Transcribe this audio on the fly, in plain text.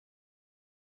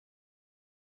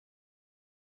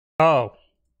Oh,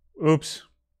 oops.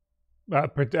 Yeah,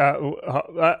 it's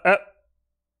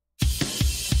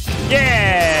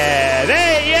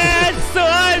the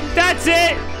one. That's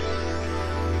it.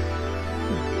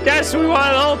 Guess we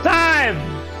won the whole time.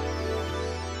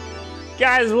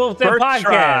 Guys, WULFF DEN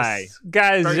Podcast.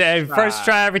 Guys, first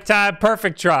try every time.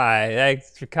 Perfect try.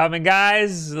 Thanks for coming,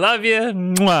 guys. Love you.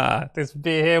 Mwah. Thanks for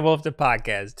being here, WULFF DEN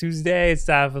Podcast. Tuesday, it's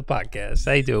time for the podcast.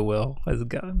 How you doing, Will? How's it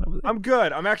going? I'm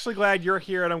good. I'm actually glad you're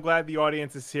here, and I'm glad the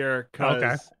audience is here,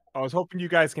 because I was hoping you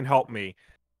guys can help me.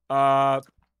 I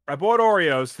bought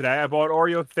Oreos today. I bought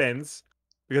Oreo Thins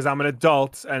because I'm an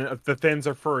adult, and the Thins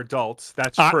are for adults.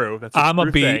 That's true. That's a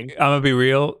true thing. I'm gonna be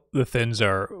real. The Thins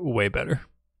are way better.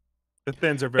 The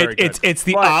Thins are very good. It's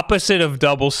the opposite of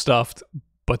double stuffed,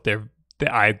 but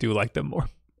I do like them more.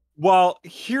 Well,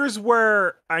 here's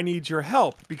where I need your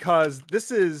help, because this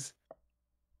is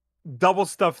double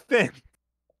stuffed Thin.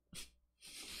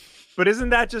 But isn't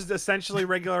that just essentially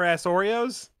regular ass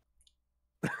Oreos?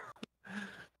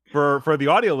 For the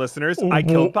audio listeners, I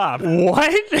killed Bob.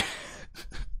 What?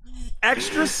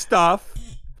 Extra stuff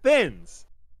Thins.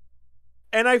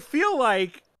 And I feel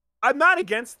like I'm not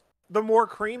against the more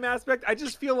cream aspect. I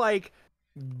just feel like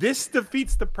this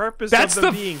defeats the purpose of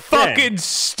them being thin. That's the fucking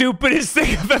stupidest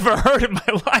thing I've ever heard in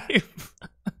my life.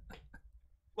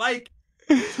 Like,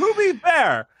 to be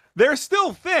fair, they're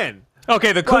still thin.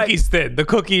 Okay, the cookie's thin. The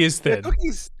cookie is thin. The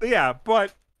cookies, yeah,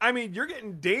 but I mean, you're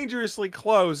getting dangerously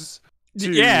close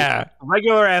to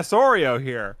regular ass Oreo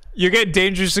here. You're getting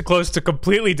dangerously close to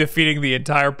completely defeating the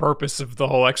entire purpose of the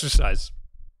whole exercise.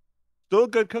 Still a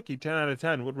good cookie, 10 out of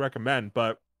 10, would recommend,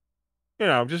 but you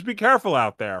know, just be careful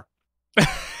out there.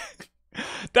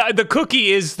 The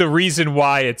cookie is the reason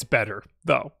why it's better,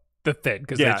 though. The Thin,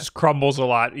 because it just crumbles a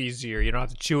lot easier. You don't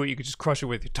have to chew it. You can just crush it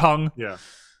with your tongue. Yeah.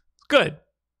 It's good.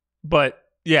 But,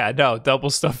 yeah, no, double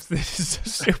stuff is so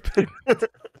stupid.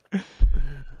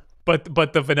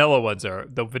 But the vanilla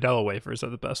wafers are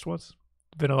the best ones.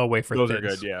 Vanilla wafer Those Thins. are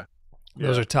good, yeah.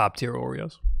 Those are top tier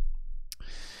Oreos.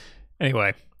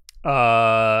 Anyway,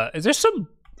 is there some...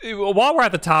 While we're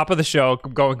at the top of the show,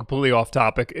 going completely off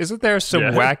topic, isn't there some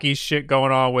wacky shit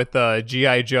going on with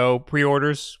G.I. Joe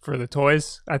pre-orders for the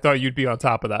toys? I thought you'd be on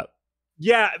top of that.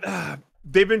 Yeah,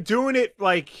 they've been doing it,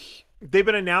 like, they've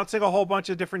been announcing a whole bunch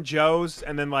of different Joes,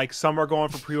 and then, like, some are going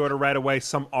for pre-order right away,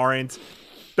 some aren't.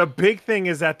 The big thing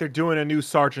is that they're doing a new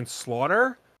Sergeant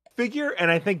Slaughter figure, and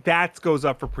I think that goes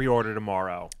up for pre-order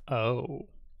tomorrow. Oh.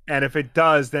 And if it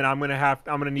does, then I'm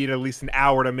gonna need at least an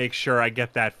hour to make sure I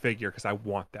get that figure, because I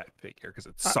want that figure, because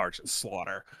it's Sergeant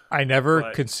Slaughter. I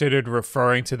never considered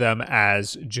referring to them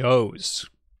as Joes.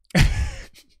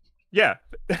 Yeah.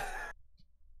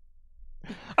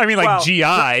 I mean, like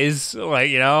GIs,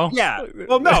 like, you know. Yeah.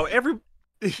 Well, no.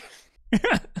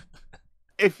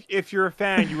 If you're a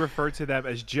fan, you refer to them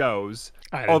as Joes.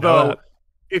 Although,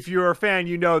 if you're a fan,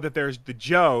 you know that there's the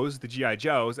Joes, the GI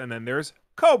Joes, and then there's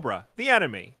Cobra, the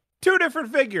enemy. Two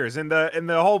different figures in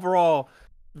the overall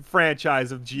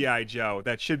franchise of G.I. Joe.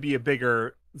 That should be a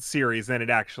bigger series than it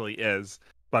actually is.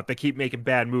 But they keep making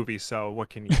bad movies, so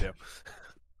what can you do?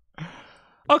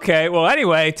 Okay, well,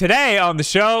 anyway, today on the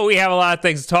show, we have a lot of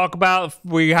things to talk about.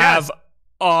 We have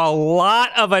a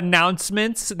lot of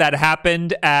announcements that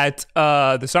happened at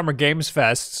the Summer Games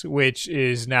Fest, which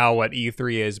is now what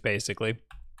E3 is, basically.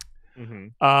 Mm-hmm.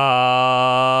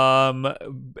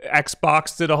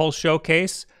 Xbox did a whole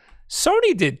showcase.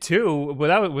 Sony did too.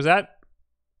 Was that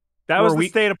the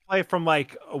state of play from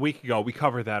like a week ago? We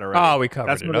covered that already. Oh, we covered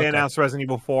That's when they announced Resident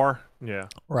Evil 4. Yeah.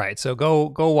 Right. So go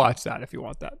watch that if you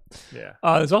want that. Yeah.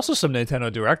 There's also some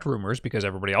Nintendo Direct rumors because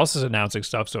everybody else is announcing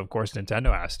stuff. So of course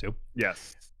Nintendo has to.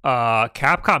 Yes.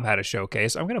 Capcom had a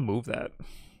showcase. I'm gonna move that.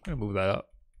 up.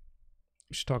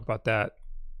 We should talk about that.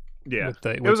 Yeah,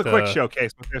 it was a quick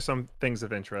showcase, but there's some things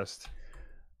of interest.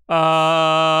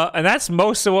 And that's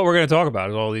most of what we're going to talk about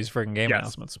is all these freaking game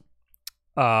announcements.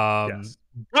 Yes.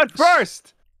 But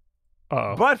first,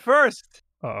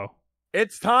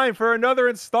 it's time for another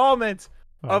installment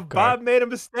of God. Bob Made a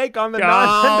Mistake on the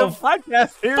Nintendo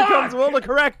Podcast. Here comes Will to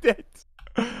correct it.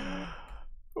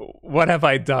 What have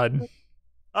I done?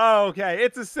 Oh, okay,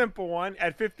 it's a simple one.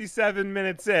 At 57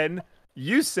 minutes in,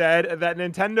 you said that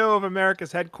Nintendo of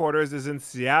America's headquarters is in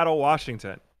Seattle,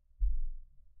 Washington.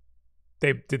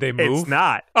 Did they move? It's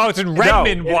not. Oh, it's in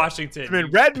Redmond, Washington. It's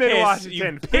in Redmond,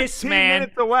 Washington. 15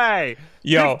 minutes away.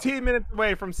 Yo, 15 minutes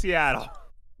away from Seattle.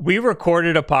 We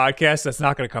recorded a podcast that's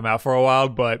not going to come out for a while,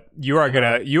 but you are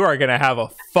gonna have a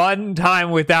fun time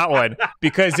with that one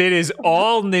because it is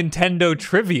all Nintendo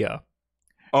trivia.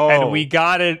 Oh, and we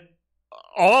got it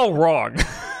all wrong.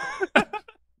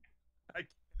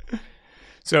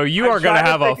 So you are going to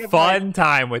have a fun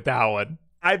time with that one.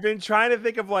 I've been trying to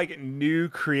think of like new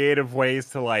creative ways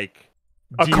to like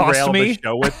accost me the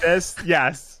show with this.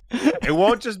 Yes. It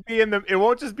won't just be in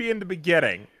the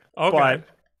beginning. Okay.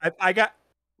 But I got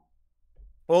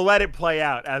we'll let it play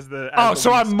out as the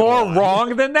so I'm more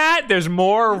wrong than that? There's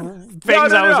more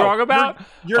things I was wrong about?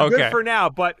 You're good for now,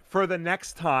 but for the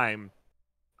next time,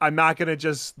 I'm not going to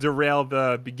just derail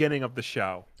the beginning of the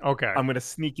show. Okay. I'm going to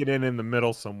sneak it in the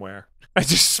middle somewhere. I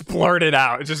just blurt it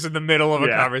out. Just in the middle of a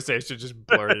conversation, just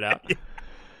blurt it out.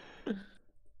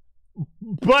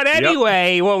 But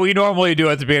anyway, what we normally do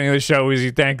at the beginning of the show is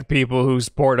you thank the people who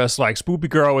support us, like Spoopy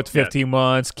Girl with 15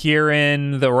 months,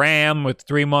 Kieran the Ram with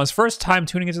 3 months, first time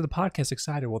tuning into the podcast,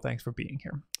 excited. Well, thanks for being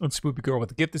here. And Spoopy Girl with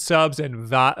the gifted subs, and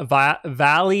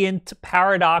Valiant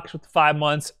Paradox with 5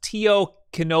 months, Tio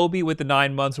Kenobi with the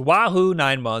 9 months, Wahoo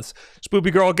 9 months,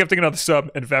 Spoopy Girl gifting another sub,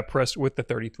 and Vetpress with the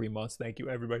 33 months. Thank you,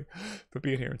 everybody, for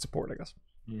being here and supporting us.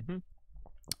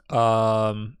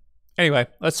 Anyway,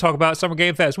 let's talk about Summer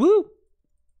Game Fest. Woo!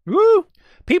 Woo!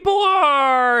 People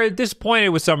are disappointed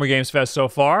with Summer Games Fest so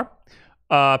far.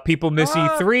 People miss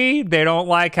E3. They don't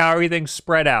like how everything's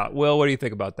spread out. Will, what do you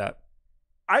think about that?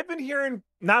 I've been hearing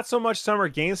not so much Summer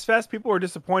Games Fest. People were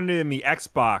disappointed in the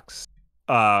Xbox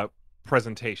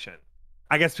presentation.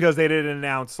 I guess because they didn't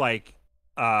announce like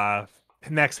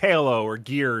next Halo or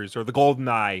Gears or the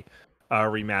GoldenEye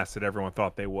remastered. Everyone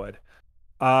thought they would.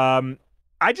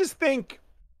 I just think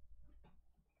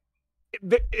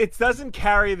it doesn't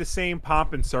carry the same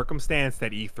pomp and circumstance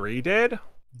that E3 did.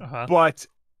 But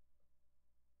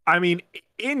I mean,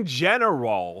 in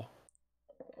general,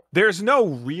 there's no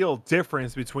real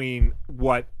difference between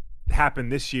what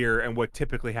happened this year and what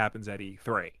typically happens at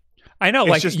E3. I know, it's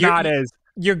like just not as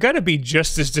you're gonna be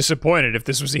just as disappointed if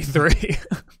this was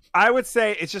E3. I would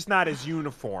say it's just not as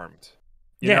uniformed,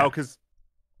 you know, because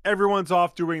everyone's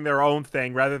off doing their own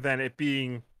thing rather than it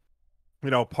being, you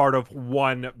know, part of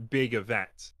one big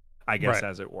event, I guess,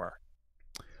 as it were.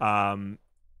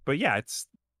 But yeah, it's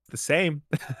the same.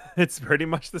 It's pretty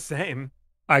much the same.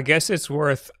 I guess it's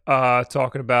worth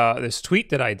talking about this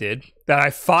tweet that I did that I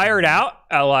fired out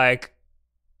at like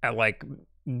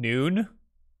noon.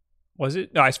 Was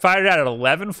it? No, I fired it out at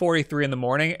 11:43 in the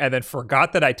morning and then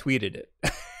forgot that I tweeted it.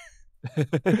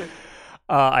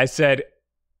 I said,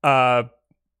 I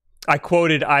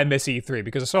quoted, "I miss E3"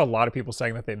 because I saw a lot of people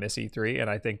saying that they miss E3,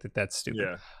 and I think that that's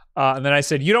stupid. Yeah. And then I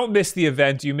said, "You don't miss the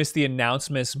event; you miss the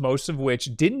announcements, most of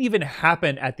which didn't even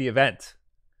happen at the event.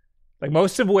 Like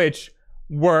most of which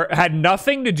had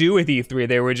nothing to do with E3.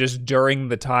 They were just during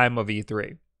the time of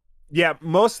E3." Yeah,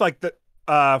 most like the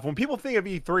when people think of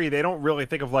E3, they don't really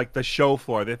think of like the show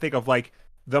floor. They think of like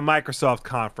the Microsoft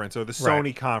conference or the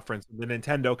Sony conference, the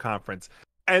Nintendo conference,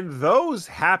 and those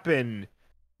happen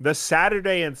the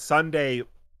Saturday and Sunday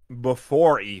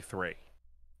before E3.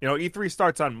 You know, E3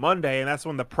 starts on Monday, and that's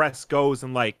when the press goes to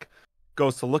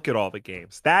look at all the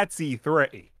games. That's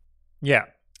E3. Yeah,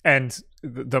 and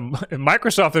the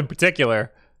Microsoft in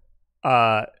particular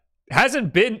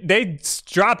hasn't been. They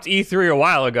dropped E3 a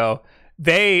while ago.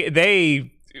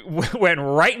 They went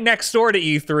right next door to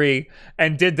E3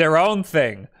 and did their own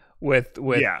thing with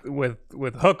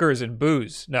hookers and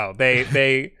booze. No,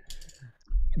 they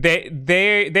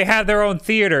have their own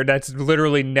theater that's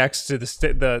literally next to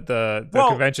the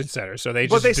convention center. So they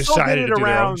just decided to do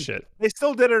their own shit. They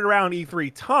still did it around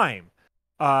E3 time.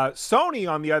 Sony,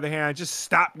 on the other hand, just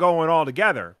stopped going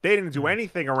altogether. They didn't do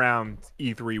anything around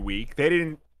E3 week. They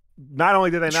didn't. Not only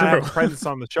did they not have a presence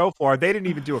on the show floor, they didn't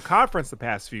even do a conference the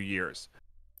past few years.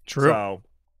 True. So,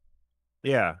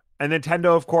 yeah. And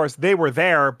Nintendo, of course, they were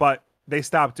there, but they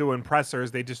stopped doing pressers.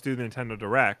 They just do the Nintendo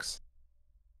Directs.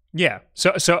 Yeah.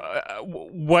 So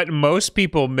what most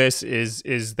people miss is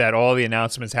that all the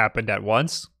announcements happened at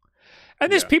once.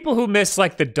 And there's people who miss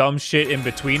like the dumb shit in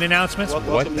between announcements.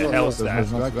 What the hell is that?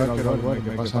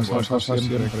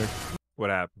 What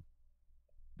happened?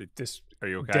 Are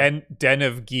you okay? Den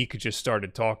of Geek just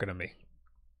started talking to me.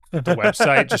 The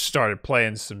website just started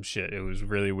playing some shit. It was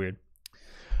really weird.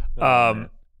 But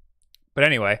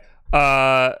anyway,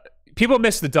 people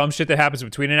miss the dumb shit that happens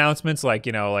between announcements, like,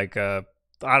 you know, like I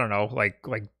don't know, like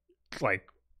the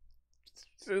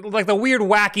weird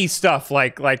wacky stuff,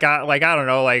 like I don't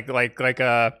know, like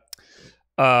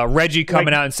Reggie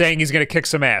coming out and saying he's gonna kick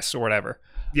some ass or whatever.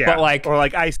 Yeah, but like, or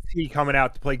like Ice-T coming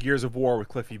out to play Gears of War with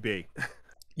Cliffy B.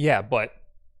 Yeah, but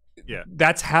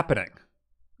that's happening.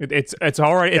 It's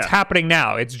already it's happening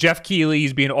now. It's Jeff Keighley.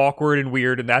 He's being awkward and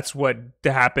weird, and that's what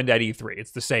happened at E3.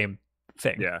 It's the same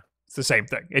thing. Yeah, it's the same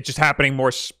thing. It's just happening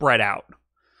more spread out.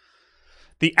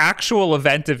 The actual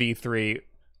event of E3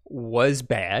 was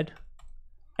bad,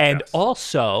 And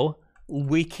also,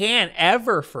 we can't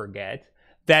ever forget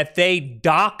that they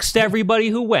doxed everybody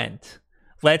who went.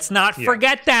 Let's not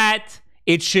forget that.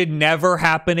 It should never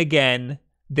happen again.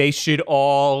 They should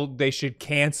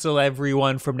cancel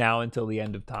everyone from now until the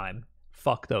end of time.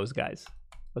 Fuck those guys.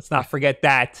 Let's not forget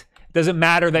that. Doesn't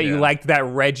matter that you liked that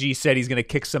Reggie said he's going to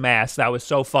kick some ass. That was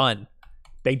so fun.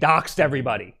 They doxed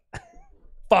everybody.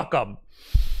 Fuck them.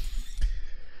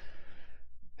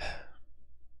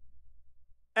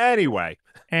 Anyway.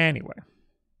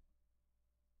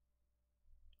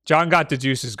 John got the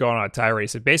juices going on a tirade. He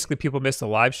said, basically, people miss the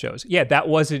live shows. Yeah, that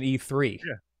wasn't E3.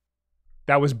 Yeah.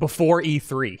 That was before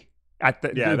E3.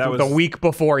 The week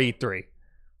before E3.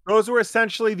 Those were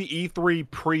essentially the E3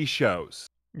 pre-shows.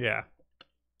 Yeah.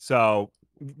 So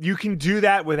you can do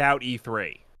that without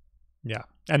E3. Yeah.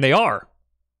 And they are.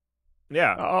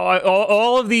 Yeah.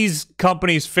 All of these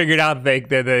companies figured out they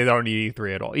don't need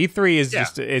E3 at all. E3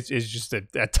 is just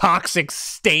a toxic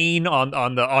stain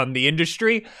on the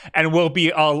industry, and will be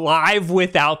alive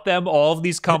without them. All of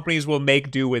these companies will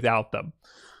make do without them.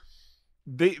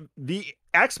 The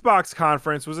Xbox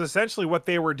conference was essentially what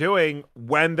they were doing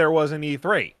when there was an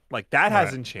E3. Like, that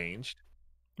hasn't changed.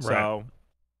 Right. So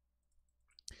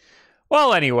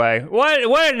well, anyway,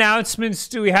 what announcements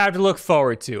do we have to look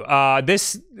forward to?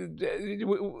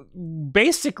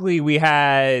 Basically we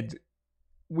had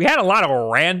a lot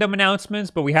of random announcements,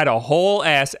 but we had a whole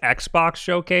ass Xbox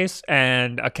showcase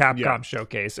and a Capcom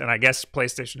showcase, and I guess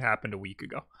PlayStation happened a week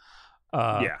ago.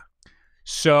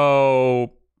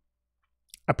 So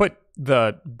I put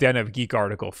the Den of Geek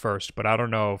article first, but I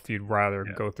don't know if you'd rather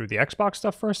go through the Xbox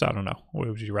stuff first. I don't know. What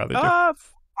would you rather do?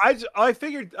 I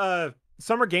figured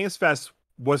Summer Games Fest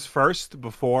was first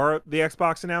before the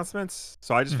Xbox announcements,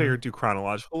 so I just figured do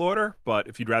chronological order. But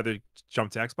if you'd rather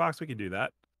jump to Xbox, we can do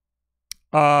that.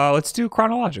 Let's do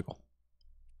chronological.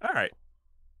 All right.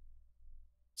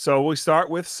 So we start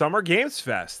with Summer Games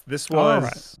Fest. This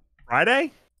was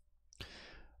Friday?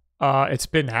 It's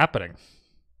been happening.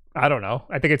 I don't know.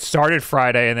 I think it started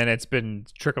Friday and then it's been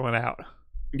trickling out.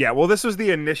 Yeah, well, this was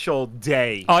the initial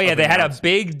day. Oh, yeah, they had a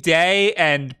big day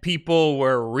and people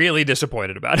were really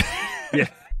disappointed about it. Yeah.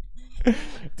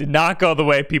 Did not go the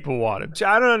way people wanted. Which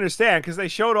I don't understand, because they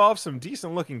showed off some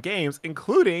decent-looking games,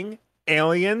 including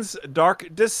Aliens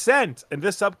Dark Descent, and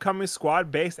this upcoming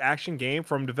squad-based action game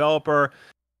from developer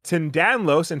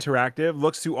Tindanlos Interactive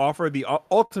looks to offer the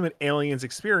ultimate Aliens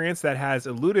experience that has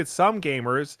eluded some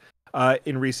gamers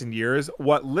in recent years.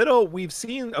 What little we've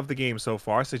seen of the game so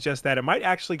far suggests that it might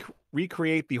actually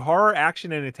recreate the horror,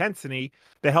 action, and intensity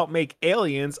that helped make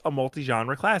Aliens a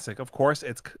multi-genre classic. Of course,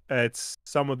 it's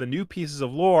some of the new pieces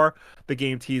of lore the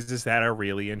game teases that are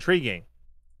really intriguing.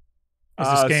 Is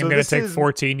this game going to take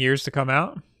 14 years to come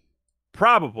out?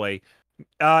 Probably.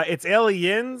 It's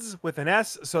Aliens with an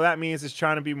S, so that means it's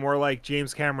trying to be more like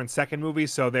James Cameron's second movie,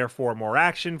 so therefore more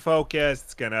action focused.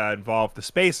 It's going to involve the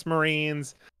Space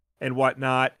Marines and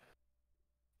whatnot.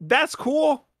 That's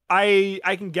cool. I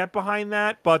can get behind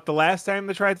that, but the last time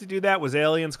they tried to do that was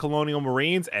Aliens Colonial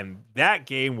Marines, and that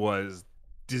game was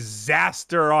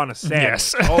disaster on a sandwich.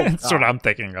 Yes, that's what I'm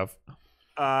thinking of.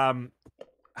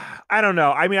 I don't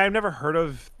know. I mean, I've never heard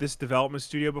of this development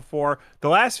studio before. The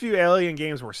last few Alien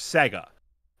games were Sega.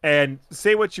 And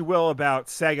say what you will about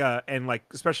Sega and like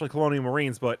especially Colonial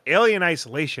Marines, but Alien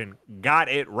Isolation got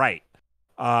it right.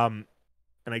 And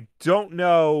I don't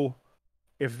know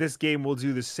if this game will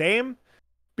do the same.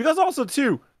 Because also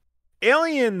too,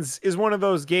 Aliens is one of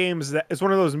those games that is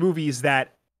one of those movies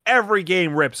that every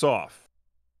game rips off.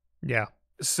 Yeah.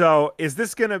 So is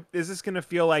this gonna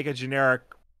feel like a generic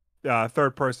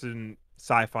third person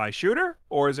sci-fi shooter,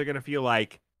 or is it going to feel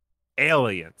like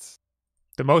Aliens?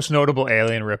 The most notable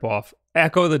Alien ripoff,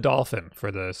 Echo the Dolphin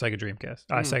for the Sega Dreamcast,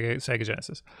 Sega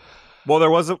Genesis. Well,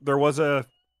 there was a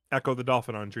Echo the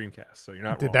Dolphin on Dreamcast, so you're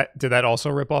not wrong. Did that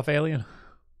also rip off Alien?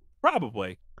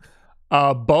 Probably.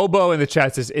 Bobo in the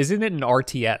chat says, "Isn't it an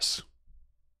RTS?"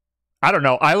 I don't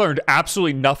know. I learned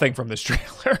absolutely nothing from this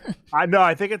trailer. I know.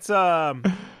 I think it's a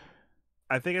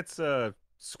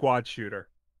squad shooter.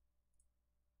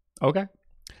 Okay.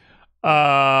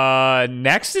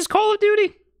 Next is Call of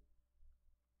Duty.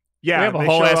 Yeah, we have a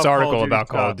whole ass article about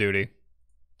Call of Duty.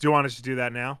 Do you want us to do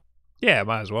that now? Yeah,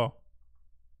 might as well.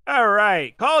 All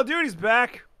right, Call of Duty's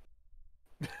back.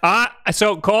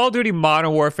 So Call of Duty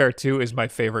Modern Warfare 2 is my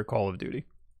favorite Call of Duty.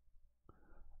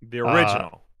 The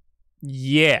original.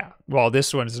 Yeah. Well,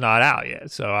 this one's not out yet,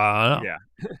 so I don't know. Yeah.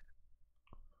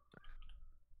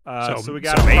 So we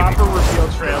got a proper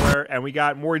reveal trailer, and we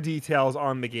got more details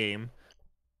on the game,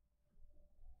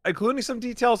 including some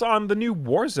details on the new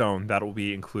Warzone that will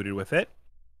be included with it.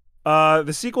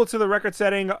 The sequel to the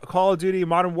record-setting Call of Duty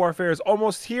Modern Warfare is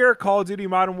almost here. Call of Duty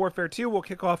Modern Warfare 2 will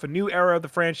kick off a new era of the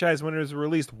franchise when it is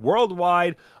released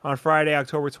worldwide on Friday,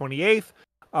 October 28th.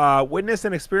 Witness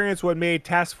and experience what made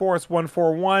Task Force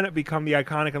 141 become the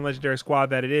iconic and legendary squad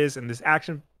that it is, and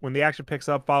when the action picks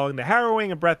up following the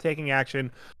harrowing and breathtaking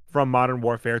action from Modern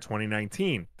Warfare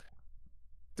 2019.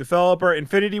 Developer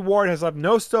Infinity Ward has left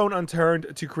no stone unturned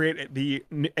to create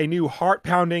a new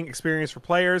heart-pounding experience for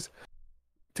players.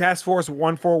 Task Force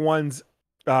 141's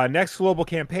next global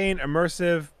campaign,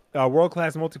 immersive,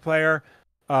 world-class multiplayer,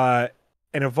 an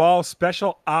evolved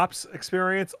special ops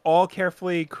experience, all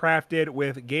carefully crafted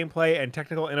with gameplay and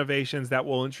technical innovations that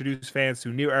will introduce fans to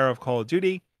a new era of Call of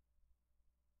Duty.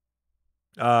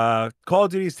 Call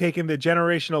of Duty is taking the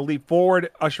generational leap forward,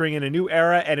 ushering in a new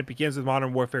era, and it begins with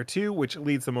Modern Warfare 2, which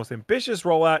leads the most ambitious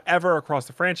rollout ever across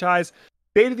the franchise.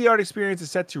 State-of-the-art experience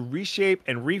is set to reshape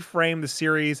and reframe the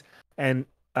series and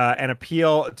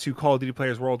appeal to Call of Duty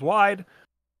players worldwide.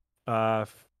 So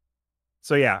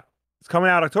yeah, it's coming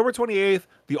out October 28th.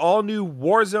 The all-new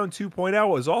Warzone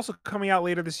 2.0 is also coming out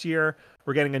later this year.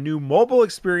 We're getting a new mobile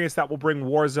experience that will bring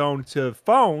Warzone to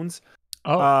phones.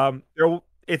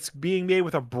 It's being made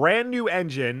with a brand new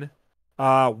engine,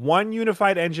 one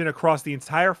unified engine across the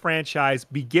entire franchise,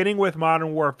 beginning with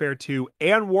Modern Warfare 2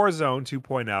 and Warzone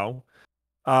 2.0.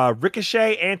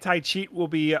 Ricochet anti-cheat will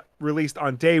be released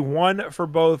on day one for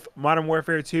both Modern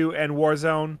Warfare 2 and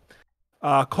Warzone.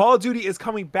 Call of Duty is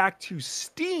coming back to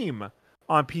Steam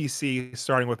on PC,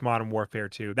 starting with Modern Warfare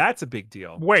 2. That's a big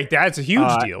deal. Wait, that's a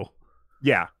huge deal.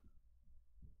 Yeah.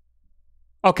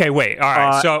 Okay, wait. All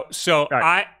right. All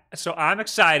right. I'm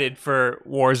excited for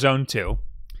Warzone 2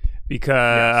 because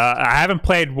I haven't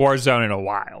played Warzone in a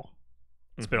while.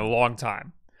 It's been a long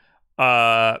time.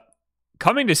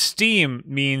 Coming to Steam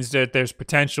means that there's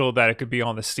potential that it could be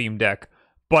on the Steam Deck,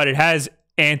 but it has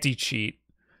anti-cheat.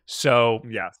 So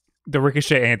the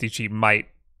Ricochet anti-cheat might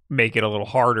make it a little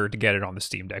harder to get it on the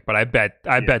Steam Deck, but I bet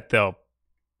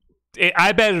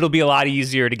it'll be a lot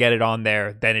easier to get it on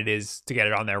there than it is to get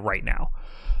it on there right now.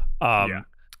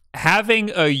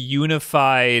 Having a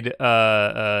unified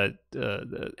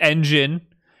engine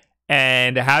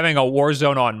and having a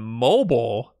Warzone on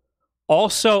mobile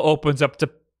also opens up to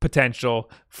potential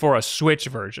for a Switch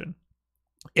version.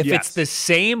 If it's the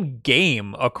same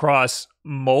game across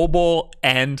mobile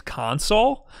and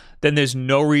console, then there's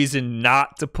no reason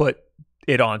not to put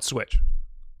it on Switch.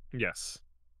 Yes.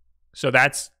 So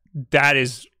that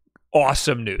is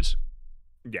awesome news.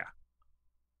 Yeah.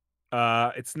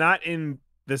 It's not in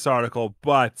this article,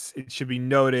 but it should be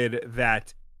noted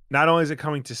that not only is it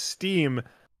coming to Steam,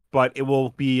 but it will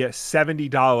be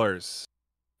 $70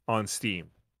 on Steam.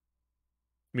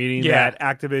 Meaning that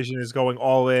Activision is going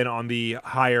all in on the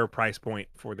higher price point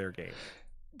for their game.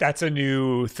 That's a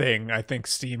new thing. I think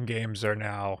Steam games are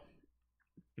now...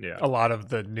 Yeah. A lot of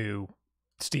the new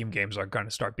Steam games are going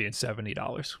to start being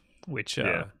 $70, which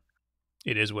it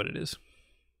is what it is.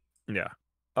 Yeah.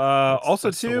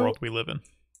 That's the world we live in.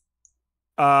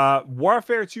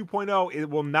 Warfare 2.0, it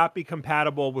will not be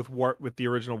compatible with the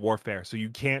original Warfare, so you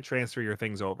can't transfer your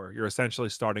things over. You're essentially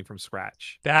starting from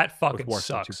scratch. That fucking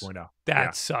sucks. 2.0.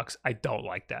 That sucks. I don't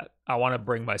like that. I want to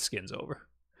bring my skins over.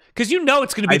 Because you know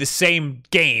it's going to be the same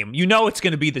game. You know it's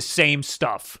going to be the same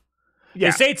stuff. Yeah.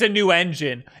 They say it's a new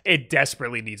engine. It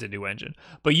desperately needs a new engine.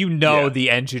 But you know the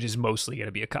engine is mostly going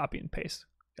to be a copy and paste.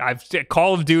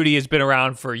 Call of Duty has been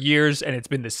around for years, and it's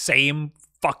been the same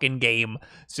fucking game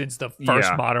since the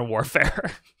first Modern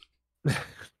Warfare.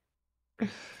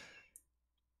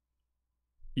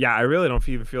 Yeah, I really don't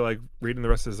even feel like reading the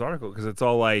rest of this article because it's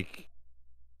all like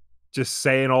just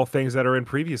saying all things that are in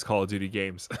previous Call of Duty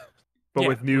games, but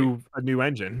with a new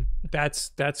engine.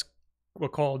 That's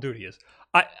what Call of Duty is.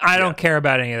 I don't care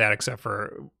about any of that except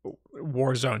for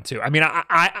Warzone 2. I mean,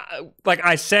 I like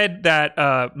I said that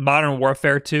Modern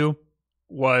Warfare 2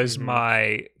 was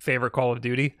my favorite Call of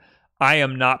Duty. I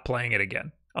am not playing it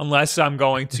again unless I'm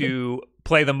going to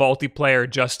play the multiplayer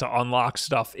just to unlock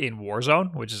stuff in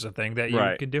Warzone, which is a thing that you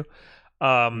can do.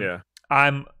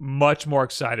 I'm much more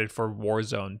excited for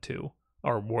Warzone 2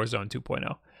 or Warzone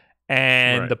 2.0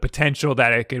 and the potential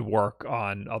that it could work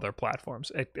on other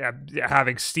platforms.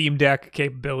 Having Steam Deck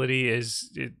capability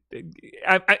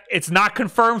it's not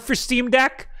confirmed for Steam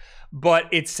Deck, but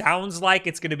it sounds like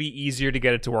it's going to be easier to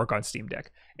get it to work on Steam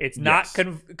Deck. It's not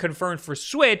confirmed for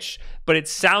Switch, but it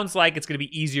sounds like it's going to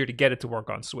be easier to get it to work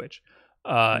on Switch.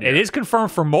 It is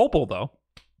confirmed for mobile, though.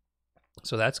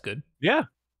 So that's good. Yeah.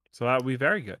 So that would be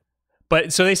very good.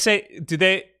 But so they say,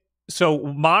 so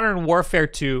Modern Warfare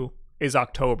 2 is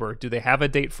October. Do they have a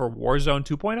date for Warzone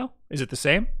 2.0? Is it the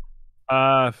same?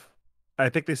 I I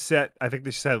think they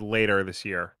said later this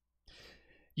year.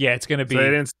 Yeah, it's gonna be. So they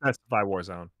didn't specify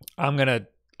Warzone. I'm gonna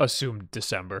assume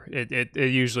December. It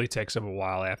usually takes them a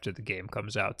while after the game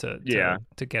comes out to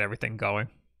get everything going.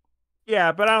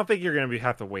 Yeah, but I don't think you're gonna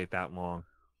have to wait that long.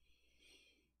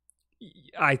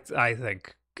 I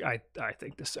think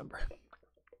December.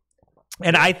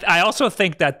 And I also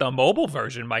think that the mobile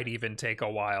version might even take a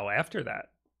while after that.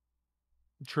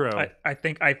 True. I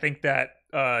think that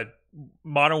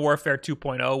Modern Warfare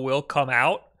 2.0 will come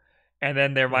out, and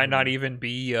then there might not even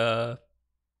be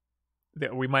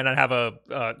we might not have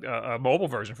a mobile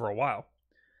version for a while.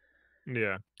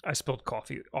 Yeah. I spilled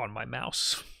coffee on my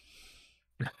mouse.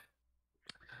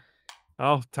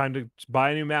 Oh, time to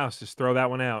buy a new mouse. Just throw that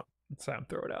one out. It's time to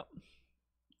throw it out.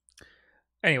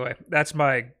 Anyway, that's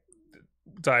my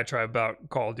diatribe about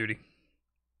Call of Duty.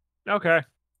 Okay.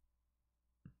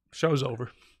 Show's over.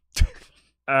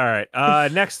 All right.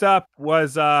 Next up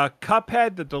was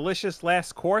Cuphead, The Delicious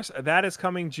Last Course. That is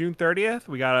coming June 30th.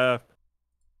 We got to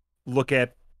look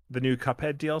at the new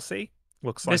Cuphead DLC.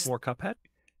 Looks like more Cuphead.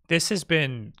 This has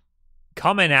been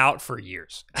coming out for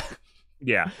years.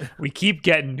 Yeah. We keep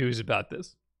getting news about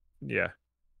this. Yeah.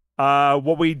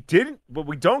 What we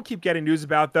don't keep getting news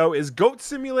about, though, is Goat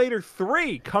Simulator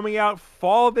 3 coming out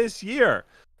fall this year.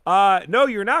 No,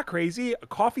 you're not crazy.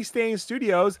 Coffee Stain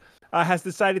Studios has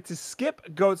decided to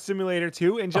skip Goat Simulator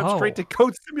 2 and jump straight to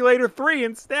Goat Simulator 3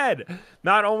 instead.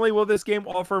 Not only will this game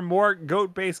offer more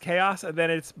goat-based chaos than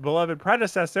its beloved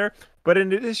predecessor, but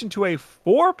in addition to a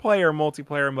 4-player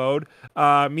multiplayer mode,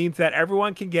 means that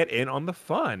everyone can get in on the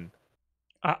fun.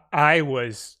 I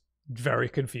was very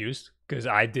confused because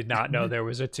I did not know there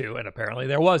was a 2, and apparently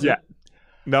there wasn't. Yeah.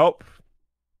 Nope.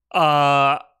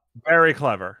 Very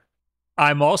clever.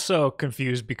 I'm also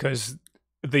confused because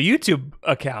the YouTube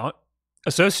account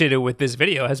associated with this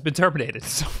video has been terminated.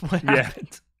 So what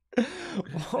happened?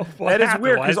 That is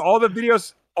weird because all the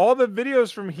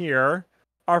videos from here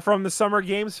are from the Summer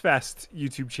Games Fest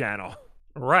YouTube channel.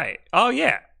 Right. Oh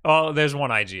yeah. Oh, there's one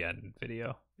IGN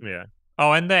video. Yeah.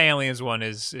 Oh, and the Aliens one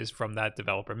is from that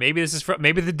developer. Maybe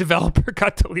the developer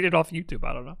got deleted off YouTube.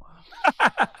 I don't know.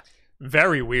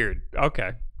 Very weird.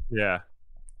 Okay. Yeah.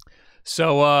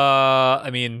 So, I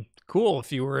mean, cool.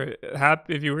 If you were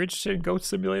interested in Goat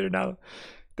Simulator, now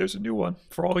there's a new one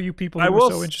for all you people who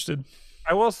were so interested.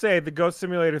 I will say the Goat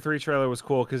Simulator 3 trailer was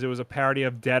cool because it was a parody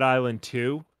of Dead Island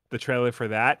 2, the trailer for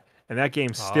that, and that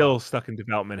game's still stuck in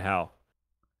development hell.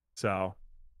 So,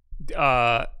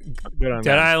 Dead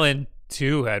Island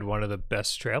 2 had one of the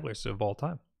best trailers of all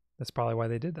time. That's probably why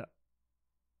they did that.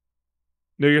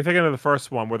 No, you're thinking of the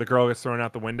first one where the girl gets thrown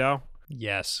out the window?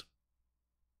 Yes.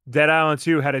 Dead Island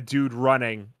 2 had a dude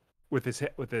running with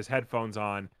his headphones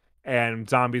on, and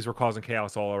zombies were causing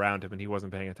chaos all around him, and he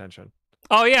wasn't paying attention.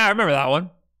 Oh, yeah, I remember that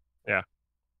one. Yeah.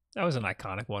 That was an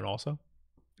iconic one also.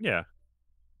 Yeah.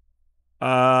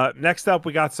 Next up,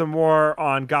 we got some more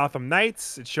on Gotham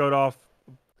Knights. It showed off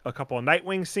a couple of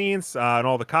Nightwing scenes and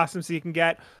all the costumes you can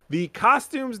get. The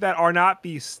costumes that are not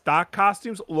the stock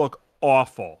costumes look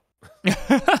awful.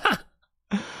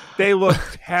 They look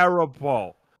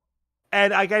terrible.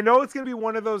 And like, I know it's going to be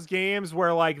one of those games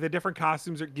where like the different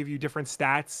costumes give you different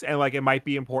stats and like it might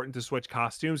be important to switch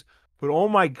costumes, but oh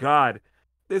my God,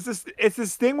 it's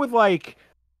this thing with like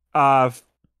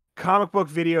comic book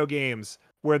video games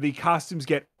where the costumes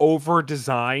get over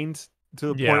designed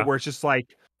to the point where it's just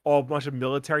like all a bunch of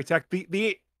military tech.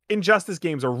 The Injustice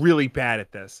games are really bad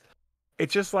at this.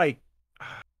 It's just like,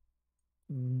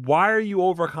 why are you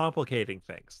overcomplicating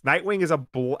things? Nightwing is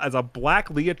a black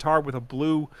leotard with a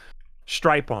blue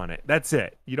stripe on it. That's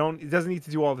it. It doesn't need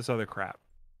to do all this other crap.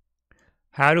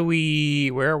 How do we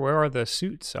where are the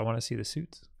suits? I want to see the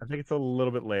suits. I think it's a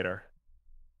little bit later.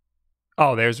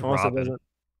 Oh, there's Robin.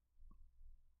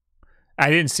 I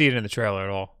didn't see it in the trailer at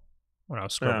all when I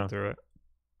was scrolling through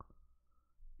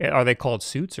it. Are they called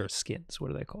suits or skins? What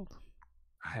are they called?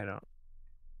 I don't.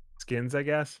 Skins, I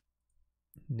guess.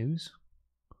 News?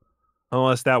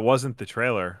 Unless that wasn't the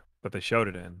trailer, but they showed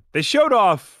it in. They showed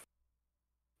off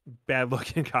bad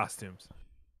looking costumes.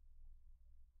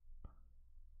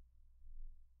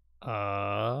 Did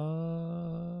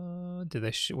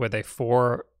they were they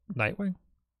for Nightwing?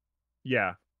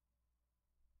 Yeah.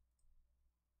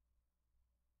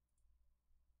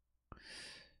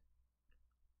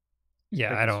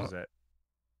 Yeah, I don't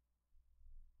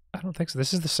think so.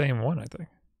 This is the same one, I think.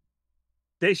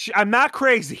 I'm not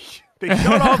crazy. They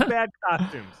showed off bad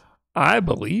costumes. I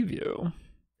believe you.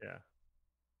 Yeah.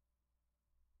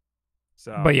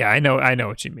 So, but yeah, I know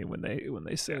what you mean when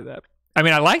they say that. I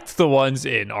mean, I liked the ones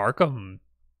in the Arkham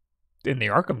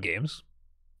games.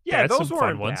 Yeah, those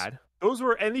weren't bad. Those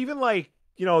were, and even like,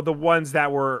 the ones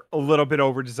that were a little bit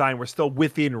over designed were still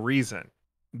within reason.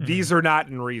 These are not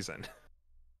in reason.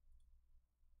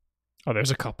 Oh,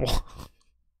 there's a couple.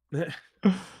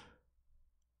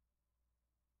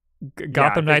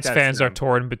 Gotham Knights fans are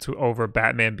torn over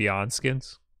Batman Beyond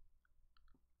skins.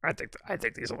 I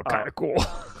think these look kind of cool.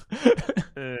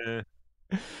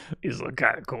 These look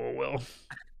kind of cool, Will.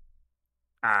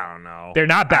 I don't know. They're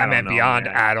not Batman Beyond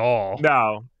at all.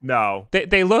 No.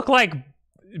 They look like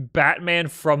Batman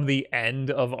from the end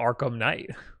of Arkham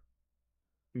Knight.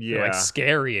 Yeah. They're like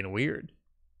scary and weird.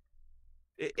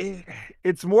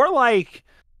 It's more like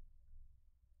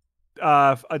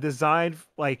a design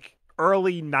like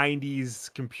early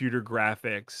 90s computer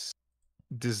graphics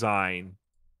design.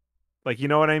 Like, you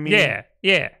know what I mean?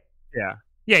 Yeah.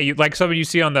 You like something you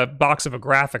see on the box of a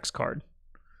graphics card.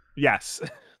 Yes.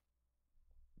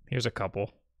 Here's a couple.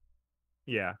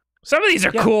 Yeah. Some of these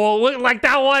are cool. Look, like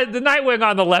that one, the Nightwing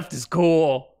on the left is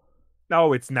cool.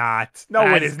 No, it's not.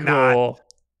 No, it is cool.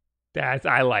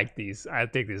 I like these. I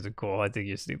think these are cool. I think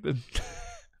you're stupid.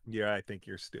 Yeah, I think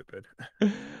you're stupid.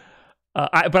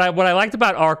 What I liked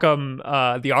about Arkham,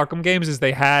 the Arkham games, is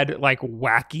they had like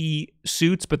wacky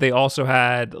suits, but they also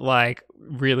had like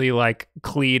really like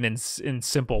clean and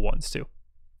simple ones too.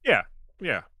 Yeah.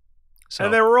 So,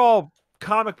 and they were all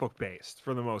comic book based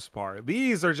for the most part.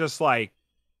 These are just like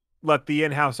let the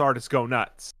in-house artists go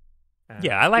nuts.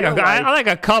 Yeah, I like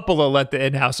a couple of let the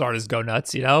in-house artists go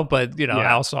nuts, but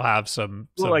I also have some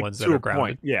like ones that are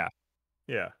grounded. Yeah.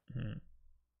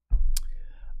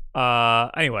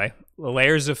 Anyway,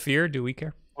 Layers of Fear. Do we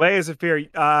care? Layers of Fear.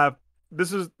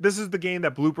 This is the game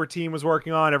that Blooper Team was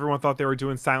working on. Everyone thought they were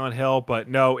doing Silent Hill, but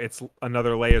no, it's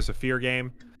another Layers of Fear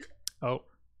game. Oh.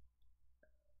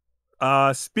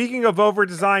 Speaking of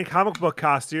over-designed comic book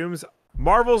costumes,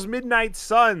 Marvel's Midnight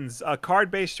Suns, a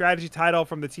card-based strategy title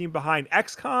from the team behind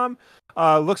XCOM,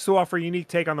 looks to offer a unique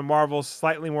take on the Marvel's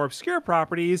slightly more obscure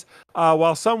properties.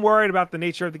 While some worried about the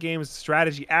nature of the game's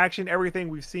strategy action, everything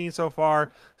we've seen so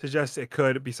far suggests it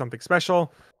could be something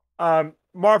special.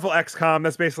 Marvel XCOM,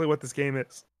 that's basically what this game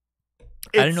is.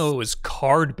 I didn't know it was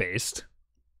card-based.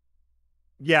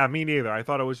 Yeah, me neither. I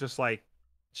thought it was just like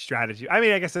strategy. I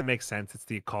mean, I guess it makes sense. It's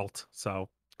the occult, so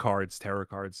cards, tarot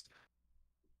cards.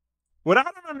 What I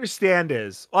don't understand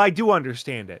is, well, I do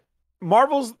understand it.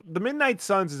 The Midnight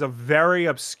Suns is a very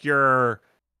obscure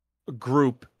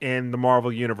group in the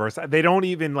Marvel universe. They don't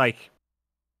even like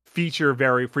feature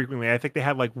very frequently. I think they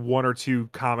had like one or two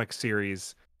comic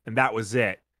series, and that was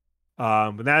it.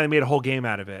 But now they made a whole game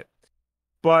out of it.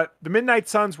 But the Midnight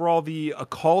Suns were all the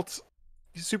occult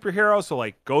superheroes, so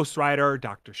like Ghost Rider,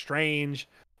 Doctor Strange,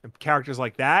 and characters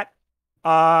like that.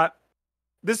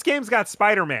 This game's got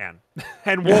Spider-Man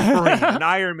and Wolverine and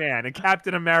Iron Man and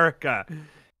Captain America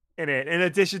in it, in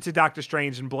addition to Doctor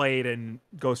Strange and Blade and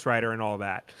Ghost Rider and all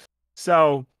that.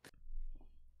 So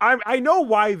I know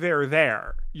why they're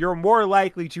there. You're more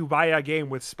likely to buy a game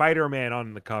with Spider-Man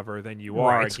on the cover than you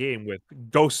are a game with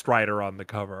Ghost Rider on the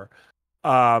cover.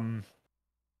 Yeah,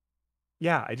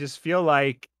 I just feel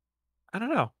like, I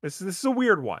don't know. This is a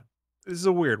weird one.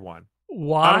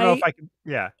 Why? I don't know if I can.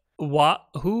 Yeah.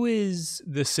 Who is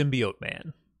the symbiote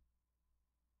man?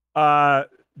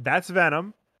 That's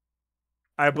Venom.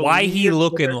 Why he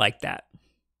looking like that?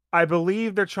 I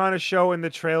believe they're trying to show in the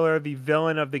trailer the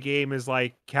villain of the game is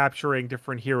like capturing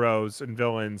different heroes and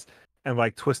villains and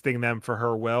like twisting them for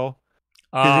her will.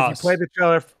 If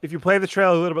you play the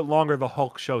trailer a little bit longer, the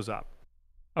Hulk shows up.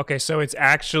 Okay, so it's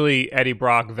actually Eddie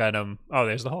Brock Venom. Oh,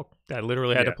 there's the Hulk. I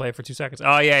literally had to play for 2 seconds.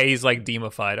 Oh yeah, he's like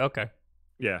demified. Okay.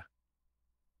 Yeah.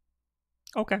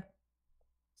 Okay.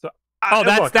 So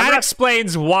that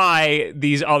explains why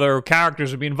these other characters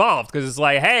would be involved, because it's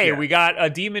like, hey, we got a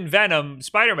demon Venom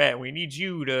Spider-Man. We need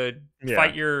you to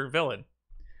fight your villain.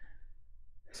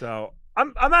 So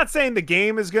I'm not saying the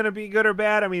game is going to be good or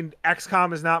bad. I mean,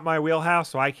 XCOM is not my wheelhouse,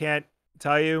 so I can't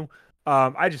tell you.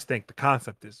 I just think the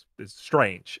concept is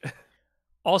strange.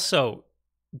 Also,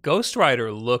 Ghost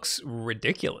Rider looks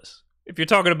ridiculous. If you're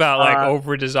talking about like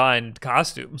over-designed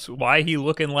costumes, why he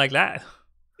looking like that?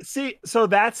 See, so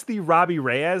that's the Robbie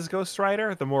Reyes Ghost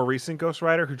Rider, the more recent Ghost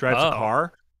Rider who drives a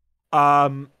car.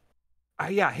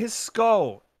 Yeah, his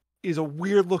skull is a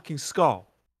weird-looking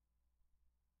skull.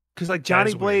 Because like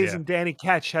Johnny Blaze and Danny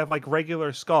Ketch have like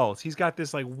regular skulls. He's got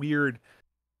this like weird,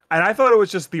 and I thought it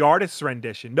was just the artist's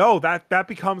rendition. No, that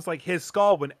becomes like his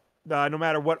skull when no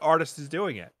matter what artist is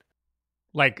doing it.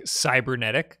 Like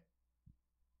cybernetic.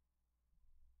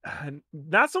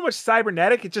 Not so much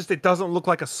cybernetic. It doesn't look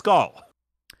like a skull.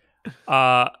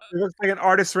 It looks like an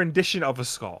artist's rendition of a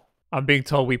skull. I'm being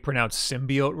told we pronounced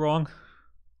symbiote wrong.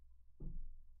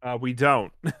 We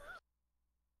don't.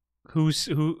 Who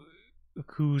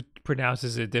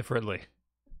pronounces it differently?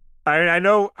 I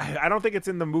know. I don't think it's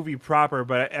in the movie proper,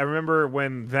 but I remember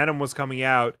when Venom was coming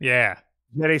out. Yeah.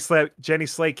 Jenny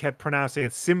Slate kept pronouncing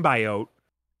it symbiote.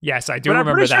 Yes, I do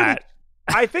remember that.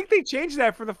 I think they changed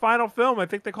that for the final film. I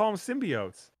think they call them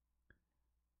symbiotes.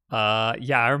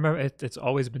 Yeah, I remember it's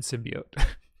always been symbiote.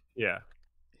 Yeah.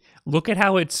 Look at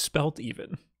how it's spelt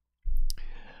even.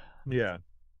 Yeah.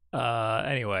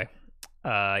 Anyway.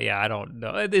 Yeah, I don't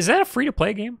know. Is that a free to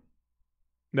play game?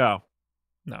 No.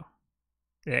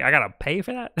 Yeah, I gotta pay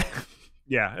for that?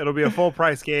 Yeah, it'll be a full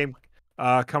price game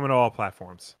coming to all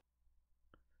platforms.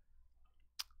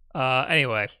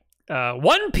 Anyway.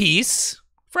 One Piece.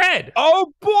 Fred.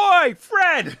 Oh boy,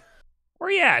 Fred. Where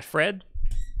you at, Fred?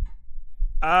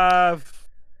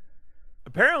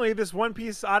 Apparently this One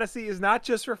Piece Odyssey is not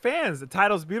just for fans. The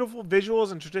title's beautiful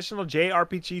visuals and traditional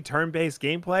JRPG turn-based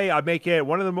gameplay make it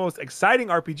one of the most exciting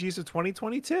RPGs of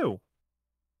 2022.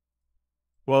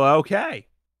 Well, okay.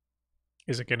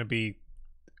 Is it going to be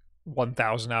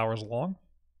 1,000 hours long?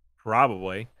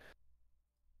 Probably.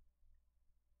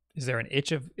 Is there an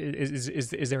inch of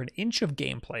is there an inch of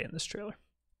gameplay in this trailer?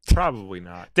 Probably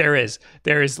not. There is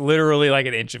literally like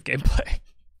an inch of gameplay.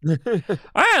 All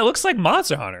right, it looks like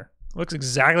Monster Hunter. It looks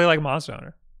exactly like Monster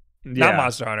Hunter. Yeah. Not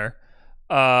Monster Hunter.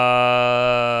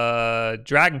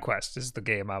 Dragon Quest is the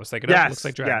game I was thinking of. It looks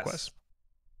like Dragon Quest.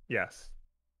 Yes.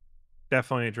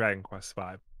 Definitely a Dragon Quest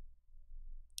vibe.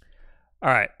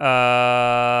 All right.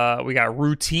 We got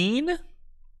Routine.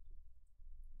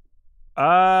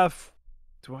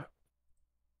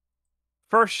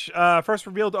 First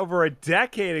revealed over a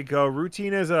decade ago,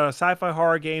 Routine is a sci-fi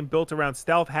horror game built around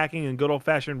stealth, hacking, and good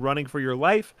old-fashioned running for your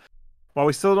life. While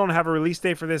we still don't have a release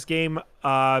date for this game,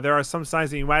 there are some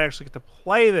signs that you might actually get to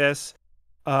play this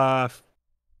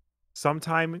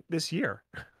sometime this year.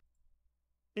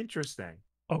 Interesting.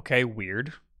 Okay,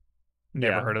 weird.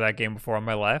 Never heard of that game before in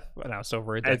my life. Now it's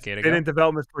over a decade ago. It's been in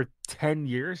development for 10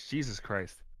 years? Jesus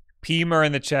Christ. Pemer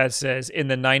in the chat says, in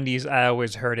the 90s, I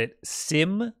always heard it,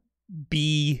 Sim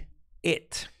be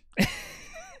it.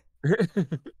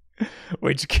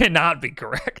 Which cannot be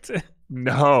correct.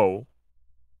 No.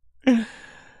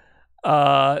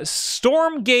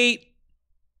 Stormgate.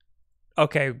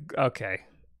 Okay.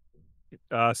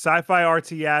 Sci-fi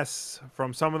RTS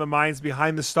from some of the minds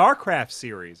behind the StarCraft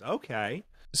series. Okay.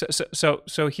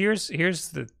 So here's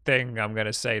the thing I'm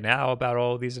gonna say now about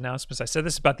all of these announcements. I said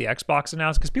this about the Xbox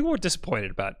announcements because people were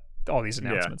disappointed about all these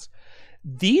announcements.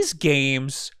 Yeah. These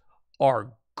games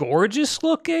are gorgeous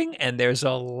looking, and there's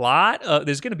going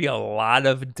to be a lot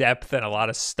of depth and a lot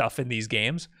of stuff in these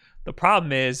games. The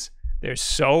problem is there's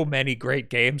so many great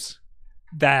games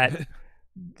that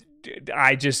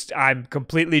I'm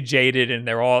completely jaded, and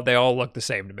they all look the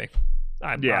same to me.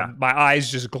 My eyes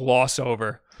just gloss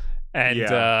over, and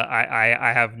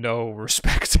I have no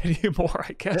respect anymore,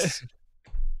 I guess.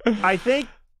 I think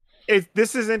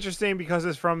this is interesting because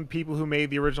it's from people who made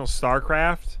the original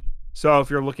StarCraft. So if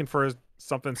you're looking for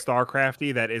something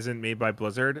StarCrafty that isn't made by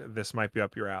Blizzard, this might be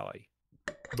up your alley.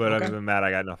 But other than that,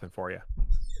 I got nothing for you.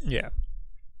 Yeah.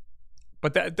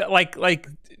 But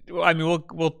I mean,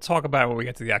 we'll talk about it when we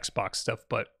get to the Xbox stuff.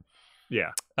 But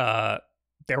yeah,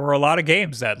 there were a lot of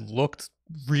games that looked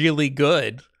really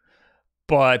good,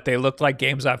 but they looked like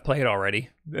games I've played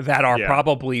already that are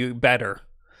probably better.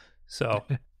 So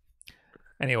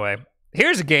anyway,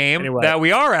 here's a game that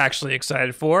we are actually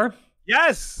excited for.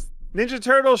 Yes. Ninja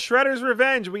Turtles Shredder's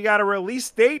Revenge. We got a release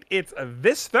date. It's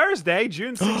this Thursday,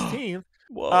 June 16th.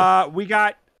 We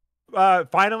got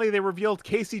finally they revealed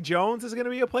Casey Jones is going to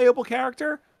be a playable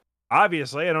character.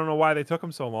 Obviously, I don't know why they took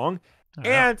him so long.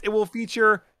 And it will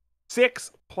feature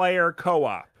 6-player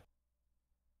co-op.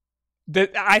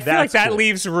 I feel like that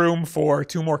leaves room for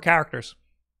 2 more characters.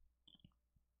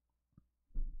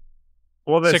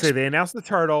 Well, they announced the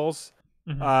Turtles.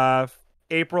 Mm-hmm.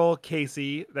 April,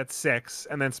 Casey, that's 6,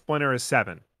 and then Splinter is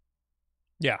 7.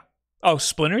 Yeah. Oh,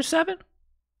 Splinter's 7?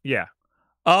 Yeah.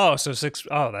 Oh, so 6.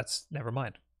 Oh, that's never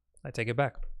mind. I take it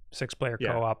back. 6-player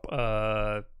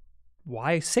co-op.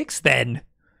 Why 6 then?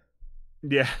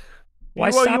 Yeah. Why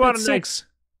stop at 6?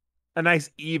 A nice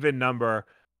even number.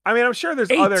 I mean, I'm sure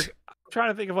there's 8. I'm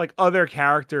trying to think of like other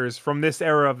characters from this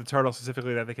era of the Turtles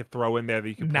specifically that they could throw in there that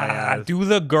you can play as. Do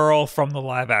the girl from the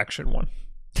live action one.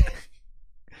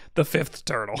 The 5th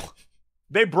turtle.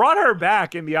 They brought her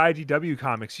back in the IDW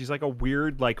comics. She's like a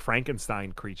weird, like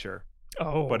Frankenstein creature.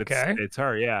 Oh, but it's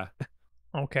her, yeah.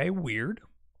 Okay, weird.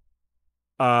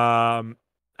 I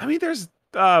mean, there's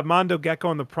Mondo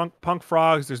Gecko and the Punk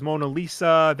Frogs. There's Mona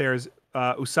Lisa. There's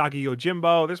Usagi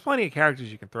Yojimbo. There's plenty of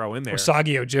characters you can throw in there.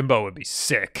 Usagi Yojimbo would be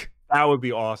sick. That would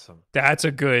be awesome. That's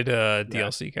a good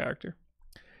DLC character.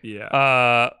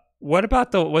 Yeah. What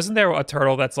about wasn't there a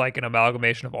turtle that's like an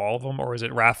amalgamation of all of them, or is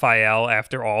it Raphael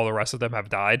after all the rest of them have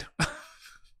died?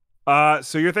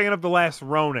 So you're thinking of The Last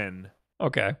Ronin.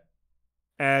 Okay.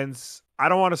 And I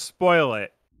don't want to spoil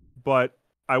it, but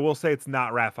I will say it's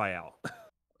not Raphael.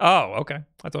 Oh, okay.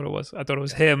 I thought it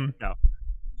was him. No.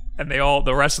 And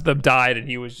the rest of them died, and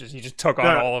he just took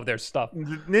on all of their stuff.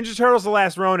 Ninja Turtles: The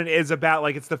Last Ronin is about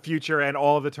like it's the future, and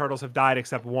all of the turtles have died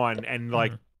except one, and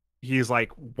like he's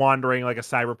like wandering like a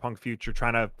cyberpunk future,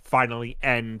 trying to finally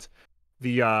end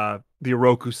the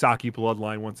Oroku Saki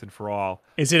bloodline once and for all.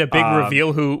 Is it a big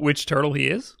reveal which turtle he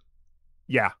is?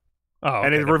 Yeah. Oh, okay,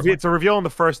 and it's a reveal in the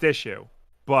first issue,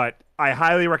 but I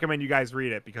highly recommend you guys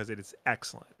read it because it is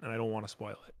excellent, and I don't want to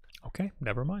spoil it. Okay,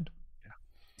 never mind.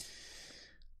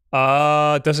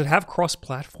 Yeah. Does it have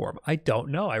cross-platform? I don't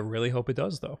know. I really hope it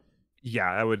does, though.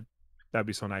 Yeah, that'd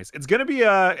be so nice. It's gonna be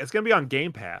on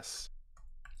Game Pass.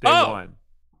 Day one.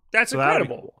 That's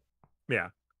incredible. Cool. Yeah.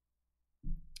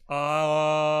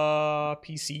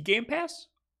 PC Game Pass?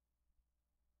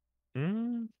 I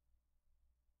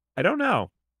don't know.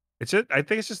 I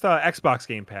think it's just Xbox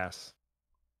Game Pass.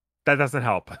 That doesn't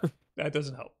help. That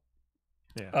doesn't help.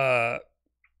 Yeah.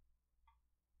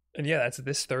 And yeah, that's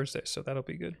this Thursday, so that'll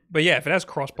be good. But yeah, if it has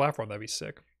cross-platform, that'd be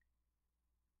sick.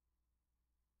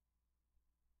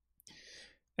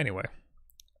 Anyway,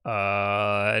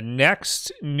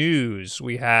 next news,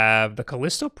 we have the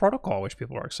Callisto Protocol, which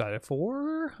people are excited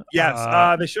for.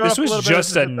 Yes, they showed this was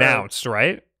just announced,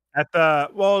 right? It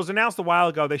was announced a while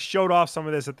ago. They showed off some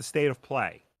of this at the State of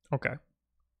Play. Okay.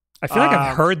 I feel like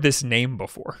I've heard this name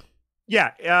before.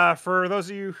 Yeah, for those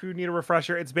of you who need a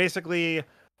refresher, it's basically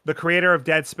the creator of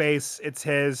Dead Space. It's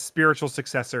his spiritual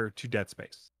successor to Dead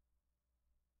Space.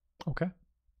 Okay.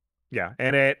 Yeah,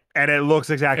 and it looks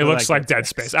exactly like Dead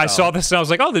Space. So. I saw this and I was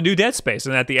like, oh, the new Dead Space.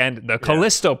 And at the end, the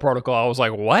Callisto Protocol, I was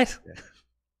like, what?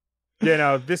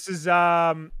 Yeah. This is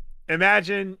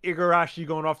imagine Igarashi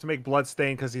going off to make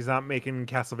Bloodstain because he's not making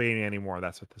Castlevania anymore.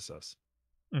 That's what this is.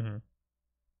 Mm-hmm.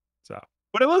 So,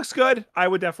 but it looks good. I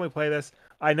would definitely play this.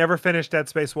 I never finished Dead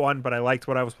Space 1, but I liked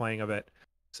what I was playing of it.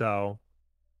 So,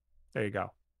 there you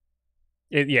go.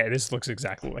 This looks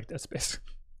exactly like Dead Space.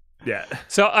 Yeah.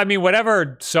 So, I mean,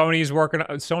 whatever Sony's working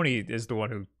on, Sony is the one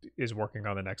who is working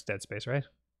on the next Dead Space, right?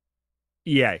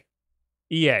 EA.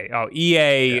 Oh,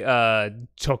 EA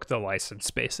took the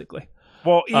license, basically.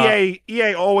 Well,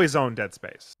 EA always owned Dead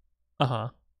Space. Uh-huh.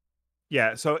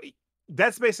 Yeah, so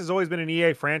Dead Space has always been an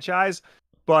EA franchise,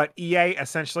 but EA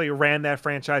essentially ran that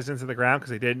franchise into the ground because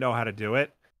they didn't know how to do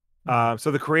it.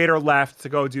 So the creator left to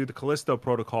go do the Callisto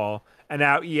Protocol, and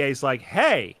now EA's like,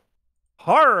 hey,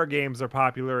 horror games are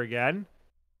popular again.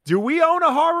 Do we own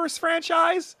a horror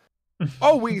franchise?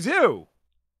 Oh, we do.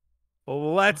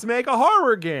 Well, let's make a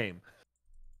horror game.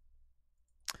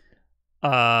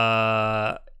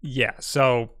 Yeah.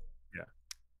 So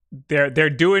they're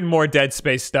doing more Dead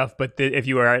Space stuff, but if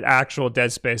you are an actual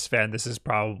Dead Space fan, this is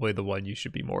probably the one you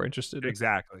should be more interested in.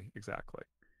 Exactly.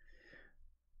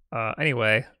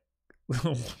 Anyway,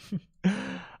 The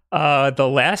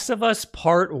Last of Us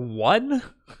Part 1.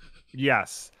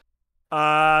 Yes.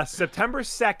 September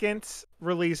 2nd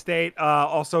release date.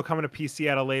 Also coming to PC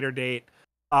at a later date.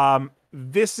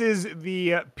 This is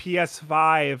the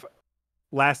PS5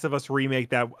 Last of Us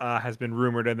remake that has been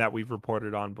rumored and that we've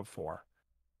reported on before.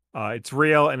 It's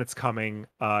real and it's coming.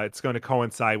 It's going to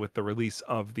coincide with the release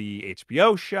of the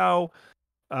HBO show.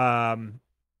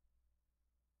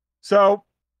 So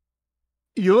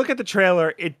you look at the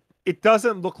trailer, it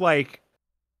doesn't look like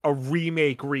a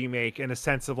remake in a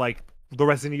sense of like the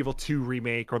Resident Evil 2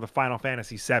 remake or the Final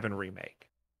Fantasy 7 remake.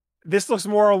 This looks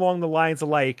more along the lines of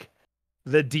like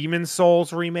the Demon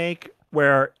Souls remake,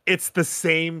 where it's the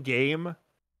same game.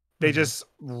 They just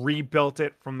rebuilt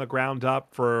it from the ground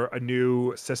up for a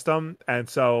new system. And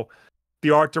so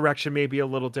the art direction may be a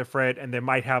little different, and they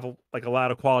might have like a lot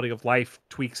of quality of life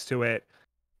tweaks to it.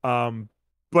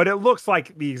 But it looks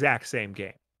like the exact same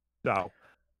game. So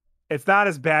it's not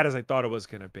as bad as I thought it was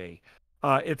going to be.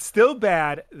 It's still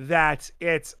bad that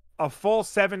it's a full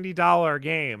 $70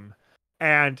 game.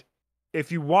 And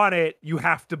if you want it, you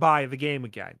have to buy the game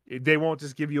again. They won't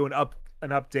just give you an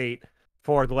update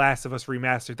for The Last of Us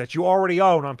Remastered that you already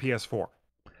own on PS4.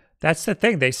 That's the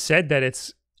thing. They said that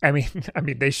it's, I mean,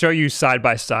 they show you side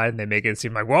by side and they make it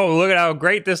seem like, whoa, look at how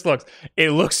great this looks. It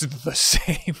looks the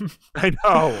same. I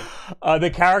know.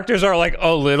 The characters are like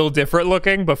a little different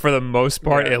looking, but for the most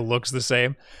part, it looks the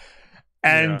same.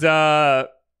 And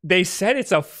they said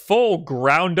it's a full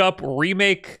ground up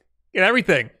remake in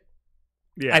everything.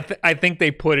 Yeah, I think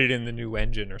they put it in the new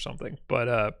engine or something.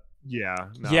 But yeah,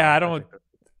 no, yeah, I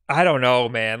don't know,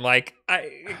 man. Like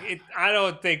I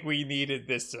don't think we needed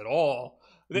this at all.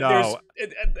 No.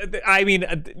 I mean,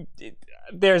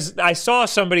 I saw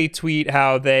somebody tweet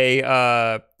how they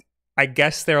I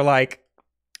guess they're like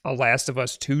a Last of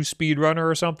Us 2 speedrunner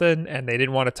or something, and they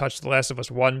didn't want to touch The Last of Us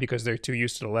 1 because they're too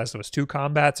used to The Last of Us 2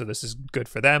 combat, so this is good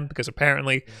for them because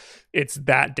apparently it's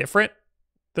that different,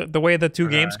 the way the two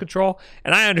games control.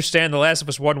 And I understand The Last of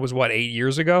Us 1 was, 8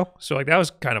 years ago? So like that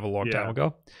was kind of a long time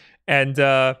ago. And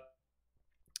 8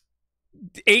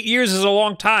 years is a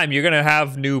long time. You're going to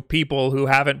have new people who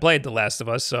haven't played The Last of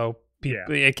Us, so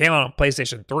it came out on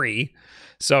PlayStation 3.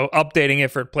 So updating it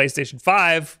for PlayStation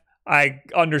 5, I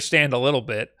understand a little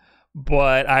bit,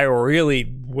 but I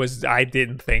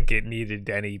didn't think it needed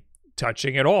any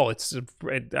touching at all.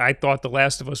 I thought The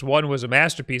Last of Us 1 was a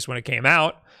masterpiece when it came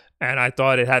out, and I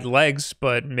thought it had legs,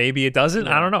 but maybe it doesn't.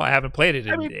 I don't know. I haven't played it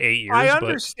in 8 years. I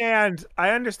understand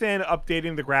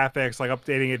updating the graphics, like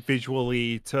updating it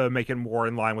visually to make it more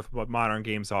in line with what modern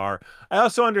games are. I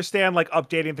also understand like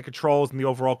updating the controls and the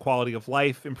overall quality of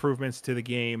life improvements to the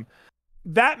game.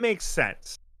 That makes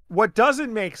sense. What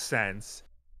doesn't make sense,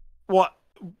 what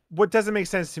doesn't make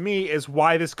sense to me is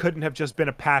why this couldn't have just been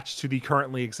a patch to the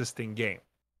currently existing game.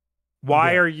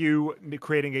 Why are you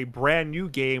creating a brand new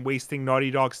game, wasting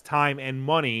Naughty Dog's time and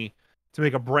money to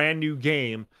make a brand new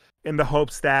game in the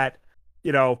hopes that,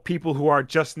 people who are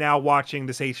just now watching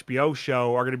this HBO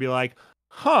show are going to be like,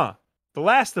 huh, The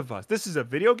Last of Us, this is a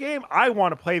video game? I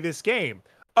want to play this game.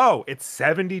 Oh, it's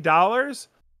 $70?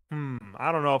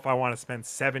 I don't know if I want to spend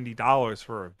 $70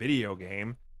 for a video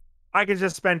game. I could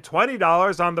just spend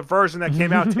 $20 on the version that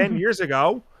came out 10 years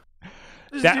ago.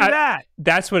 Just do that.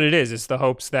 That's what it is. It's the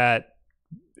hopes that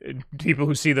people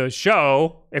who see the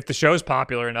show, if the show's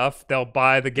popular enough, they'll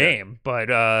buy the game. But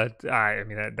I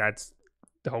mean, that's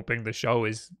hoping the show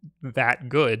is that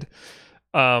good.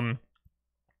 I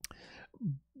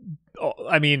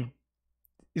mean,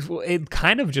 it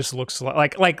kind of just looks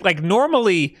like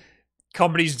normally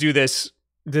companies do this.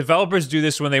 Developers do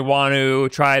this when they want to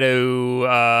try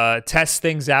to test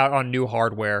things out on new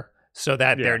hardware so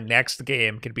that their next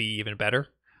game can be even better.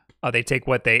 They take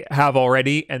what they have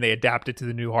already and they adapt it to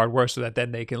the new hardware so that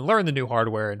then they can learn the new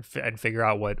hardware and figure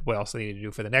out what else they need to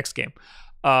do for the next game.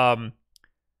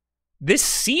 This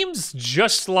seems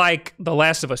just like The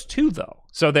Last of Us 2, though.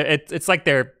 So that it's like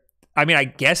I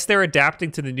guess they're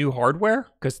adapting to the new hardware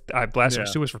because Last of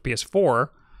Us 2 was for PS4.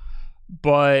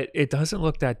 But it doesn't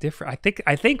look that different.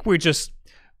 I think we're just,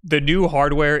 the new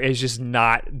hardware is just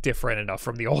not different enough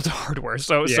from the old hardware.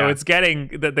 So it's getting,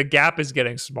 the gap is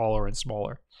getting smaller and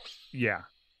smaller. Yeah.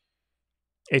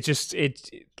 It's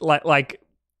like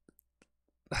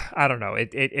I don't know.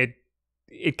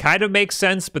 It kind of makes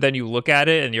sense, but then you look at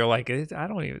it and you're like, I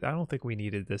don't think we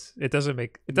needed this. It doesn't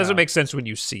make sense when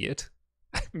you see it.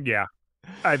 Yeah.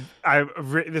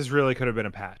 This really could have been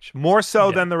a patch. More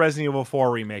so than the Resident Evil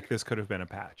 4 remake, this could have been a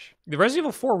patch. The Resident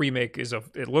Evil 4 remake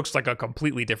it looks like a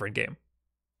completely different game.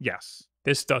 Yes.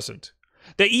 This doesn't.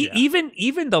 Even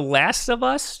The Last of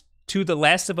Us to The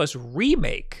Last of Us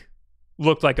remake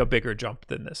looked like a bigger jump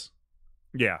than this.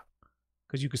 Yeah.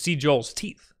 Because you could see Joel's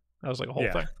teeth. That was like a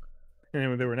whole thing.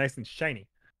 And they were nice and shiny.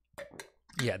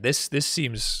 Yeah, this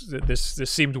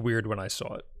seemed weird when I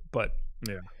saw it. But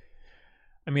yeah.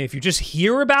 I mean, if you just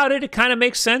hear about it, it kind of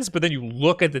makes sense, but then you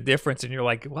look at the difference and you're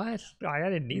like, what? I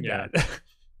didn't need that.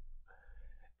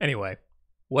 Anyway,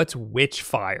 what's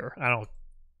Witchfire?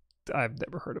 I've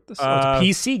never heard of this. It's a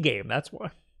PC game, that's why.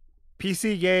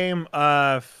 PC game,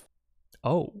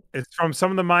 it's from some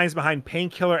of the minds behind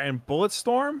Painkiller and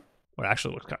Bulletstorm. Well, it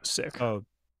actually looks kind of sick. Oh,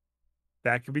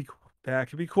 that could be cool. It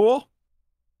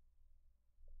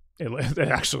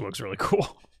actually looks really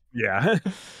cool. Yeah,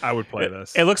 I would play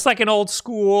this. It looks like an old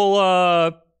school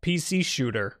PC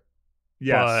shooter.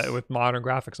 Yes, with modern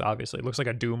graphics. Obviously, it looks like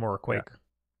a Doom or a Quake.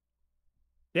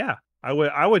 Yeah, I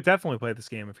would definitely play this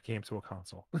game if it came to a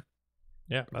console.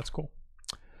 Yeah, that's cool.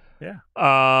 Yeah,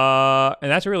 and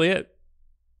that's really it.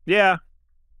 Yeah,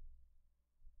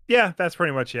 that's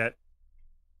pretty much it.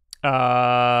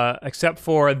 Except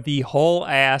for the whole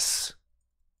ass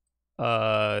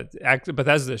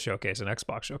Bethesda showcase and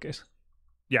Xbox showcase.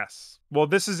 Yes. Well,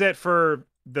 this is it for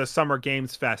the Summer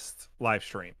Games Fest live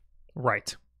stream.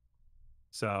 Right.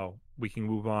 So we can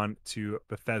move on to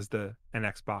Bethesda and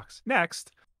Xbox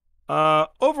next.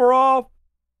 Overall,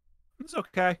 it's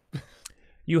okay.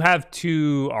 You have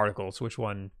two articles. Which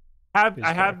one?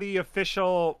 I have the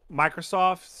official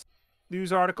Microsoft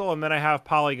news article, and then I have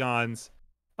Polygon's.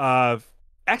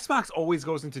 Xbox always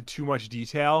goes into too much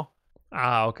detail.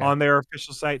 Okay. On their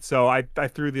official site. So I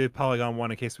threw the Polygon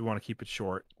one in case we want to keep it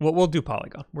short. Well, we'll do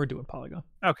Polygon. We're doing Polygon.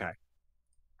 Okay.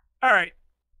 All right.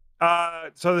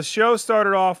 So the show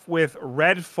started off with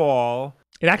Redfall.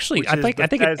 It actually, I think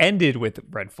it ended with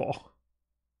Redfall.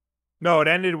 No, it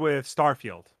ended with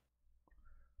Starfield.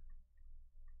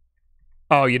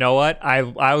 Oh, you know what? I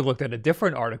looked at a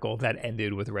different article that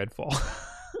ended with Redfall.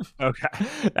 Okay.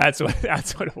 That's what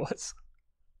it was.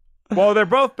 Well, they're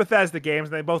both Bethesda games,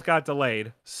 and they both got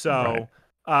delayed. So,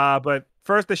 right. But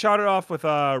first they started off with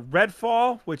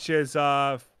Redfall, which is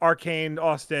Arcane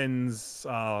Austin's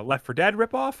Left 4 Dead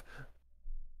ripoff.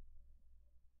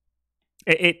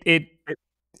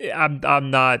 I'm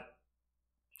not.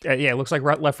 Yeah, it looks like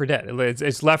Left 4 Dead.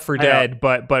 It's Left 4 Dead,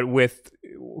 but with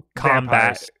combat,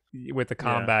 vampires. With the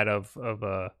combat of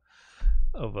a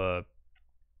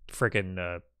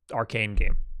freaking Arcane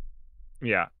game.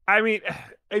 Yeah, I mean,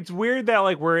 it's weird that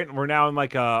like we're now in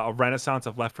like a renaissance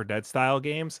of Left 4 Dead style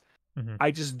games. Mm-hmm. I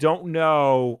just don't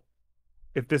know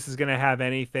if this is gonna have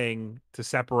anything to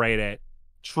separate it,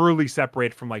 truly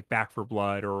separate from like Back 4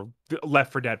 Blood or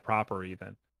Left 4 Dead proper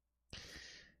even.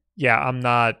 Yeah, I'm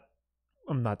not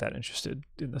that interested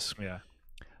in this. Yeah.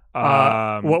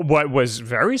 What was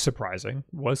very surprising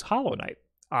was Hollow Knight.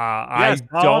 I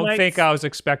don't think I was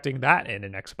expecting that in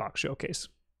an Xbox showcase.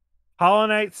 Hollow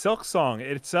Knight Silksong.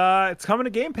 It's coming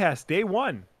to Game Pass day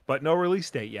 1, but no release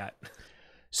date yet.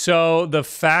 So the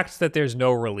fact that there's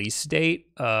no release date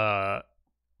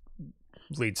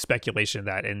leads speculation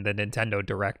that in the Nintendo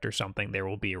Direct or something there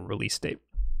will be a release date.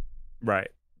 Right.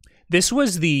 This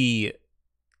was the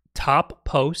top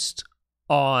post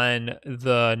on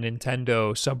the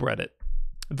Nintendo subreddit,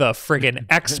 the friggin'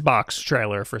 Xbox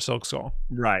trailer for Silksong.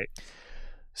 Right.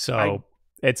 So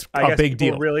it's a big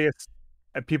deal.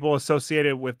 People associate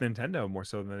it with Nintendo more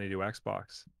so than they do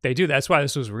Xbox. They do. That's why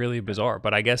this was really bizarre.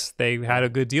 But I guess they had a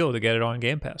good deal to get it on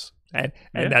Game Pass. And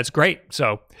that's great.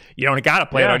 So you don't got to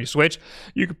play it on your Switch.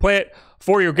 You can play it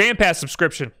for your Game Pass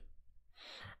subscription.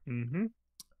 Mm-hmm.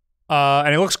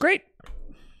 And it looks great.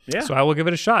 Yeah. So I will give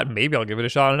it a shot. Maybe I'll give it a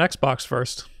shot on Xbox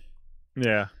first.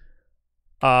 Yeah.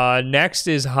 Next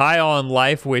is High on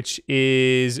Life, which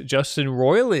is Justin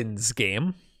Roiland's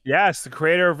game. Yes, the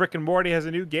creator of Rick and Morty has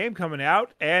a new game coming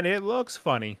out, and it looks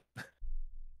funny.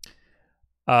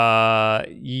 Yeah,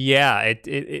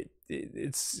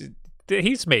 it's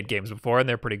he's made games before, and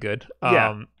they're pretty good.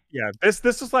 Yeah.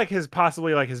 This is like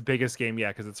possibly his biggest game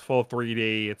yet because it's full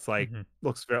 3D. It's like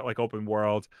looks like open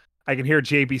world. I can hear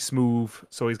JB Smoove,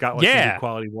 so he's got some good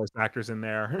quality voice actors in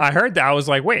there. I heard that. I was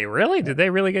like, wait, really? Did they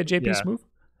really get JB Smoove?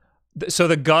 So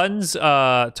the guns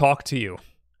talk to you.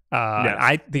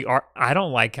 Yes. I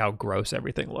don't like how gross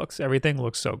everything looks. Everything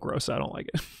looks so gross. I don't like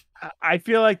it. I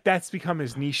feel like that's become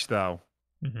his niche, though.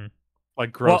 Mm-hmm.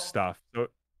 Like gross stuff.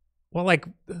 Well, like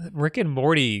Rick and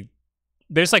Morty,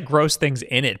 there's like gross things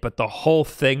in it, but the whole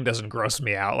thing doesn't gross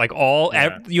me out. Like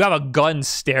you have a gun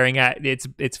staring at its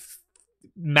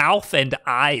mouth and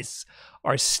eyes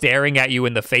are staring at you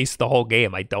in the face the whole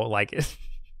game. I don't like it.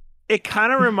 It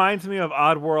kind of reminds me of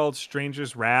Oddworld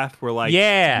Stranger's Wrath, where like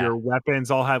your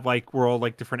weapons all have were all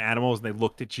like different animals and they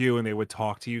looked at you and they would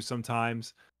talk to you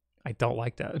sometimes. I don't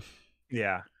like that.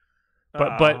 Yeah.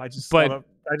 But I just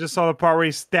saw the part where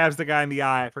he stabs the guy in the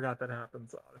eye. I forgot that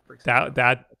happens.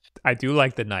 That I do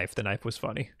like the knife. The knife was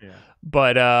funny. Yeah.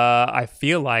 But I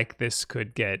feel like this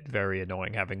could get very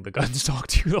annoying having the guns talk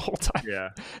to you the whole time. Yeah.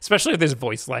 Especially if there's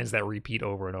voice lines that repeat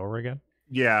over and over again.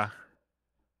 Yeah.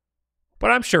 But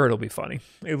I'm sure it'll be funny.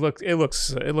 It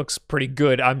looks pretty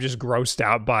good. I'm just grossed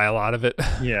out by a lot of it.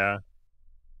 Yeah.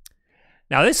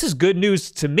 Now this is good news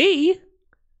to me.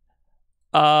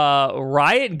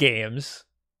 Riot Games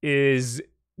is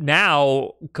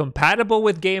now compatible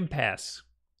with Game Pass.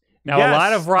 Now a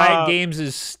lot of Riot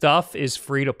Games' stuff is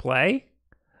free to play,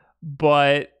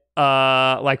 but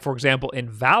like for example in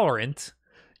Valorant,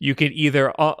 you can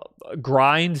either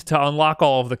grind to unlock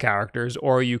all of the characters,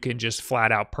 or you can just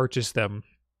flat out purchase them.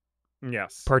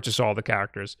 Yes. Purchase all the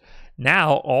characters.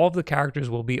 Now, all of the characters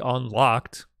will be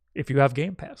unlocked if you have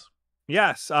Game Pass.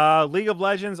 Yes. League of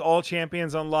Legends, all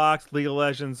champions unlocked. League of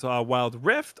Legends Wild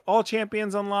Rift, all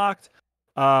champions unlocked.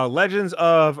 Legends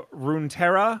of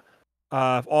Runeterra,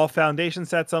 all foundation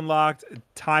sets unlocked.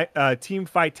 Team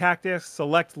Fight Tactics,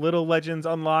 select Little Legends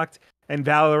unlocked. And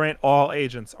Valorant, all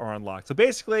agents are unlocked. So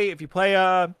basically, if you play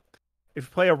a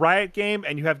Riot game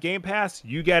and you have Game Pass,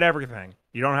 you get everything.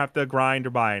 You don't have to grind or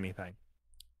buy anything.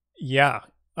 Yeah,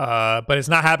 but it's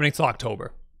not happening till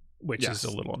October, which is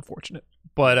a little unfortunate.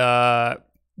 But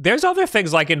there's other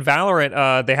things like in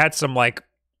Valorant. They had some like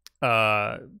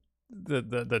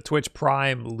the Twitch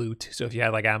Prime loot. So if you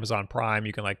had like Amazon Prime,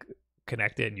 you can like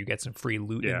connect it and you get some free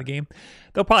loot in the game.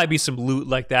 There'll probably be some loot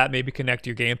like that. Maybe connect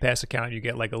your Game Pass account and you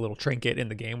get like a little trinket in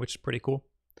the game, which is pretty cool.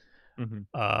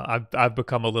 I've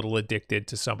become a little addicted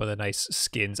to some of the nice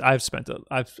skins. I've done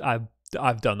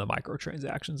the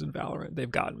microtransactions in Valorant. They've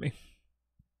gotten me.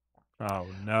 Oh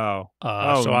no!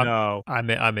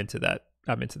 I'm into that.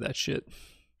 I'm into that shit.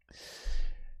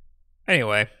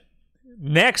 Anyway,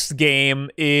 next game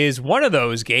is one of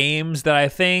those games that I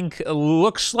think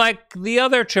looks like the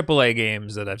other AAA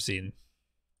games that I've seen.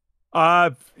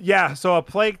 So A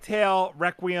Plague Tale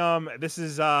Requiem.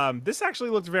 This actually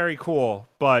looks very cool,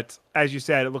 but as you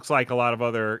said, it looks like a lot of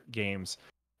other games.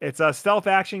 It's a stealth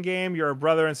action game. You're a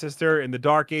brother and sister in the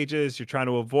Dark Ages. You're trying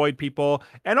to avoid people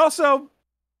and also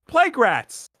plague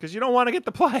rats because you don't want to get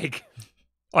the plague.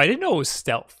 Oh, I didn't know it was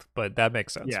stealth, but that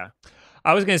makes sense. Yeah.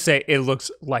 I was going to say it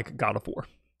looks like God of War,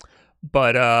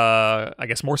 but I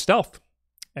guess more stealth.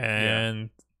 And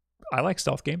I like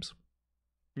stealth games.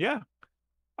 Yeah.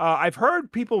 I've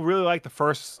heard people really like the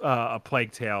first A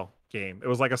Plague Tale game. It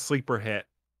was like a sleeper hit.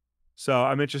 So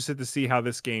I'm interested to see how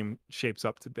this game shapes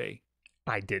up to be.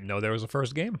 I didn't know there was a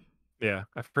first game. Yeah.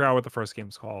 I forgot what the first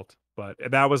game's called, but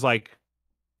that was like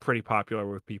pretty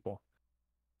popular with people.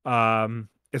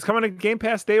 It's coming to Game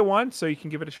Pass day one, so you can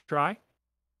give it a try.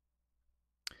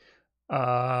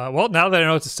 Well, now that I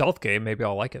know it's a stealth game, maybe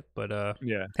I'll like it. But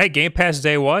hey, Game Pass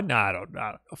day one? Nah, I don't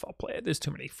know if I'll play it. There's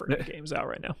too many freaking games out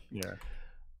right now.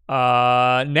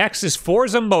 Yeah. Next is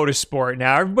Forza Motorsport.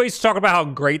 Now everybody's talking about how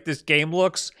great this game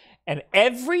looks, and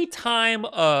every time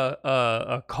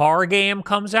a car game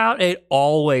comes out, it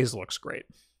always looks great.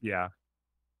 Yeah.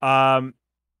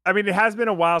 I mean, it has been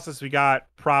a while since we got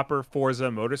proper Forza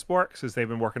Motorsport since they've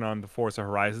been working on the Forza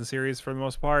Horizon series for the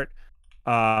most part.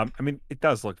 I mean, it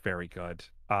does look very good.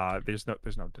 There's no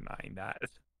denying that.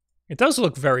 It does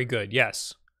look very good,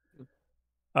 yes.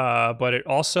 But it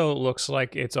also looks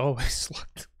like it's always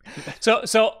looked.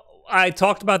 So I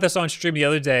talked about this on stream the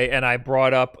other day, and I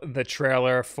brought up the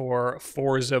trailer for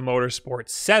Forza Motorsport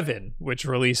 7, which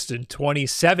released in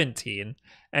 2017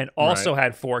 and also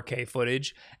had 4K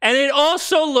footage, and it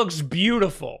also looks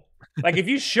beautiful. Like, if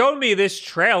you showed me this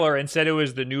trailer and said it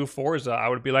was the new Forza, I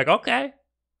would be like, okay.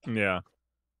 Yeah.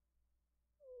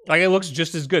 Like, it looks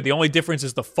just as good. The only difference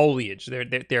is the foliage.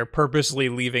 They're purposely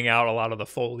leaving out a lot of the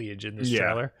foliage in this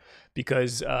trailer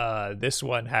because this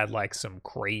one had like some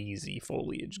crazy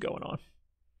foliage going on.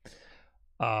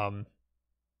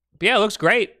 But yeah, it looks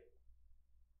great.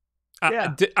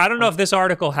 I don't know if this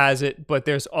article has it, but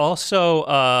there's also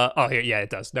it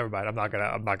does. Never mind. I'm not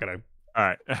gonna. All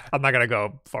right. I'm not gonna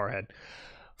go far ahead.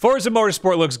 Forza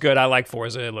Motorsport looks good. I like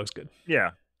Forza. It looks good.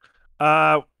 Yeah.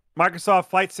 Microsoft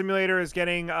Flight Simulator is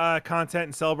getting content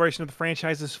in celebration of the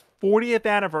franchise's 40th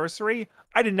anniversary.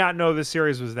 I did not know this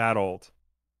series was that old.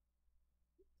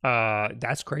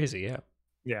 That's crazy.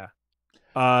 Yeah.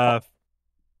 Yeah.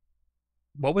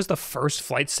 What was the first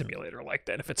flight simulator like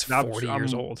then? If it's 40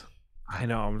 years old. I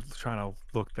know. I'm trying to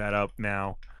look that up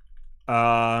now.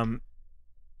 One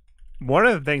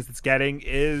of the things it's getting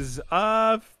is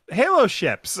Halo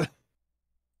ships.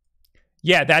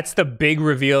 Yeah, that's the big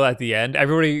reveal at the end.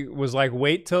 Everybody was like,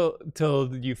 wait till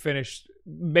you finish.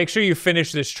 Make sure you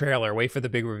finish this trailer. Wait for the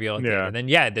big reveal at the end. And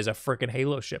then, there's a freaking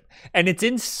Halo ship. And it's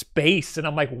in space. And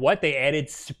I'm like, what? They added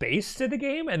space to the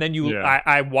game? And then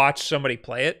I watched somebody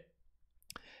play it.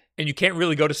 And you can't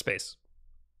really go to space.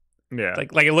 Yeah.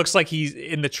 Like it looks like he's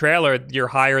in the trailer, you're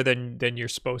higher than you're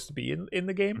supposed to be in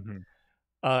the game. Mm-hmm.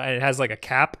 And it has like a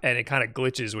cap, and it kind of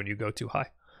glitches when you go too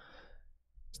high.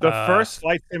 The first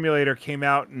Flight Simulator came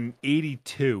out in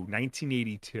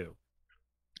 1982.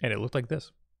 And it looked like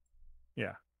this.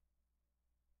 Yeah.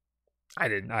 I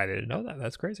didn't know that.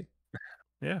 That's crazy.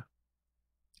 Yeah.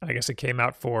 I guess it came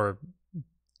out for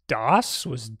DOS.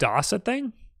 Was DOS a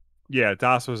thing? Yeah,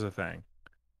 DOS was a thing.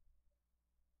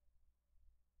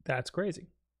 That's crazy.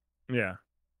 Yeah.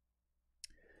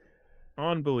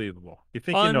 Unbelievable. You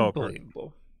think you know it?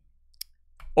 Unbelievable.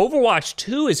 Overwatch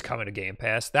 2 is coming to Game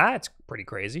Pass. That's pretty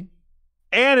crazy.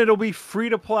 And it'll be free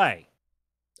to play.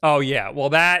 Oh, yeah. Well,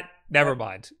 never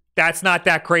mind. That's not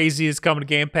that crazy. It's coming to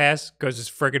Game Pass because it's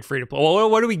freaking free to play. Well,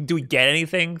 what do we get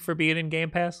anything for being in Game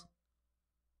Pass?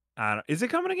 I don't know. Is it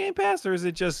coming to Game Pass or is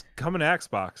it just coming to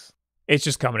Xbox? It's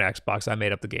just coming to Xbox. I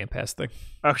made up the Game Pass thing.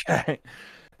 Okay.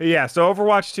 Yeah, so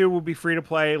Overwatch 2 will be free to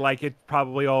play like it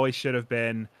probably always should have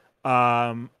been.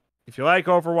 If you like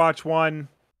Overwatch 1,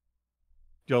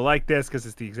 you'll like this because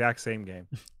it's the exact same game.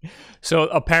 So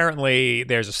apparently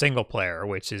there's a single player,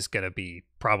 which is going to be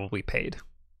probably paid.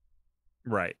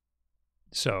 Right.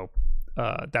 So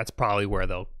that's probably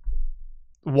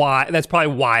why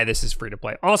this is free to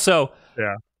play. Also,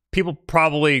 people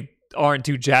probably aren't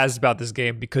too jazzed about this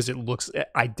game because it looks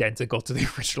identical to the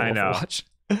original Overwatch.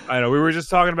 I know. We were just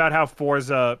talking about how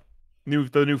the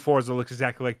new Forza looks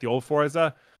exactly like the old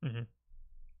Forza. Mm-hmm.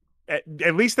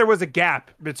 At least there was a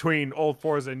gap between old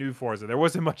Forza and new Forza. There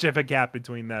wasn't much of a gap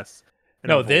between this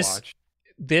and Overwatch.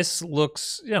 This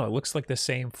looks, it looks like the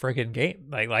same friggin' game.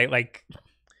 Like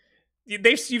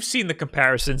you've seen the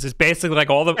comparisons. It's basically like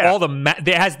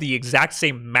it has the exact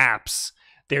same maps.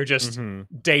 They're just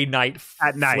day night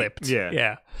at night flipped.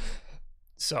 Yeah.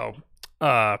 So,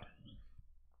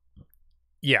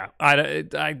 yeah.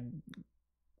 I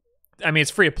mean,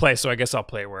 it's free to play, so I guess I'll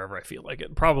play it wherever I feel like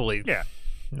it. Probably. Yeah.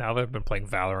 Now that I've been playing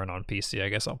Valorant on PC, I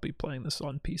guess I'll be playing this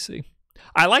on PC.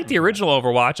 I like the original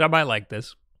Overwatch. I might like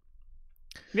this.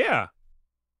 Yeah.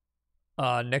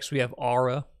 Next we have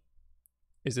Aura.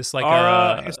 Is this like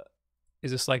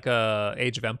a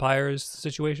Age of Empires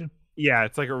situation? Yeah,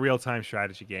 it's like a real-time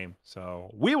strategy game. So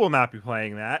we will not be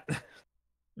playing that.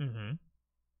 Mm-hmm.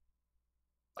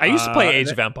 I used to play Age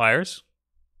of Empires.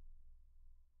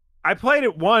 I played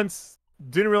it once.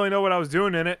 Didn't really know what I was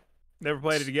doing in it. Never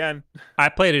played it again. I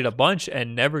played it a bunch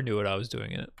and never knew what I was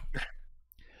doing in it.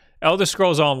 Elder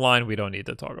Scrolls Online, we don't need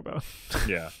to talk about.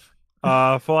 Yeah.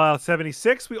 Fallout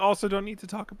 76, we also don't need to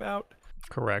talk about.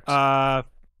 Correct.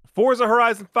 Forza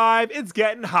Horizon 5, it's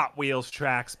getting Hot Wheels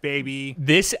tracks, baby.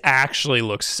 This actually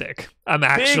looks sick. I'm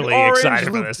actually excited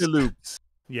for this. Loops.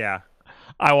 Yeah.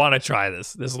 I want to try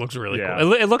this. This looks really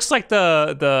cool. It looks like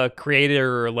the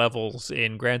creator levels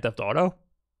in Grand Theft Auto.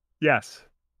 Yes.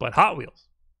 But Hot Wheels.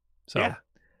 So yeah.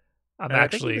 I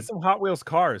think we get some Hot Wheels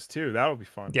cars too. That'll be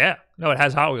fun. Yeah. No, it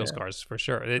has Hot Wheels cars for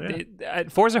sure.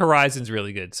 Forza Horizon's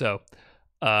really good. So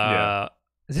I'm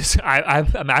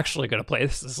actually going to play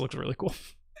this. This looks really cool.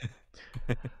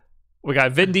 We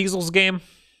got Vin Diesel's game.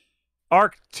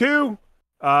 Ark 2.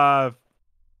 Ark,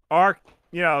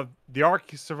 the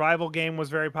Ark survival game was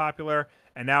very popular,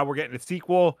 and now we're getting a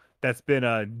sequel that's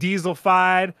been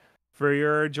diesel-fied for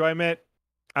your enjoyment.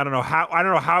 I don't know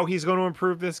how he's going to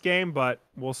improve this game, but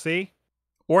we'll see.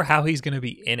 Or how he's going to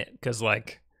be in it, because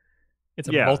it's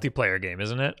a multiplayer game,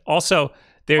 isn't it? Also,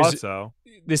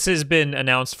 this has been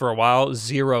announced for a while.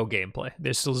 Zero gameplay.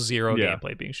 There's still zero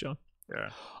gameplay being shown. Yeah.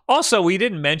 Also, we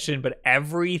didn't mention, but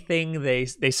everything they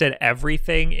said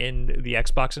everything in the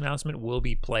Xbox announcement will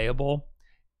be playable.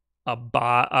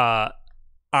 I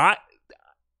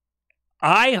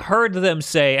heard them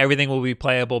say everything will be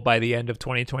playable by the end of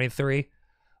 2023,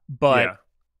 but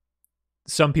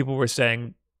some people were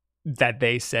saying that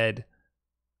they said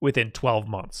within 12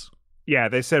 months. Yeah,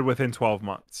 they said within 12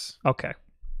 months. Okay,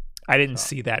 I didn't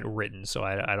see that written, so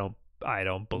I don't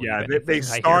believe. Yeah, they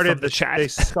started the chat. They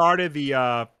started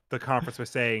the conference by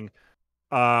saying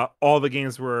all the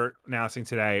games we're announcing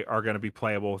today are going to be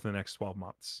playable within the next 12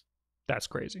 months. That's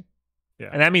crazy. Yeah,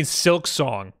 and that means Silk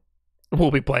Song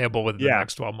will be playable within the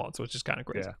next 12 months, which is kind of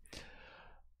crazy.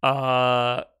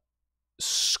 Yeah.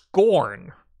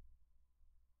 Scorn.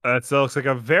 So it looks like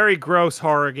a very gross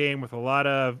horror game with a lot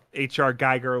of H.R.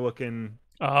 Geiger looking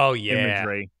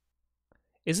imagery.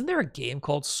 Isn't there a game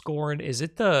called Scorn? Is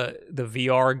it the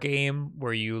VR game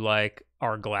where you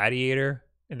are a gladiator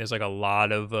and there's a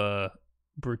lot of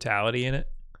brutality in it?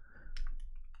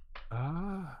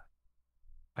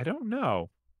 I don't know.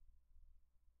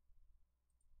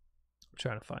 I'm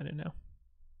trying to find it now.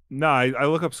 No, I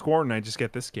look up Scorn and I just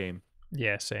get this game.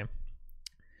 Yeah, same.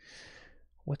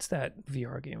 What's that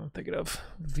VR game I'm thinking of?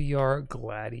 VR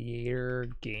gladiator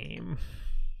game.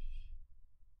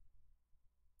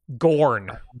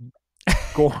 Gorn.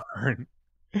 Gorn.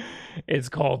 It's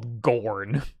called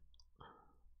Gorn.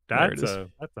 That's a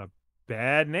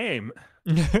bad name.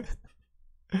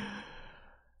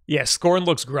 Yeah, Scorn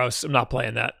looks gross. I'm not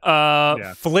playing that.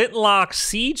 Flintlock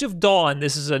Siege of Dawn.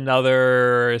 This is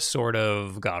another sort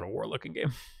of God of War looking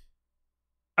game.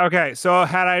 Okay, so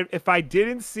if I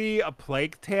didn't see a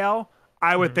Plague Tale,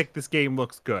 I would think this game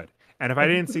looks good. And if I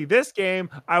didn't see this game,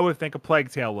 I would think a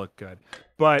Plague Tale looked good.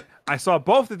 But I saw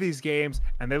both of these games,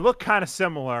 and they look kind of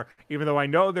similar, even though I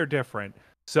know they're different.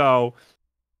 So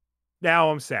now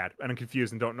I'm sad, and I'm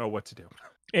confused, and don't know what to do.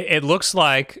 It looks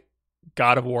like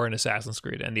God of War and Assassin's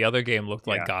Creed, and the other game looked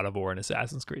like God of War and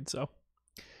Assassin's Creed. So,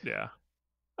 yeah.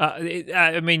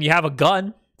 I mean, you have a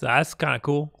gun. So that's kind of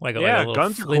cool. Like a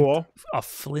guns are cool. A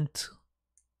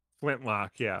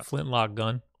flintlock, yeah. Flintlock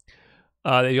gun.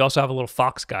 You also have a little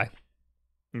fox guy.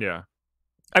 Yeah.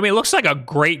 I mean, it looks like a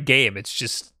great game. It's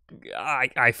just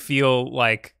I feel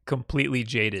completely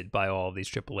jaded by all of these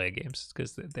AAA games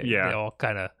because they all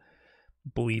kind of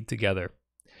bleed together.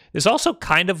 This also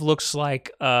kind of looks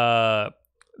like that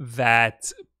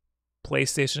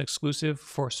PlayStation exclusive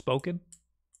Forspoken.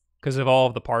 because of all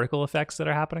of the particle effects that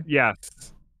are happening. Yes.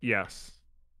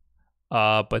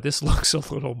 But this looks a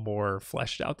little more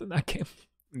fleshed out than that game.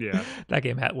 Yeah. That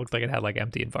game looked like it had like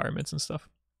empty environments and stuff.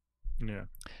 Yeah.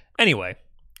 Anyway,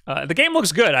 the game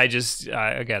looks good.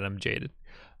 Again, I'm jaded.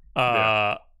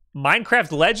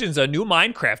 Minecraft Legends, a new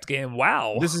Minecraft game.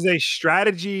 Wow. This is a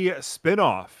strategy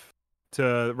spin-off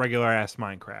to regular-ass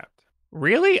Minecraft.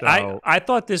 Really? So, I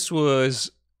thought this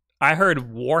was... I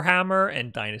heard Warhammer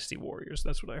and Dynasty Warriors.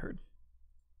 That's what I heard.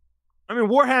 I mean,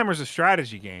 Warhammer's a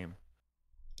strategy game.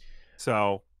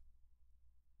 So...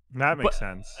 that makes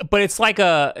sense. But it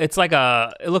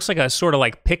looks like a sort of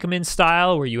like Pikmin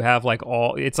style where you have like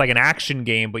it's like an action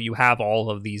game, but you have all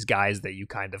of these guys that you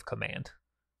kind of command.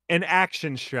 An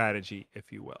action strategy,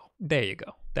 if you will. There you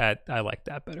go. I like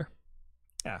that better.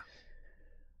 Yeah.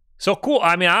 So cool.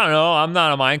 I mean, I don't know. I'm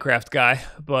not a Minecraft guy,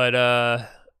 but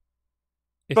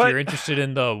if you're interested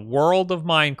in the world of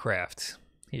Minecraft,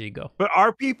 here you go. But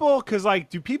are people, because like,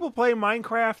 do people play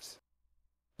Minecraft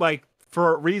like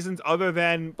for reasons other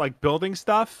than like building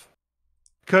stuff?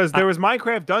 Because there was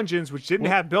Minecraft Dungeons, which didn't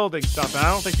have building stuff, and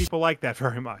I don't think people like that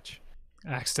very much.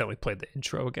 I accidentally played the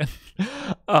intro again.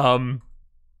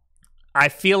 I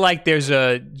feel like there's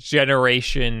a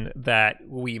generation that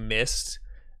we missed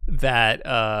that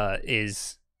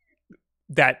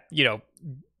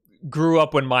grew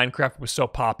up when Minecraft was so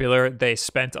popular. They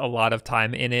spent a lot of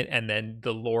time in it, and then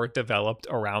the lore developed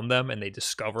around them, and they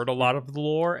discovered a lot of the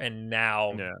lore, and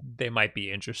now they might be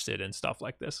interested in stuff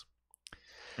like this.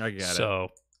 I get it. So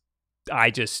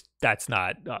that's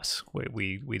not us.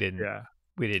 We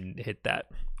didn't hit that.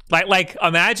 Like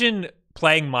imagine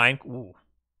playing Minecraft. Ooh,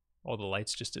 all the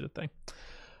lights just did a thing.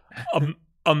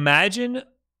 Imagine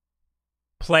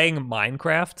playing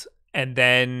Minecraft and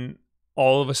then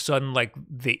all of a sudden like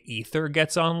the ether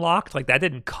gets unlocked. Like that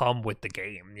didn't come with the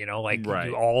game, you know, like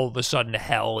all of a sudden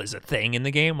hell is a thing in the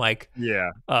game. Like,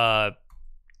 then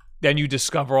you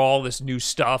discover all this new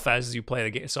stuff as you play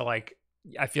the game. So like,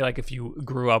 I feel like if you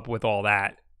grew up with all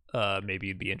that, maybe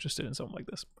you'd be interested in something like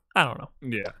this. I don't know.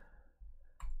 Yeah.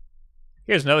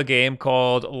 Here's another game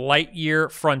called Lightyear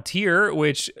Frontier,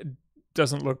 which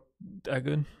doesn't look that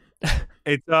good.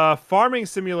 It's a farming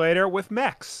simulator with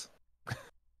mechs.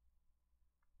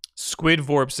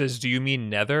 Squidvorp says, "Do you mean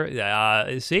Nether?"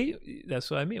 See, that's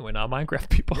what I mean. We're not Minecraft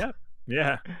people.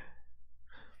 Yeah.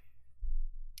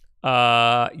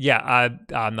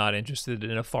 I'm not interested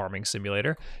in a farming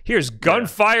simulator. Here's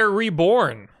Gunfire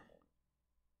Reborn.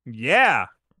 Yeah,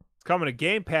 it's coming to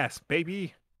Game Pass,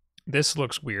 baby. This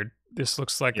looks weird. This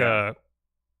looks like I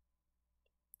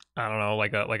don't know,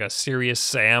 like a Serious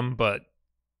Sam, but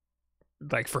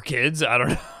like for kids. I don't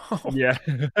know. Yeah.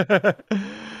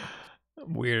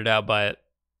 I'm weirded out by it.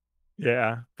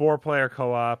 Yeah, 4-player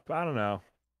co-op. I don't know.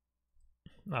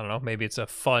 Maybe it's a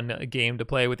fun game to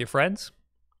play with your friends.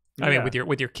 I mean,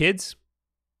 with your kids.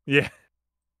 Yeah.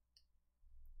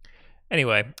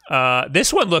 Anyway,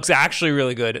 this one looks actually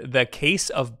really good. The Case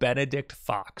of Benedict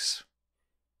Fox.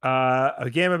 A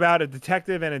game about a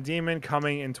detective and a demon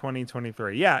coming in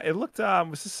 2023. Yeah, it looked.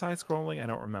 Was this side-scrolling? I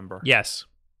don't remember. Yes.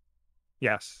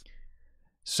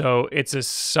 So it's a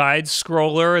side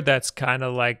scroller that's kind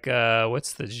of like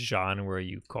what's the genre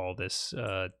you call this?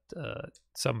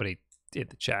 Somebody in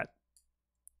the chat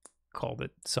called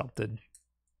it something.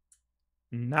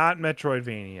 Not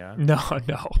Metroidvania. No.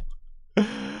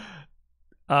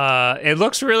 It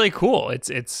looks really cool.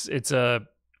 It's a.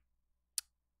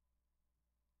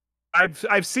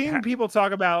 I've seen people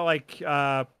talk about like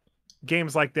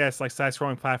games like this, like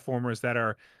side-scrolling platformers that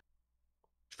are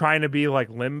trying to be like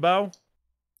Limbo.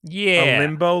 Yeah, a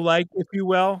Limbo-like, if you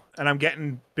will, and I'm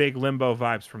getting big Limbo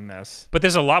vibes from this. But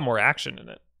there's a lot more action in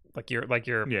it. Like you're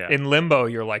in Limbo,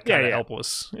 you're like kind of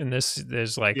helpless. In this,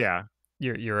 there's like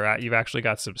you've actually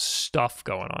got some stuff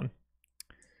going on.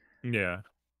 Yeah.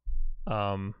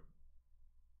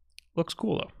 Looks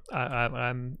cool though.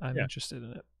 I'm interested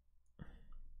in it.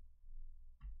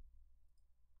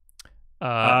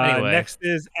 Anyway. Next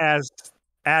is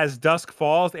As Dusk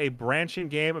Falls, a branching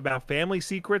game about family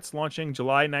secrets, launching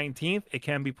July 19th. It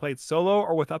can be played solo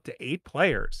or with up to 8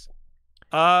 players.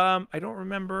 I don't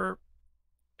remember.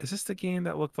 Is this the game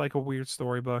that looked like a weird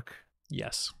storybook?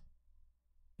 Yes.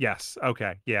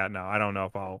 Okay. Yeah. No, I don't know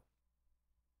if I'll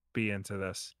be into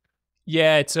this.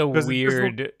 Yeah, it's a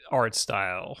weird art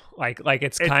style. Like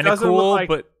it's kind of cool,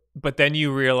 but then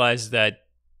you realize that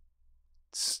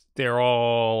they're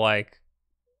all like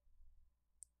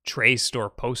traced or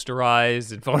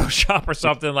posterized in Photoshop or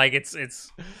something. Like it's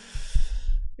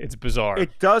bizarre.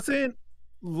 It doesn't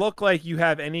look like you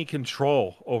have any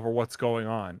control over what's going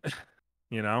on.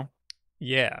 You know?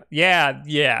 Yeah.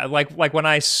 Like when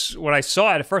I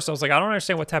saw it at first, I was like, I don't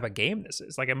understand what type of game this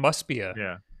is. Like, it must be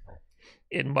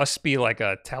like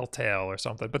a Telltale or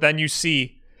something. But then you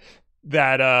see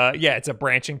that it's a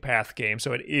branching path game,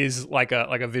 so it is like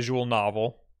a visual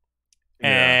novel.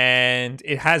 And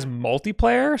it has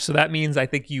multiplayer, so that means I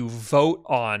think you vote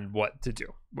on what to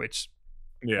do, which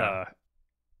you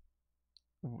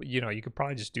could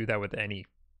probably just do that with any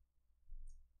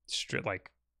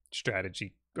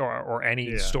strategy or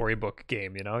any storybook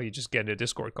game. You just get in a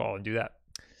Discord call and do that.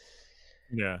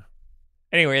 Yeah.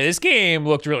 Anyway, this game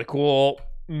looked really cool.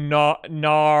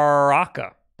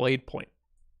 Naraka Blade Point.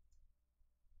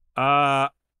 I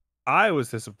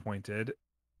was disappointed.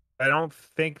 I don't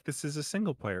think this is a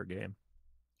single player game.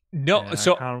 No, and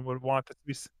so I kind of would want this to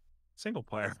be single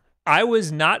player. I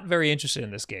was not very interested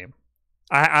in this game.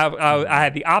 I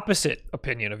had the opposite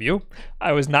opinion of you.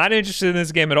 I was not interested in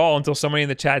this game at all until somebody in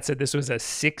the chat said this was a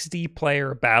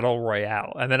 60-player battle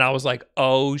royale, and then I was like,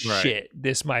 "Oh shit,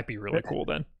 this might be really cool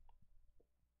then."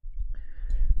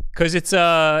 Because it's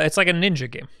like a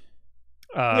ninja game.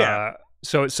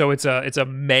 So it's a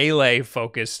melee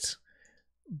focused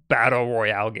battle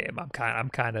royale game. I'm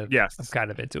kind of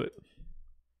into it.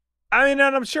 I mean,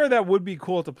 and I'm sure that would be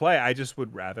cool to play. I just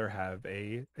would rather have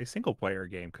a single player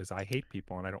game because I hate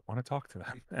people and I don't want to talk to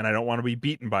them and I don't want to be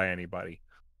beaten by anybody.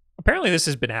 Apparently, this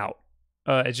has been out.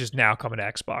 It's just now coming to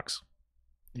Xbox.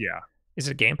 Yeah. Is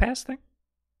it a Game Pass thing?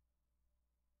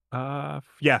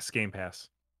 Yes, Game Pass.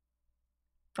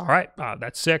 All right,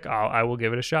 that's sick. I will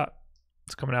give it a shot.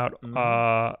 It's coming out.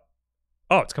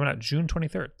 It's coming out June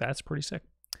 23rd. That's pretty sick.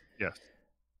 Yes.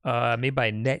 Made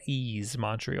by NetEase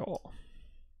Montreal.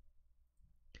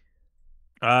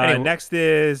 Anyway. Next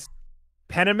is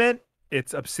Pentiment.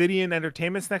 It's Obsidian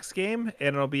Entertainment's next game,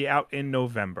 and it'll be out in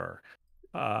November.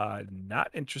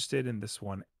 Not interested in this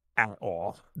one at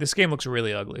all. This game looks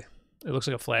really ugly. It looks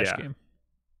like a Flash game.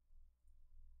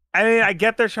 I mean, I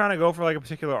get they're trying to go for like a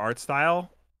particular art style,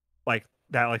 like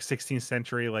that, like 16th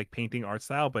century like painting art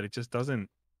style, but it just doesn't.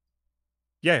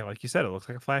 Yeah, like you said, it looks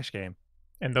like a Flash game.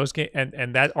 And those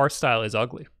and that art style is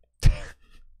ugly. They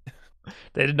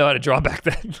didn't know how to draw back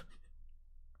then.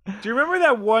 Do you remember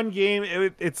that one game?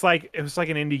 It was like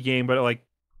an indie game, but it like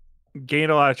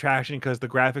gained a lot of traction because the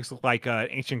graphics look like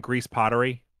ancient Greece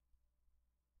pottery.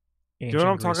 Do you know what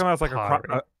I'm talking about? It's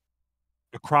like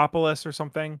Acropolis or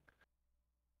something.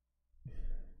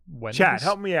 Chat,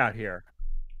 help me out here.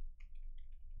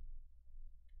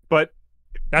 But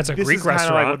that's a Greek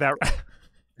restaurant.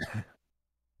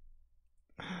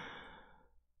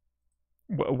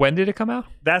 When did it come out?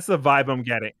 That's the vibe I'm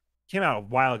getting. It came out a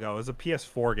while ago. It was a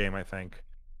PS4 game, I think.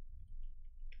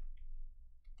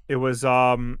 It was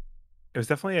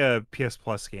definitely a PS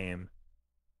Plus game.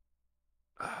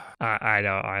 I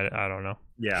don't know.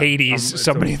 Yeah, Hades.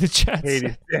 Somebody in the chat.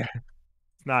 Hades. Yeah.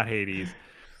 It's not Hades.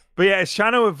 But yeah, it's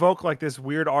trying to evoke like this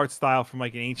weird art style from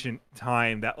like an ancient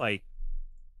time that like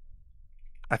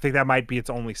I think that might be its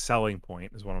only selling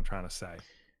point, is what I'm trying to say.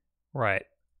 Right.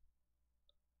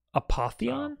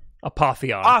 Apotheon?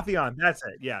 Apotheon. Apotheon, that's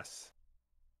it, yes.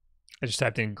 I just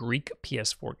typed in Greek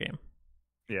PS4 game.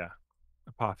 Yeah.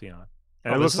 Apotheon.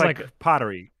 And it looks like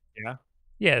pottery, yeah?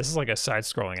 Yeah, this is like a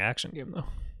side-scrolling action game, though.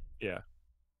 Yeah.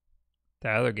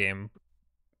 That other game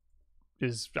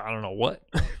is, I don't know what.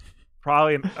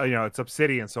 Probably, it's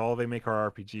Obsidian, so all they make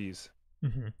are RPGs.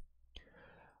 Mm-hmm.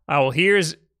 Oh, well,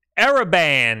 here's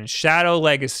Ereban Shadow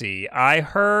Legacy. I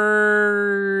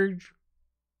heard...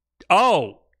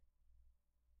 Oh,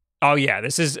 yeah,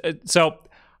 this is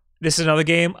another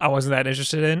game I wasn't that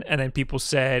interested in, and then people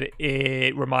said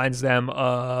it reminds them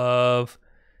of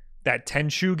that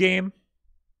Tenchu game.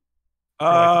 Oh,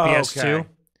 like the PS2. Okay.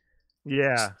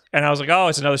 Yeah. And I was like, oh,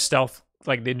 it's another stealth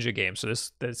like ninja game, so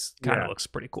this kind of looks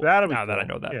pretty cool. Now that I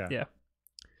know that. Yeah.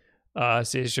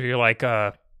 So you're like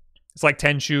it's like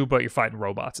Tenchu, but you're fighting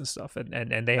robots and stuff,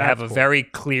 and they have a very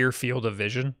clear field of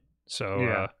vision.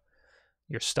 So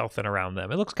you're stealthing around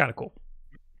them. It looks kind of cool.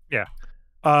 Yeah.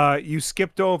 You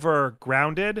skipped over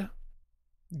Grounded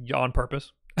on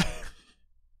purpose.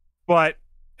 But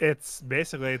it's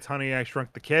Honey, I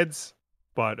Shrunk the Kids,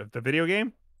 but the video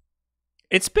game.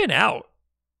 It's been out.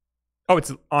 Oh,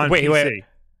 it's on PC. Wait.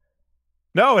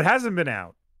 No, it hasn't been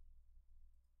out.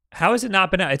 How has it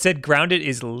not been out? It said Grounded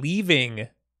is leaving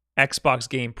Xbox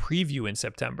Game Preview in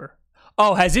September.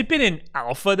 Oh, has it been in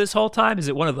alpha this whole time? Is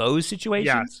it one of those situations?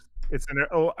 Yes. It's an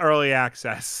early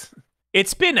access.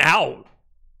 It's been out.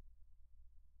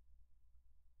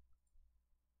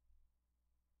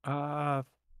 Yeah,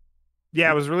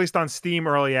 it was released on Steam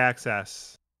early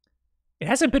access. It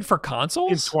hasn't been for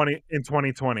consoles? In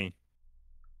 2020.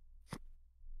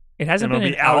 It hasn't been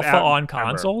an alpha on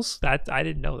consoles? That I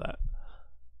didn't know that.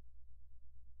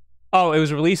 Oh, it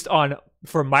was released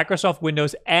for Microsoft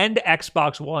Windows and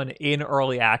Xbox One in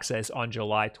early access on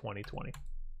July 2020.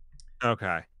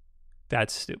 Okay.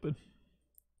 That's stupid.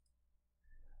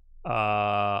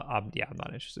 I'm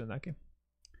not interested in that game.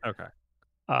 Okay.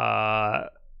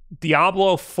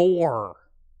 Diablo 4.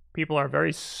 People are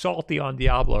very salty on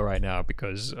Diablo right now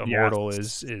because Immortal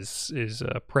is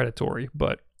predatory,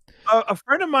 but a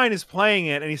friend of mine is playing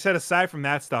it, and he said aside from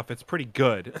that stuff, it's pretty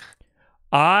good.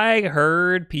 I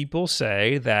heard people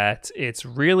say that it's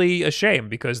really a shame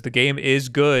because the game is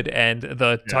good and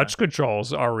the touch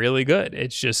controls are really good.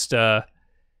 It's just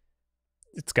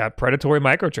it's got predatory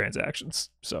microtransactions,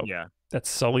 so that's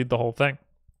sullied the whole thing.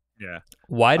 Yeah.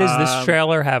 Why does this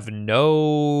trailer have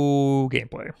no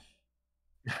gameplay?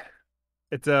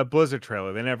 It's a Blizzard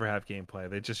trailer. They never have gameplay.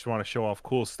 They just want to show off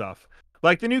cool stuff,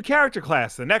 like the new character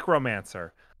class, the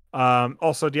Necromancer.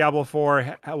 Also, Diablo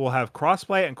 4 will have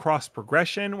crossplay and cross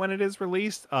progression when it is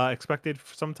released, expected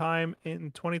sometime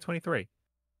in 2023.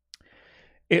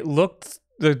 It looked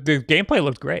the gameplay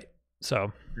looked great,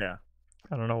 so yeah,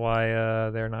 I don't know why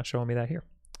they're not showing me that here.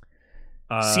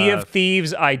 Sea of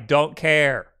Thieves, I don't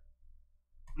care.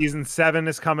 Season 7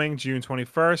 is coming June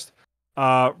 21st.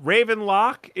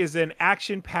 Ravenlock is an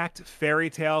action-packed fairy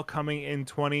tale coming in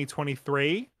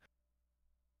 2023.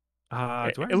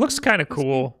 It looks kind of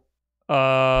cool.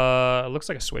 It looks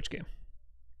like a Switch game.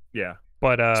 Yeah.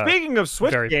 But speaking of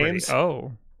Switch games, pretty.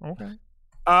 Oh, okay.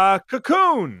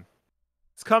 Cocoon.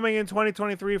 It's coming in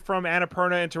 2023 from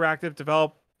Annapurna Interactive,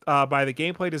 developed by the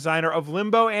gameplay designer of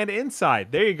Limbo and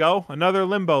Inside. There you go, another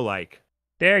Limbo-like.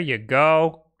 There you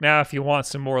go. Now, if you want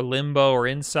some more Limbo or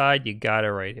Inside, you got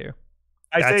it right here.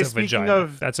 That's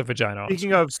a vagina.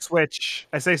 Speaking of Switch,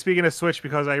 I say speaking of Switch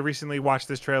because I recently watched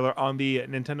this trailer on the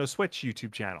Nintendo Switch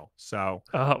YouTube channel. So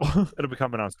it'll be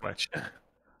coming on Switch.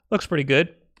 Looks pretty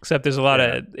good, except there's a lot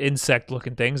of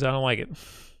insect-looking things. I don't like it.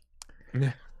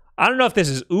 I don't know if this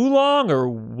is Oolong or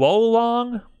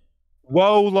Wolong.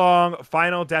 Wolong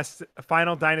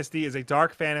Final Dynasty is a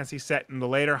dark fantasy set in the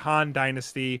later Han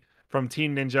Dynasty from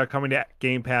Team Ninja, coming to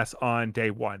Game Pass on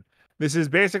day one. This is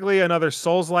basically another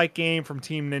Souls-like game from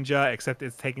Team Ninja, except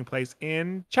it's taking place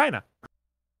in China.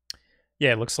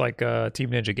 Yeah, it looks like a Team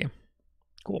Ninja game.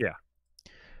 Cool. Yeah.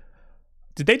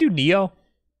 Did they do Neo?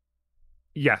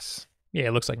 Yes. Yeah,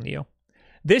 it looks like Neo.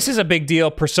 This is a big deal.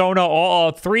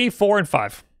 Persona 3, 4, and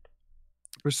 5.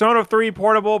 Persona 3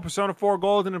 Portable, Persona 4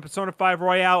 Golden, and Persona 5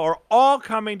 Royale are all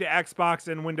coming to Xbox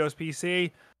and Windows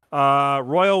PC.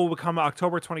 Royal will come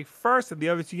October 21st, and the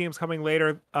other two games coming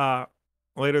later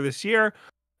this year.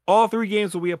 All three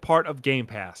games will be a part of Game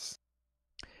Pass.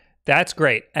 That's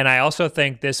great, and I also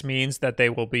think this means that they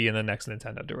will be in the next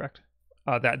Nintendo Direct.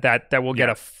 That will get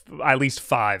at least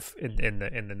 5 in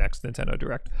the next Nintendo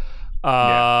Direct.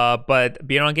 But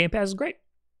being on Game Pass is great.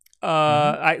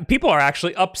 People are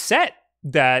actually upset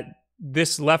that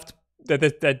this left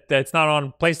that's not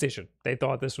on PlayStation. They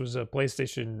thought this was a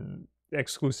PlayStation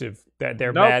exclusive. That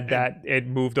they're mad that it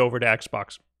moved over to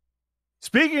Xbox.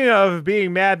 Speaking of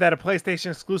being mad that a PlayStation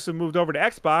exclusive moved over to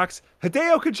Xbox,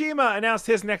 Hideo Kojima announced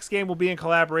his next game will be in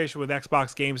collaboration with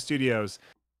Xbox Game Studios.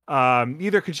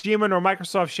 Neither Kojima nor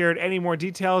Microsoft shared any more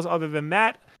details other than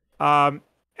that.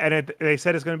 They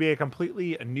said it's going to be a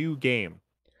completely new game.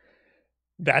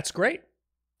 That's great.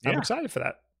 I'm excited for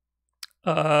that.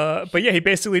 But yeah, he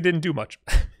basically didn't do much.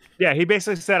 Yeah, he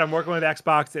basically said, I'm working with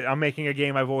Xbox. I'm making a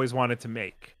game I've always wanted to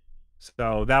make.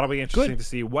 So that'll be interesting to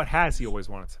see what has he always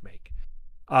wanted to make.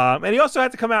 And he also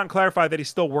had to come out and clarify that he's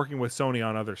still working with Sony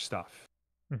on other stuff.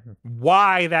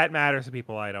 Why that matters to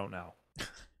people, I don't know.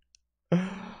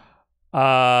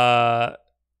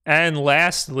 And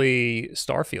lastly,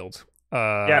 Starfield.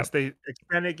 Yes, the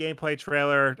extended gameplay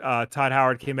trailer. Todd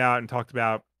Howard came out and talked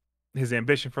about his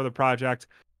ambition for the project.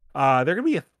 There are going to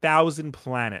be 1,000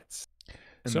 planets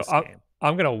in this game.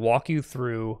 I'm going to walk you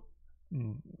through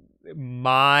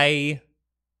my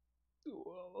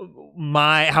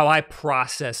how I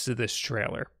processed this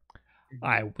trailer.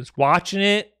 I was watching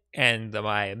it, and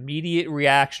my immediate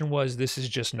reaction was, this is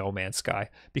just No Man's Sky,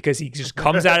 because he just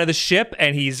comes out of the ship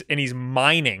and he's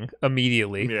mining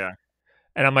immediately. Yeah.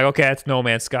 And I'm like, okay, that's No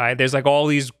Man's Sky. There's like all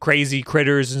these crazy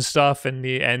critters and stuff, and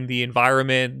the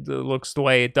environment looks the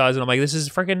way it does, and I'm like, this is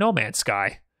freaking No Man's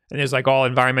Sky. And there's like all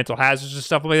environmental hazards and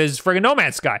stuff. I'm like, this is freaking No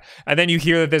Man's Sky. And then you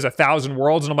hear that there's 1,000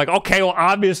 worlds, and I'm like, okay, well,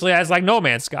 obviously that's like No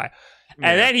Man's Sky. Yeah.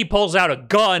 And then he pulls out a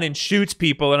gun and shoots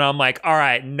people, and I'm like, all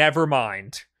right, never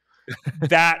mind.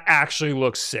 That actually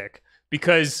looks sick,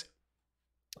 because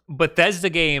Bethesda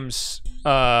games,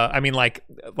 I mean, like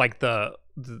the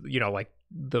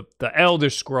the Elder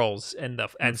Scrolls and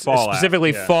Fallout,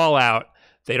 specifically Fallout,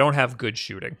 they don't have good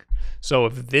shooting. So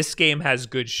if this game has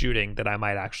good shooting, then I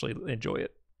might actually enjoy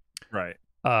it. Right.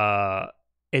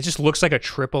 It just looks like a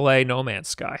AAA No Man's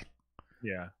Sky.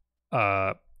 Yeah.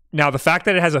 Now the fact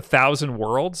that it has 1,000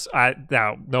 worlds,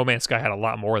 now No Man's Sky had a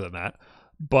lot more than that,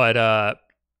 but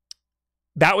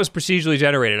that was procedurally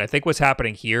generated. I think what's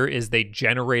happening here is they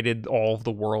generated all of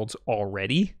the worlds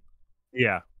already.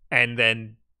 Yeah. And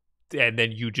then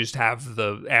you just have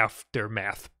the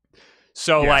aftermath.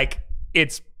 So like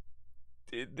it's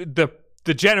the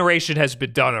generation has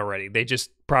been done already. They just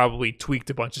probably tweaked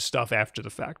a bunch of stuff after the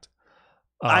fact.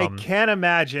 I can't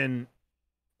imagine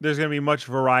there's going to be much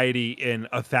variety in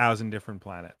 1,000 different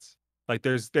planets. Like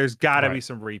there's got to be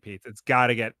some repeats. It's got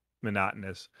to get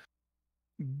monotonous.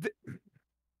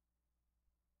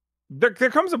 There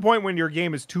comes a point when your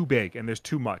game is too big and there's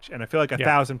too much, and I feel like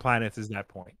 1,000 planets is that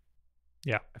point.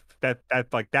 Yeah,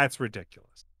 that's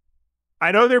ridiculous.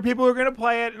 I know there are people who are going to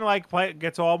play it and like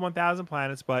get to all 1,000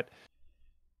 planets, but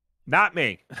not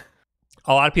me.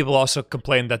 A lot of people also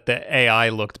complained that the AI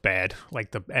looked bad,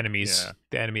 like the enemies,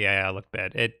 the enemy AI looked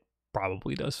bad. It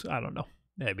probably does. I don't know.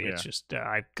 Maybe it's just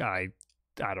I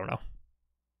don't know.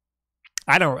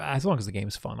 As long as the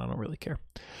game's fun, I don't really care.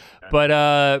 Okay. But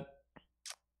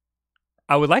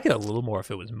I would like it a little more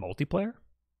if it was multiplayer.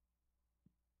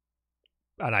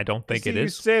 And I don't think it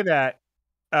is. You say that,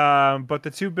 but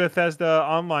the two Bethesda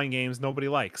online games nobody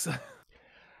likes.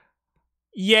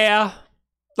 Yeah.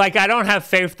 Like, I don't have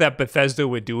faith that Bethesda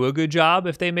would do a good job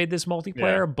if they made this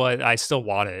multiplayer, but I still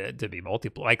wanted it to be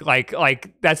multiplayer.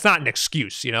 Like that's not an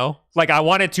excuse, you know? Like, I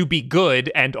want it to be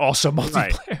good and also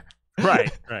multiplayer.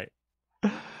 Right.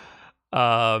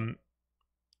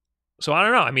 So I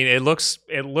don't know. I mean, it looks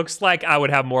like I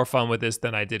would have more fun with this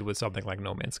than I did with something like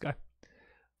No Man's Sky.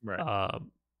 Right.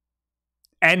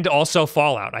 And also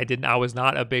Fallout. I was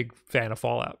not a big fan of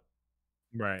Fallout.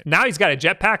 Right. Now he's got a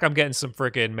jetpack. I'm getting some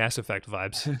freaking Mass Effect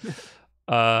vibes.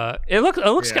 It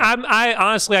looks. Yeah.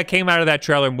 I came out of that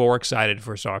trailer more excited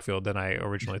for Starfield than I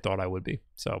originally thought I would be.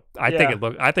 So I think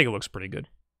it looks pretty good.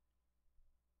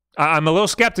 I'm a little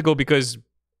skeptical because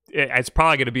it's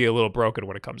probably going to be a little broken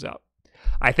when it comes out.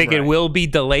 I think it will be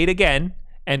delayed again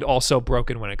and also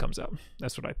broken when it comes out.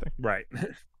 That's what I think. Right.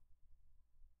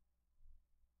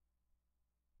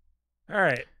 All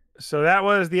right. So that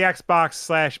was the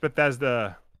Xbox /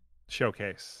 Bethesda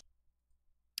showcase.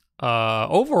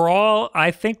 Overall,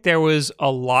 I think there was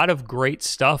a lot of great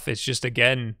stuff. It's just,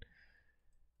 again,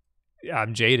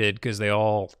 I'm jaded because they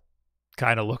all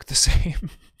kind of look the same.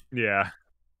 Yeah.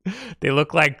 They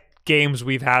look like games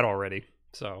we've had already.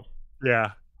 So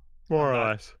yeah, more or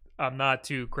less. I'm not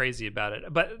too crazy about it.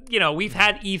 But, you know, we've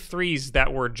had E3s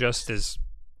that were just as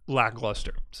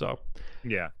lackluster. So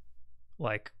yeah,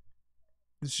 like,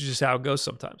 this is just how it goes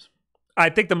sometimes. I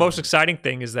think the most exciting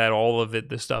thing is that all of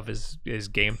this stuff is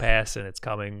Game Pass, and it's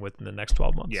coming within the next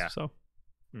 12 months. Yeah. So,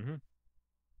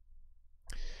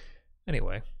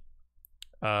 anyway,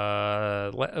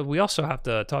 we also have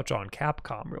to touch on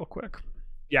Capcom real quick.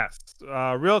 Yes,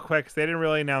 real quick, 'cause they didn't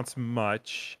really announce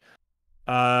much.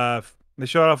 They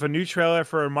showed off a new trailer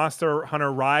for Monster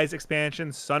Hunter Rise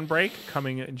expansion Sunbreak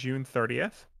coming June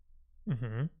 30th.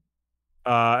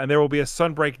 And there will be a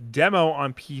Sunbreak demo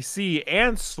on PC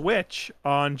and Switch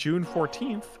on June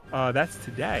 14th. That's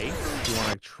today, if you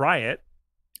want to try it.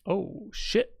 Oh,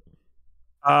 shit.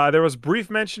 There was brief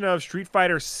mention of Street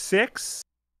Fighter 6.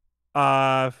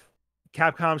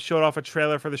 Capcom showed off a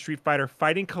trailer for the Street Fighter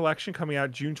Fighting Collection coming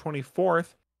out June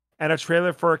 24th. And a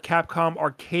trailer for Capcom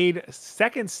Arcade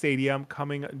Second Stadium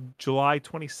coming July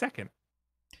 22nd.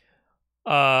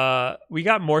 We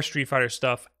got more Street Fighter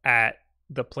stuff at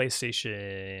the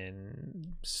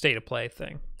PlayStation State of Play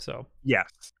thing. So yes,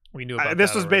 we knew about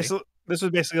this. That This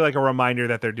was basically like a reminder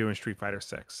that they're doing Street Fighter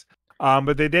 6.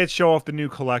 But they did show off the new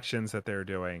collections that they're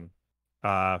doing.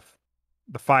 The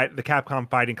Capcom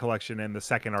Fighting Collection and the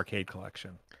Second Arcade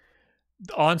Collection.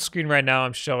 On screen right now,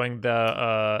 I'm showing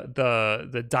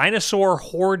the Dinosaur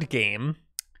Horde game.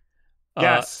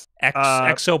 Yes,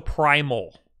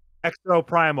 Exoprimal.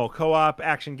 Exoprimal co-op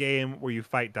action game where you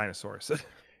fight dinosaurs.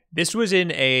 This was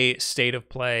in a State of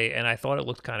Play, and I thought it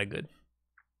looked kind of good.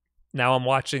 Now I'm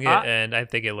watching it, and I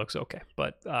think it looks okay.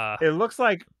 But it looks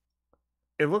like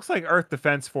Earth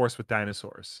Defense Force with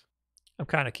dinosaurs. I'm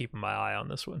kind of keeping my eye on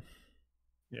this one.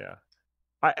 Yeah,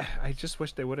 I just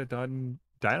wish they would have done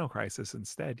Dino Crisis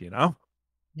instead. You know?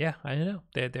 Yeah, I know.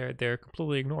 They're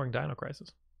completely ignoring Dino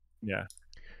Crisis. Yeah,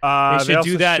 they should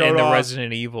do that in the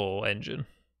Resident Evil engine.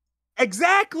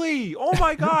 Exactly. Oh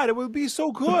my god, it would be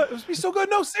so good. It would be so good.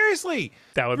 No, seriously.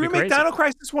 That would be remake crazy. Dino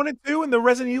Crisis 1 and 2 in the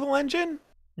Resident Evil engine?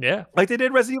 Yeah. Like they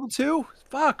did Resident Evil 2?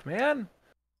 Fuck, man.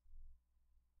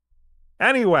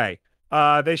 Anyway,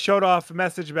 they showed off a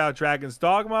message about Dragon's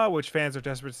Dogma, which fans are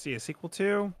desperate to see a sequel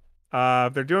to.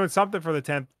 They're doing something for the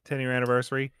 10-year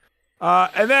anniversary.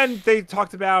 And then they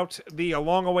talked about the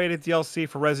long-awaited DLC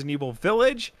for Resident Evil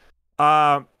Village.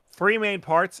 3 main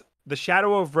parts. The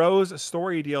Shadow of Rose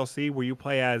story DLC, where you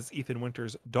play as Ethan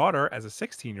Winter's daughter as a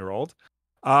 16-year-old.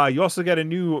 You also get a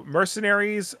new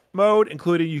Mercenaries mode,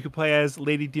 including you can play as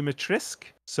Lady Dimitrescu.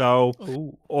 So,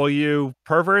 all you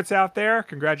perverts out there,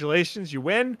 congratulations, you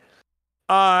win.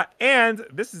 And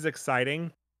this is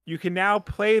exciting. You can now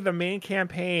play the main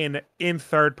campaign in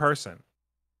third person.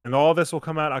 And all this will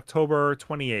come out October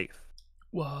 28th.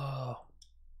 Whoa.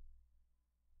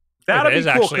 That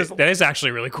is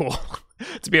actually really cool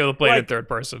to be able to play it in third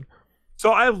person.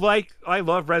 So I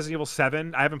love Resident Evil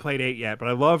 7. I haven't played 8 yet, but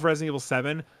I love Resident Evil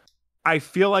 7. I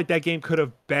feel like that game could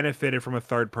have benefited from a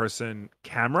third person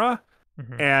camera.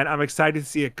 And I'm excited to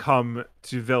see it come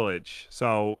to Village.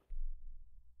 So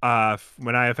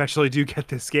when I eventually do get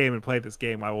this game and play this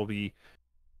game, I will be,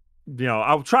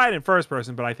 I'll try it in first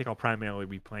person, but I think I'll primarily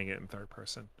be playing it in third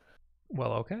person.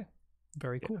 Well, okay.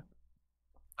 Very cool.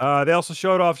 They also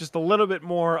showed off just a little bit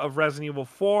more of Resident Evil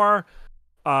 4.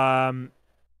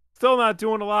 Still not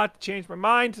doing a lot to change my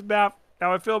mind about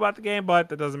how I feel about the game, but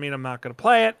that doesn't mean I'm not going to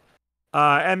play it.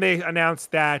 And they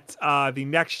announced that the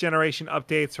next generation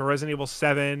updates for Resident Evil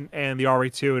 7 and the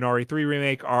RE2 and RE3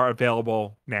 remake are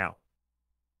available now.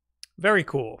 Very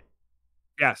cool.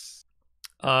 Yes.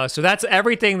 So that's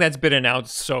everything that's been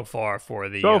announced so far for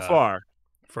the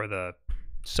for the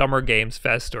Summer Games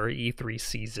Fest or E3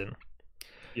 season.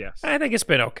 Yes. I think it's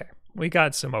been okay. We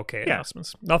got some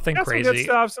announcements. Nothing crazy. Some good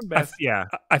stuff, some best.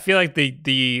 I feel like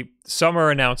the summer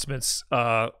announcements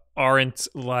aren't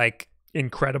like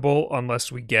incredible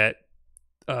unless we get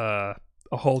a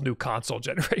whole new console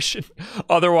generation.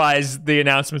 Otherwise, the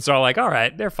announcements are like, all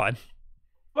right, they're fine.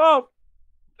 Well,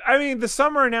 I mean, the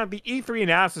E3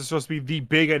 announcements are supposed to be the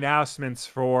big announcements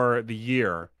for the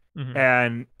year.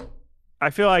 And I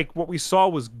feel like what we saw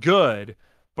was good,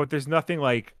 but there's nothing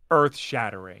like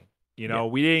earth-shattering.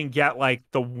 We didn't get like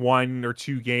the 1 or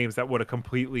 2 games that would have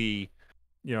completely,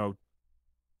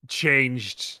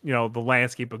 changed, the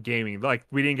landscape of gaming. Like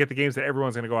we didn't get the games that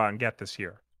everyone's going to go out and get this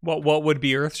year. What would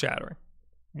be earth-shattering?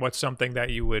 What's something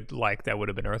that you would like that would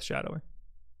have been earth-shattering?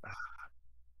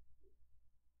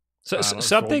 So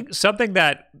something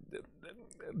that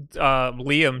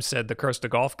Liam said, the Curse to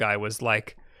Golf guy, was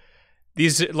like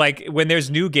when there's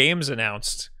new games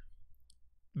announced,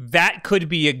 that could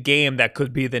be a game that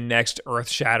could be the next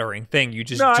earth-shattering thing. You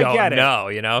just don't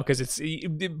know, because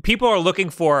people are looking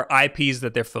for IPs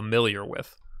that they're familiar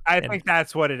with. I think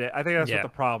that's what it is. I think that's what the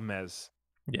problem is.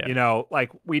 Yeah.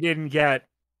 Like we didn't get,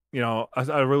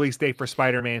 a release date for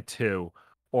Spider-Man 2,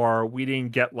 or we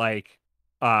didn't get the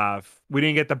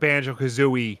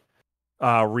Banjo-Kazooie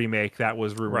remake that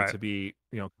was rumored to be,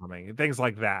 coming, and things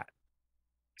like that.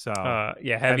 So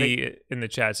Heavy in the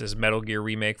chat says Metal Gear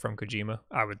remake from Kojima.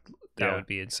 That would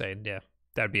be insane. Yeah,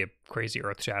 that'd be a crazy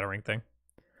earth-shattering thing.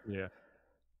 Yeah.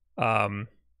 I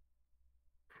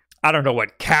don't know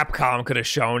what Capcom could have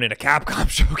shown in a Capcom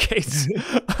showcase.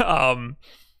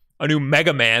 A new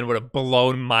Mega Man would have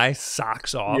blown my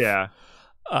socks off. Yeah.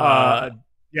 A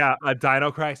Dino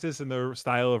Crisis in the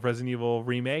style of Resident Evil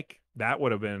remake. That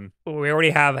would have been. We already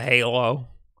have Halo.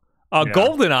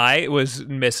 Goldeneye was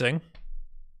missing.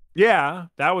 Yeah,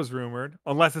 that was rumored.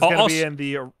 Unless it's going to be in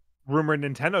the rumored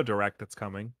Nintendo Direct that's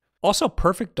coming. Also,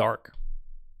 Perfect Dark.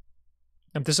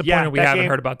 I'm disappointed we haven't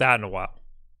heard about that in a while.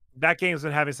 That game's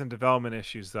been having some development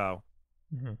issues, though.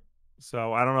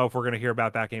 So I don't know if we're going to hear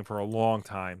about that game for a long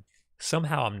time.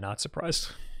 Somehow I'm not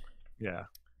surprised. Yeah.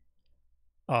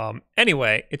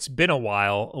 Anyway, it's been a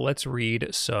while. Let's read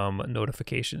some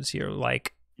notifications here.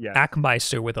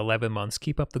 Ackmeister with 11 months.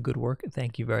 Keep up the good work.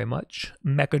 Thank you very much.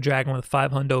 Mecha Dragon with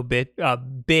 500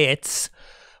 bits.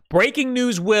 Breaking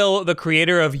news, Will, the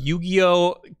creator of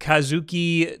Yu-Gi-Oh!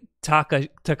 Kazuki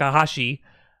Takahashi,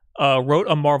 wrote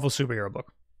a Marvel superhero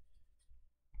book.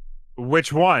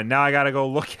 Which one? Now I gotta go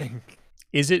looking.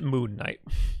 Is it Moon Knight?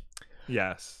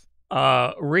 Yes.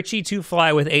 Richie Two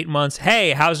Fly with 8 months.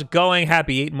 Hey, how's it going?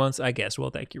 Happy 8 months, I guess. Well,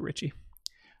 thank you, Richie.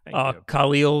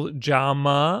 Khalil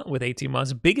Jama with 18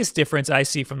 months. Biggest difference I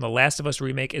see from the Last of Us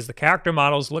remake is the character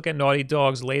models. Look at Naughty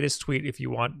Dog's latest tweet if you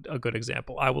want a good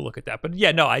example. I will look at that. But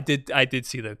yeah, no, I did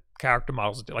see the character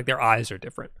models, like their eyes are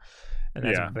different. And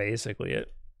that's basically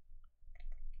it.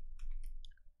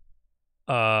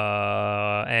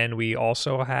 And we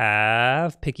also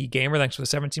have Picky Gamer, thanks for the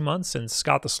 17 months, and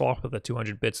Scott the Sloth with the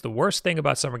 200 bits. The worst thing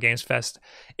about Summer Games Fest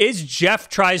is Jeff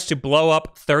tries to blow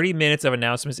up 30 minutes of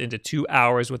announcements into 2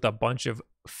 hours with a bunch of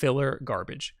filler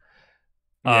garbage.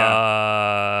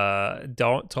 Yeah.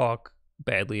 Don't talk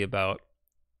badly about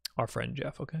our friend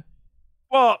Jeff, okay?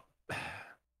 Well,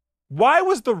 why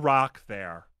was The Rock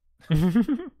there?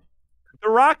 The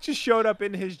Rock just showed up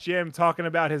in his gym talking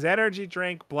about his energy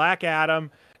drink, Black Adam,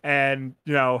 and,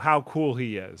 you know, how cool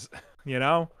he is, you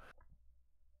know?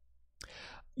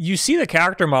 You see the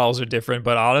character models are different,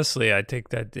 but honestly, I think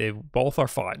that they both are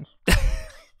fine.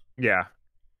 Yeah.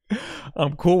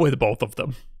 I'm cool with both of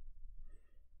them.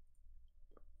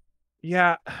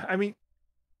 Yeah, I mean,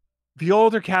 the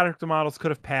older character models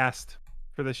could have passed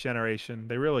for this generation.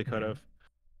 They really could have.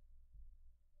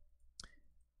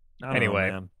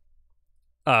 Anyway.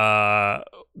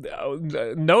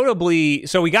 Notably,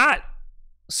 so we got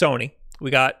Sony, we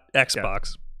got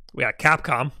Xbox, we got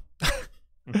Capcom.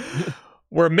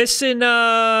 We're missing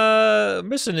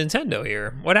Nintendo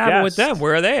here. What happened with them?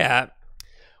 Where are they at?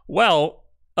 Well,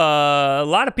 a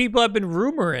lot of people have been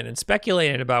rumoring and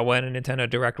speculating about when a Nintendo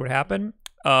Direct would happen.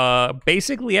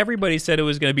 Basically, everybody said it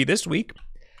was going to be this week.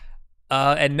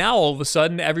 And now all of a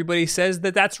sudden, everybody says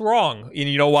that that's wrong. And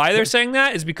you know why they're saying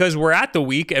that? Is because we're at the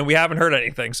week and we haven't heard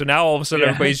anything. So now all of a sudden,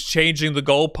 everybody's changing the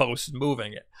goalposts and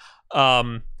moving it.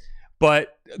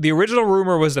 But the original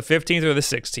rumor was the 15th or the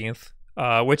 16th,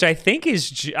 which I think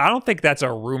is, I don't think that's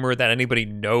a rumor that anybody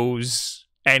knows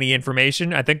any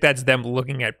information. I think that's them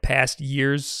looking at past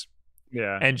years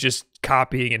and just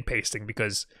copying and pasting,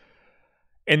 because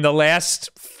in the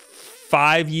last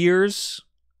 5 years,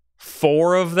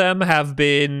 4 of them have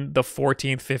been the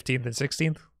 14th, 15th, and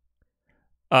 16th.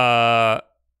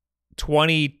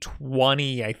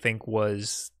 2020, I think,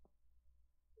 was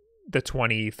the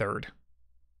 23rd.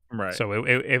 Right. So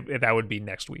it that would be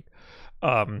next week.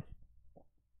 Now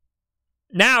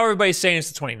everybody's saying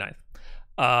it's the 29th.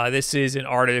 This is an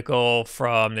article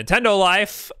from Nintendo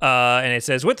Life, and it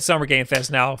says, with the Summer Game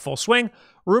Fest now in full swing,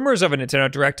 rumors of a Nintendo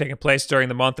Direct taking place during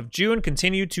the month of June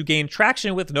continue to gain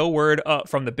traction, with no word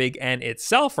from the Big N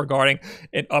itself regarding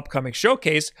an upcoming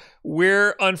showcase.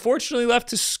 We're unfortunately left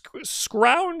to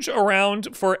scrounge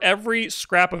around for every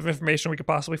scrap of information we could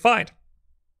possibly find.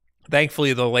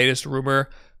 Thankfully, the latest rumor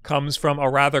comes from a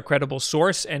rather credible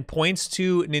source and points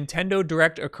to Nintendo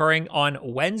Direct occurring on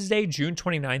Wednesday, June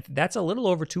 29th. That's a little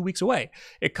over 2 weeks away.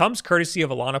 It comes courtesy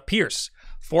of Alana Pierce,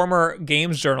 former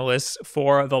games journalist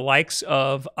for the likes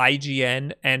of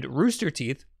IGN and Rooster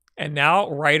Teeth, and now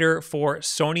writer for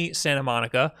Sony Santa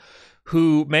Monica,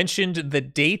 who mentioned the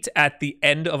date at the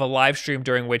end of a live stream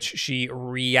during which she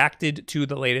reacted to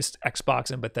the latest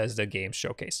Xbox and Bethesda games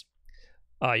showcase.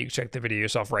 You can check the video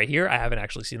yourself right here. I haven't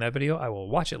actually seen that video. I will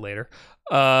watch it later.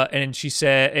 And she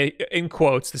said, in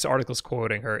quotes, this article is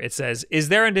quoting her. It says, "Is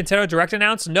there a Nintendo Direct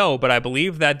announced? No, but I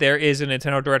believe that there is a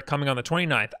Nintendo Direct coming on the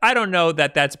 29th. I don't know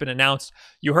that that's been announced.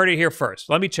 You heard it here first.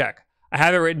 Let me check. I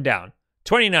have it written down.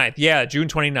 29th, yeah, June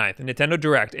 29th, Nintendo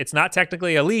Direct. It's not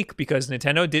technically a leak because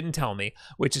Nintendo didn't tell me,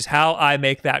 which is how I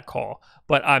make that call.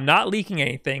 But I'm not leaking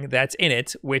anything that's in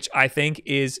it, which I think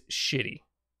is shitty."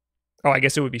 Oh, I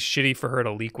guess it would be shitty for her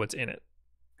to leak what's in it.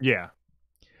 Yeah.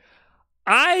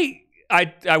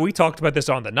 We talked about this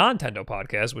on the Nintendo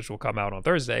podcast, which will come out on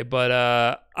Thursday,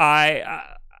 but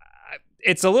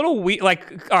it's a little weird.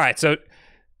 Like, all right, so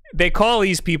they call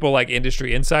these people like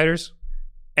industry insiders,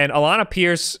 and Alana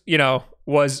Pierce, you know,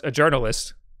 was a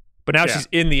journalist, but now she's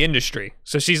in the industry,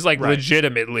 so she's like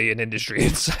legitimately an industry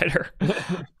insider.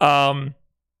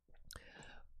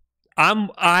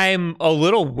 I'm a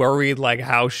little worried, like,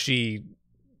 how she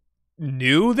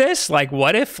knew this. Like,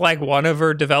 what if, like, one of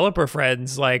her developer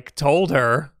friends, like, told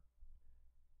her?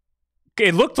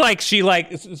 It looked like she,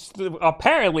 like,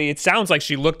 apparently it sounds like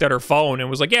she looked at her phone and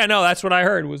was like, yeah, no, that's what I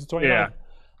heard was the 29th. Yeah.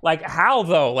 Like, how,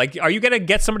 though? Like, are you going to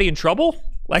get somebody in trouble?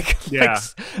 Like,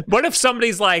 what if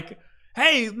somebody's like,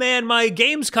 hey, man, my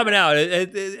game's coming out.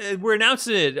 We're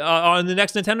announcing it on the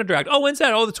next Nintendo Direct. Oh, when's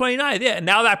that? Oh, the 29th. Yeah, and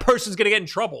now that person's going to get in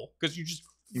trouble because you just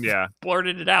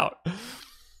blurted it out.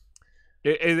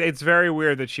 It's very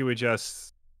weird that she would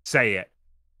just say it,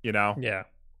 you know? Yeah.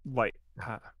 Like,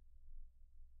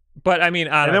 but, I mean,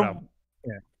 I don't know.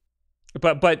 Yeah.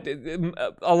 But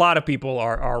a lot of people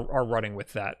are running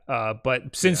with that.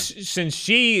 But since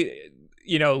she,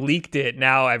 you know, leaked it,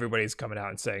 now everybody's coming out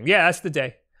and saying, yeah, that's the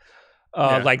day.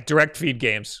 Like Direct Feed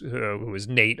Games, who is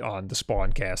Nate on the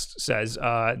Spawncast, says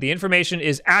the information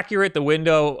is accurate. The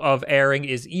window of airing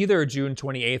is either June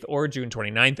 28th or June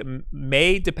 29th.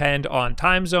 May depend on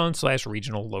time zone /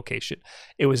 regional location.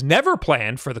 It was never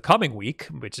planned for the coming week,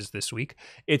 which is this week.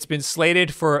 It's been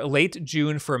slated for late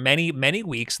June for many, many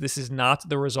weeks. This is not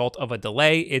the result of a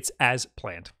delay. It's as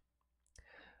planned.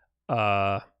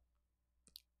 Now,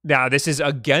 this is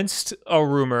against a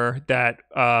rumor that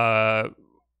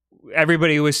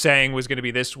everybody was saying was going to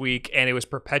be this week, and it was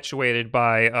perpetuated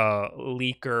by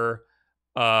leaker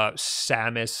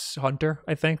Samus Hunter,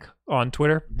 I think, on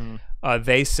Twitter. Mm-hmm.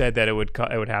 They said that it would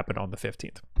happen on the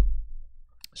 15th.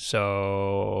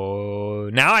 So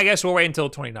now I guess we'll wait until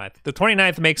the 29th. The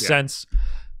 29th makes sense.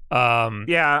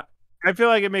 Yeah, I feel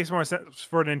like it makes more sense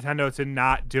for Nintendo to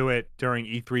not do it during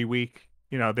E3 week.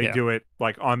 You know, they do it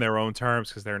like on their own terms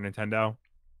because they're Nintendo.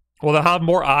 Well, they'll have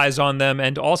more eyes on them.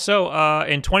 And also,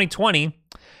 in 2020,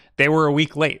 they were a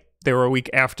week late. They were a week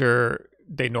after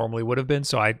they normally would have been.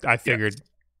 So I figured,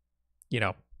 you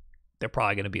know, they're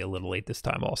probably going to be a little late this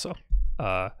time also.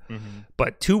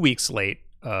 But 2 weeks late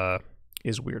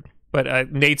is weird.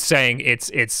 But Nate's saying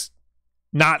it's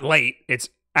not late. It's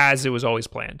as it was always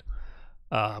planned.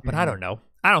 But I don't know.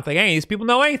 I don't think any of these people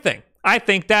know anything. I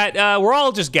think that we're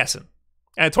all just guessing.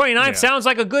 And 29th sounds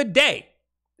like a good day.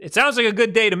 It sounds like a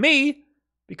good day to me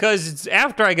because it's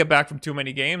after I get back from too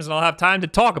many games and I'll have time to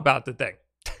talk about the thing.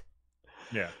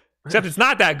 Yeah. Except it's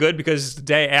not that good because it's the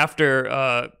day after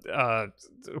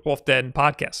WULFF Den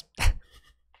Podcast.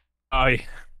 Oh, yeah.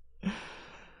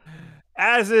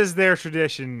 As is their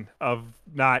tradition of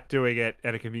not doing it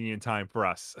at a convenient time for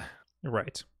us.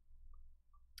 Right.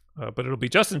 But it'll be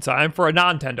just in time for a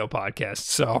non-Nintendo podcast,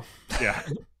 so. Yeah.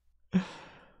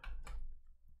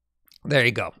 There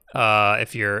you go.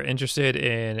 If you're interested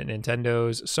in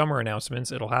Nintendo's summer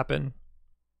announcements, it'll happen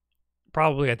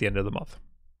probably at the end of the month.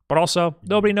 But also,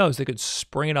 nobody knows. They could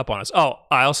spring it up on us. Oh,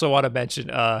 I also want to mention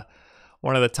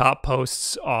one of the top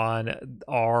posts on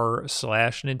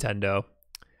r/Nintendo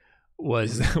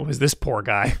was this poor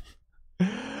guy.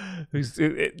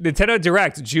 Nintendo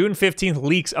Direct, June 15th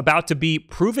leaks about to be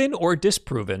proven or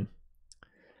disproven.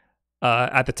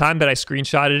 At the time that I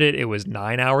screenshotted it, it was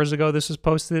 9 hours ago this was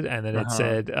posted, and then it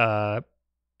said,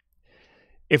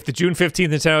 if the June 15th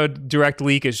Nintendo Direct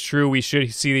leak is true, we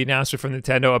should see the announcement from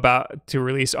Nintendo about to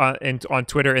release on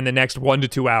Twitter in the next 1 to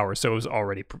 2 hours, so it was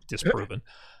already disproven.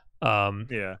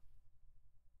 Yeah.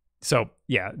 So,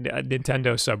 yeah,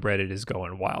 Nintendo subreddit is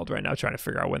going wild right now, trying to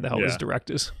figure out when the hell this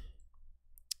Direct is.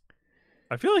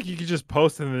 I feel like you could just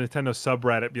post in the Nintendo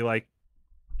subreddit, be like,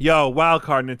 yo,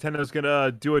 wildcard, Nintendo's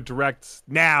gonna do a Direct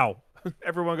now.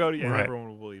 Everyone go to everyone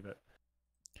will believe it.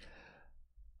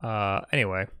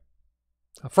 Anyway.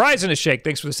 Fries in a shake,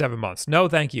 thanks for the 7 months. No,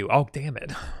 thank you. Oh, damn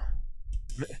it.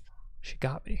 She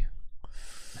got me.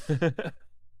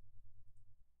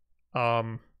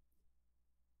 All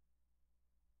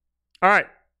right.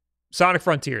 Sonic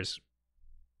Frontiers.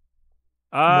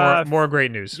 More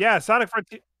great news. Yeah, Sonic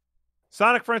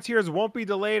Frontiers won't be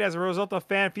delayed as a result of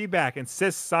fan feedback,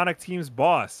 insists Sonic Team's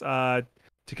boss.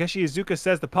 Takeshi Iizuka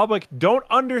says the public don't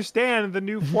understand the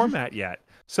new format yet.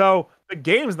 So the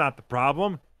game's not the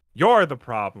problem. You're the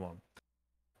problem.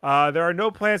 There are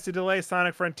no plans to delay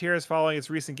Sonic Frontiers following its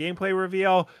recent gameplay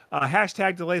reveal.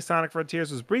 Hashtag delay Sonic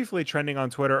Frontiers was briefly trending on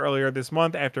Twitter earlier this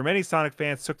month after many Sonic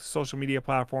fans took to social media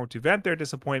platform to vent their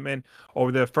disappointment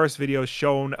over the first video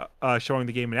showing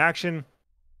the game in action.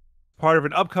 Part of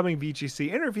an upcoming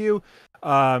VGC interview,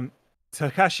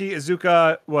 Takeshi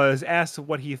Iizuka was asked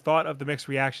what he thought of the mixed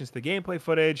reactions to the gameplay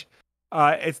footage.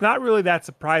 It's not really that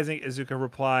surprising, Iizuka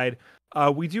replied.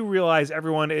 We do realize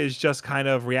everyone is just kind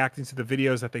of reacting to the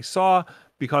videos that they saw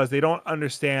because they don't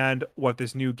understand what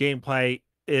this new gameplay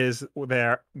is.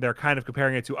 They're kind of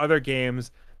comparing it to other games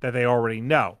that they already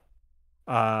know.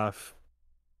 And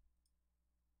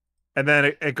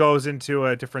then it goes into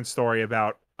a different story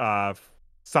about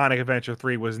Sonic Adventure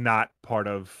 3 was not part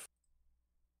of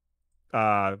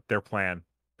their plan.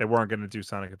 They weren't going to do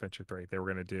Sonic Adventure 3. They were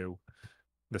going to do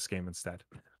this game instead.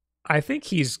 I think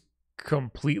he's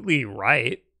completely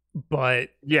right, but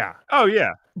yeah. Oh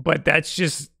yeah. But that's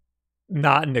just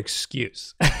not an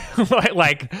excuse.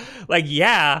 like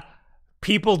yeah,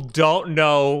 people don't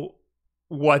know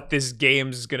what this game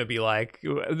is going to be like.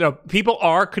 No, people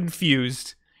are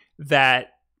confused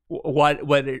that what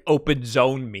an open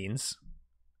zone means.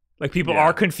 Like, people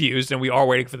are confused, and we are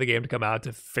waiting for the game to come out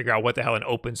to figure out what the hell an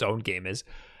open zone game is.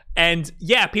 And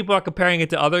yeah, people are comparing it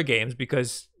to other games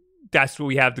because that's what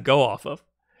we have to go off of.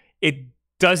 It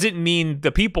doesn't mean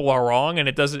the people are wrong, and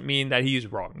it doesn't mean that he's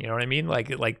wrong. You know what I mean?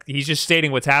 Like he's just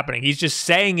stating what's happening. He's just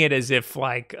saying it as if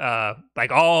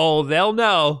oh, they'll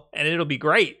know and it'll be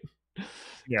great.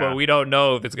 Yeah. But we don't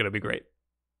know if it's going to be great.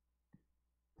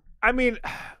 I mean,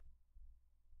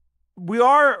 we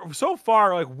are so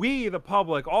far, like, we, the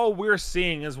public, all we're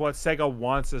seeing is what Sega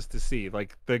wants us to see.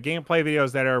 Like, the gameplay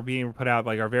videos that are being put out,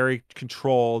 like, are very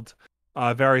controlled,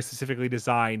 very specifically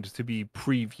designed to be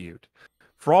previewed.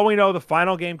 For all we know, the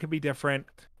final game could be different.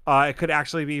 It could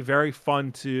actually be very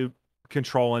fun to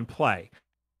control and play.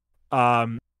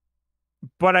 But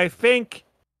I think,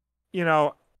 you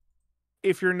know,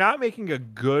 if you're not making a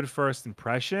good first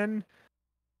impression,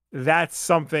 that's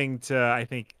something I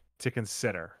think, to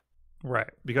consider.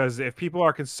 Right. Because if people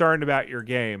are concerned about your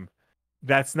game,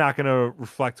 that's not going to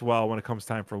reflect well when it comes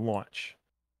time for launch.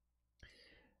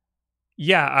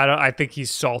 Yeah, I think he's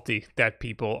salty that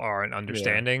people aren't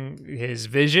understanding his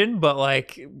vision, but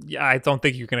like, I don't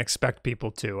think you can expect people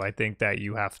to. I think that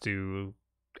you have to,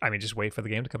 just wait for the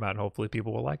game to come out and hopefully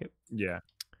people will like it. Yeah.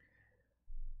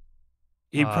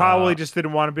 He probably just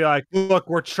didn't want to be like, look,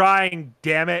 we're trying,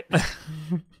 damn it.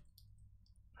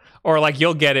 Or like,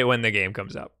 you'll get it when the game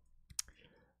comes out.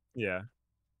 Yeah.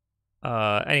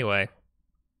 Anyway,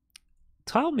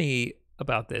 tell me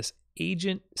about this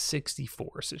Agent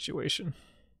 64 situation.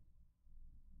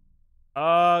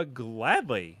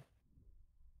 Gladly.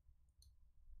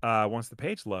 Once the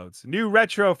page loads. New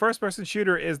retro first-person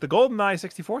shooter is the GoldenEye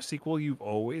 64 sequel you've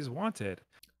always wanted.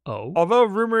 Oh. Although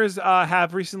rumors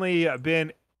have recently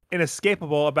been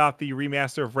inescapable about the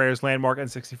remaster of Rare's landmark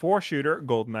N64 shooter,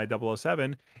 GoldenEye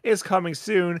 007, is coming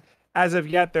soon. As of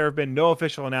yet, there have been no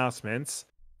official announcements.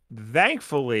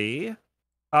 Thankfully,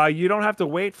 you don't have to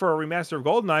wait for a remaster of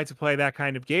GoldenEye to play that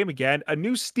kind of game again. A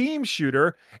new Steam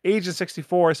shooter, Agent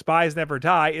 64 Spies Never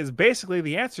Die, is basically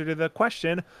the answer to the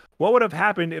question, what would have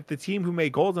happened if the team who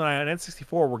made GoldenEye on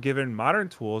N64 were given modern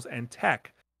tools and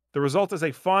tech? The result is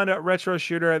a fun retro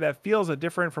shooter that feels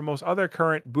different from most other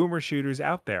current boomer shooters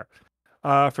out there.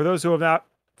 For those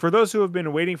who have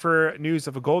been waiting for news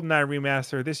of a GoldenEye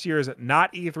remaster, this year's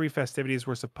not E3 festivities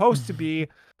were supposed to be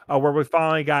where we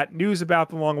finally got news about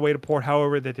the long-awaited port.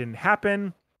 However, that didn't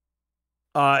happen.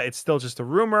 It's still just a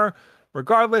rumor.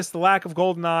 Regardless, the lack of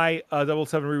GoldenEye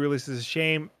 007 re-release is a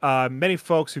shame. Many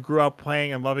folks who grew up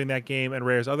playing and loving that game and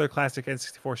Rare's other classic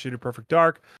N64 shooter, Perfect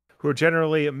Dark, who are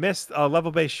generally missed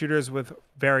level-based shooters with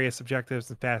various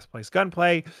objectives and fast-paced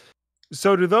gunplay.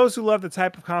 So to those who love the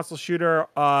type of console shooter,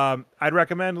 I'd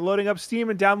recommend loading up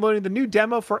Steam and downloading the new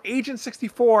demo for Agent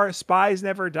 64 Spies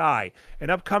Never Die,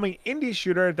 an upcoming indie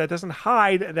shooter that doesn't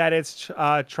hide that it's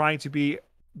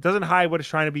doesn't hide what it's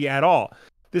trying to be at all.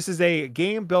 This is a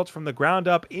game built from the ground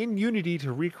up in Unity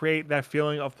to recreate that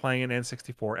feeling of playing an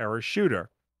N64 era shooter.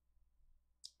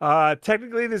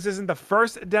 Technically, this isn't the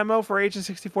first demo for Agent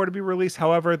 64 to be released.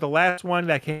 However, the last one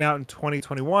that came out in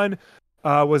 2021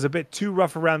 was a bit too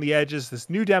rough around the edges. This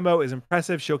new demo is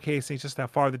impressive, showcasing just how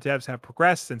far the devs have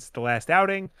progressed since the last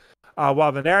outing.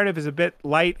 While the narrative is a bit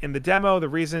light in the demo, the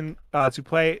reason to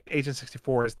play Agent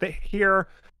 64 is here.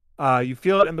 You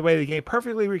feel it in the way the game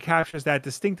perfectly recaptures that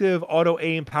distinctive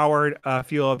auto-aim powered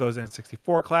feel of those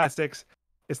N64 classics.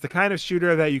 It's the kind of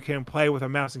shooter that you can play with a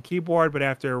mouse and keyboard, but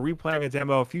after replaying a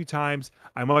demo a few times,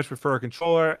 I much prefer a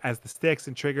controller, as the sticks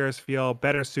and triggers feel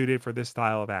better suited for this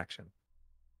style of action.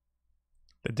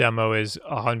 The demo is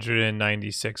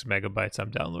 196 megabytes. I'm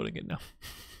downloading it now.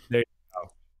 There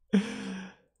you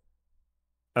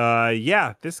go.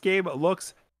 Yeah, this game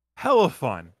looks hella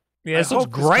fun. Yeah, this looks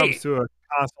great. This comes to a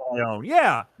console I own.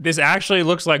 Yeah, this actually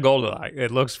looks like GoldenEye.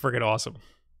 It looks freaking awesome.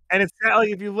 And it's like,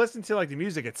 if you listen to like the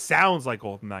music, it sounds like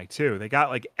GoldenEye too. They got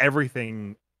like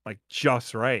everything like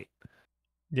just right.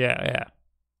 Yeah.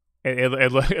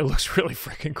 It looks really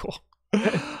freaking cool.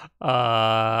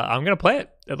 I'm gonna play it.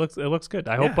 It looks good.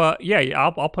 I hope.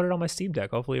 I'll put it on my Steam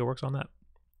Deck. Hopefully, it works on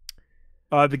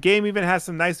that. The game even has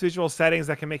some nice visual settings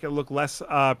that can make it look less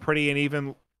pretty, and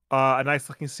even a nice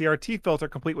looking CRT filter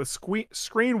complete with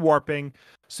screen warping,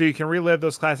 so you can relive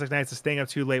those classic nights of staying up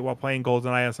too late while playing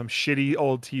GoldenEye on some shitty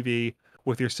old TV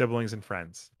with your siblings and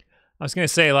friends. I was gonna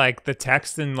say, like, the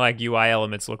text and like UI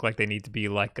elements look like they need to be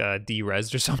like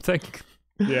de-resed or something.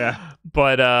 Yeah,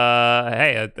 but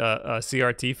hey, a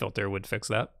CRT filter would fix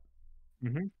that.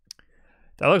 Mm-hmm.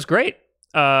 That looks great.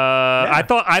 I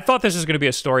thought this was going to be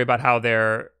a story about how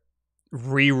they're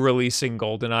re-releasing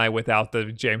GoldenEye without the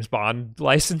James Bond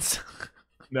license.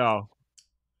 No,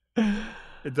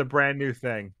 it's a brand new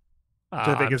thing, which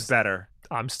I think is better.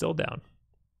 I'm still down.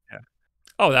 Yeah.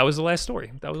 Oh, that was the last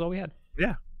story. That was all we had.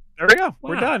 Yeah, There we go. Wow.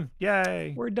 We're done.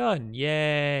 Yay. We're done.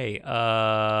 Yay. I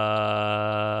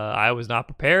was not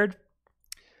prepared.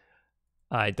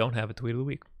 I don't have a tweet of the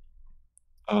week.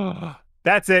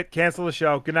 That's it. Cancel the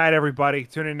show. Good night, everybody.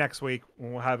 Tune in next week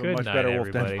when we'll have a much better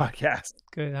Wolf Den podcast.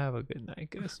 Good. Have a good night,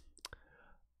 guys.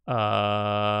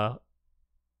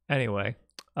 Anyway,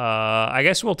 I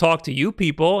guess we'll talk to you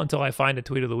people until I find a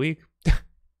tweet of the week.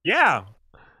 Yeah.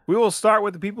 We will start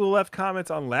with the people who left comments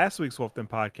on last week's Wolf Den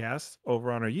podcast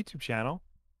over on our YouTube channel,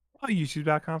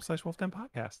 youtube.com/Wolf Den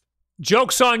podcast.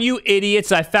 Joke's on you,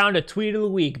 idiots. I found a tweet of the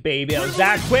week, baby. That was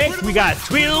that quick. We got a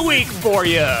tweet of the week for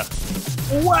you.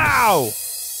 Wow.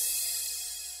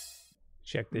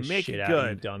 Check this shit out,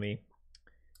 you dummy.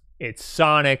 It's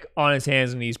Sonic on his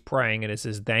hands and knees praying, and it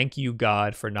says, "Thank you,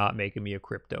 God, for not making me a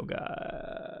crypto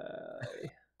guy."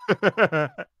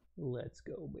 Let's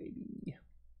go, baby.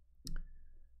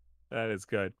 That is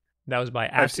good. That was by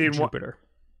Jupiter.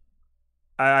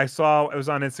 I saw it was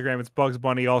on Instagram. It's Bugs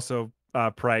Bunny also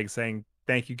praying, saying,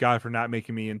 "Thank you, God, for not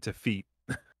making me into feet."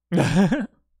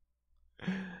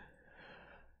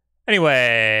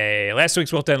 Anyway, last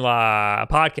week's Wolf Den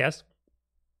podcast.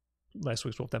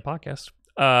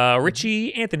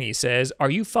 Richie Anthony says, "Are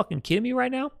you fucking kidding me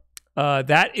right now?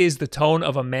 That is the tone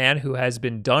of a man who has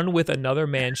been done with another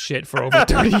man's shit for over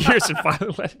 30 years and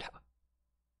finally let it out."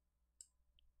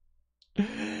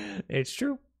 It's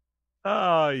true.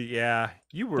 Oh, yeah.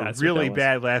 You were really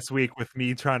bad last week with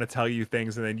me trying to tell you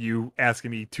things and then you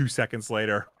asking me 2 seconds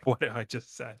later what I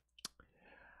just said.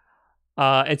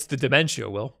 It's the dementia,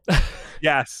 Will.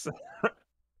 Yes.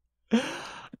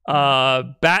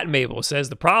 Bat Mabel says,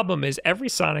 "The problem is every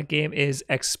Sonic game is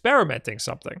experimenting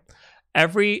something.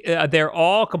 They're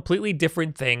all completely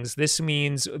different things. This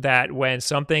means that when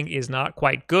something is not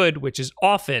quite good, which is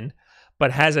often,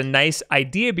 but has a nice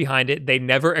idea behind it, they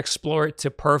never explore it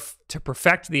to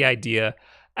perfect the idea,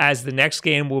 as the next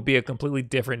game will be a completely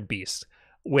different beast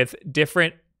with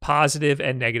different positive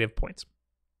and negative points."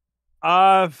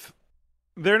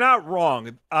 They're not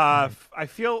wrong. I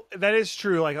feel that is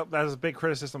true. Like, that's a big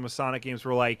criticism of Sonic games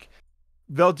where, like,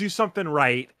 they'll do something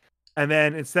right, and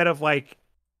then instead of, like,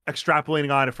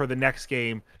 extrapolating on it for the next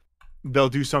game, they'll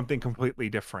do something completely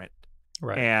different.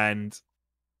 Right. And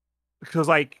because,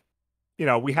 like, you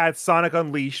know, we had Sonic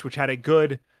Unleashed, which had a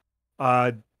good,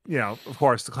 of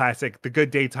course, the classic, the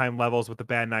good daytime levels with the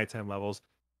bad nighttime levels.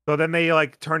 So then they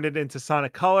like turned it into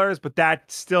Sonic Colors, but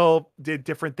that still did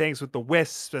different things with the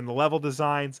wisps and the level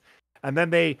designs. And then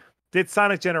they did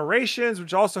Sonic Generations,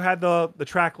 which also had the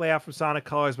track layout from Sonic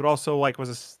Colors, but also like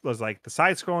was like the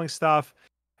side-scrolling stuff.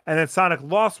 And then Sonic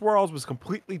Lost Worlds was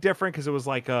completely different because it was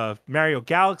like a Mario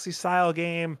Galaxy style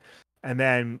game. And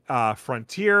then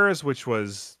Frontiers, which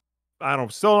was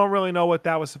still don't really know what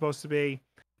that was supposed to be.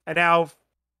 And now,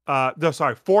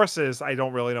 Forces, I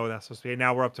don't really know what that's supposed to be. And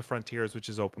now we're up to Frontiers, which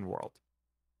is open world.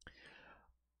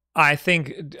 I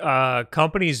think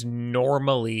companies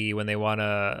normally, when they want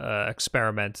to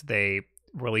experiment, they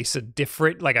release a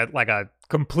different, like a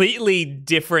completely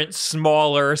different,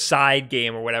 smaller side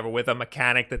game or whatever with a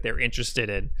mechanic that they're interested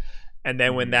in. And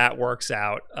then when that works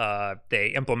out, they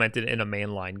implement it in a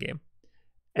mainline game.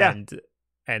 Yeah.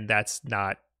 And that's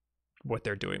not what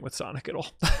they're doing with Sonic at all.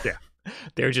 Yeah.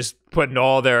 They're just putting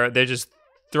they're just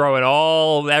throwing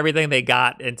everything they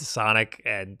got into Sonic,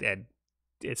 and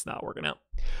it's not working out.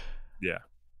 Yeah.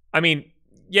 I mean,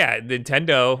 yeah,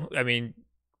 Nintendo, I mean,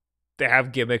 they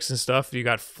have gimmicks and stuff. You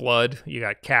got Flood, you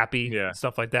got Cappy,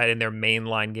 stuff like that in their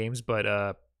mainline games,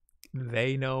 but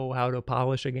they know how to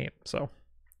polish a game. So,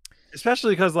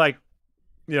 especially because, like,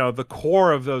 the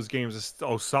core of those games is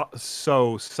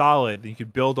so solid that you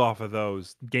could build off of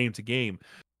those game to game.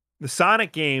 The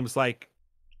Sonic games, like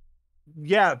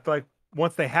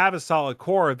once they have a solid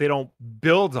core, they don't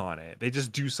build on it. They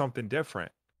just do something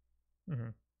different. Mm-hmm.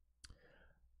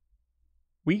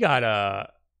 We got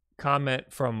a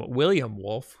comment from William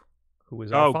Wolf, who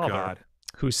is our father,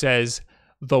 who says,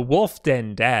 "The Wolf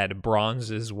Den dad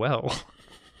bronzes well."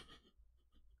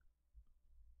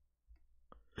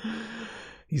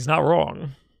 He's not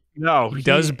wrong. No, he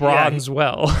does bronze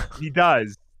well. He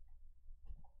does.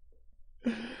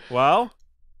 Well,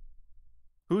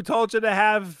 who told you to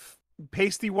have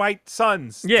pasty white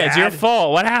sons? Yeah, Dad? It's your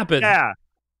fault. What happened? Yeah.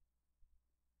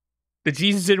 The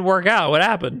genes didn't work out. What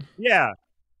happened? Yeah.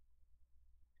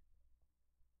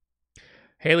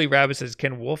 Haley Rabbit says,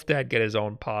 "Can Wolf Dad get his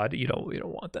own pod?" You don't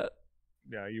want that.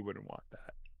 Yeah, you wouldn't want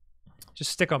that.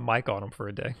 Just stick a mic on him for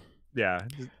a day. Yeah.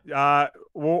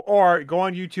 Or go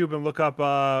on YouTube and look up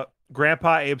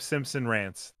Grandpa Abe Simpson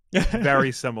rants.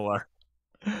 Very similar.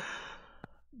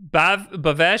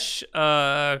 Bavesh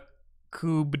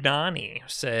Kubnani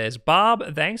says,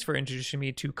 Bob, thanks for introducing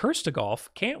me to Curse to Golf.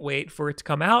 Can't wait for it to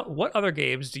come out. What other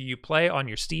games do you play on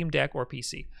your Steam Deck or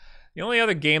PC? The only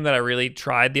other game that I really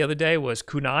tried the other day was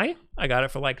Kunai. I got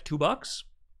it for like $2.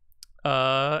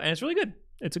 And it's really good.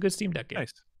 It's a good Steam Deck game.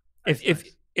 Nice.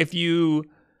 If you...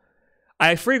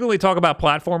 I frequently talk about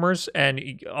platformers, and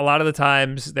a lot of the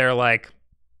times they're like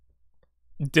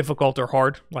difficult or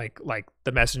hard, like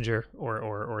The Messenger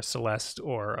or Celeste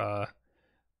or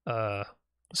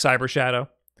Cyber Shadow.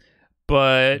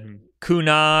 But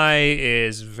Kunai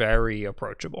is very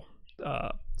approachable.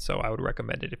 So I would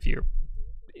recommend it if you're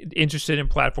interested in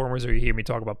platformers, or you hear me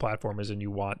talk about platformers and you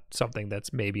want something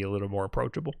that's maybe a little more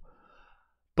approachable.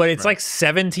 But it's like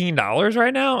 $17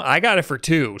 right now. I got it for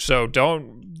 $2, so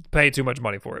don't pay too much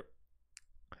money for it.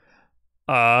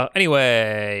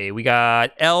 Anyway, we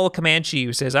got El Comanche,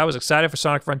 who says, I was excited for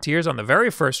Sonic Frontiers on the very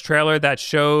first trailer that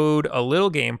showed a little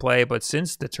gameplay, but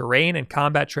since the terrain and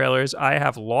combat trailers, I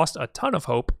have lost a ton of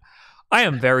hope. I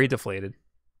am very deflated.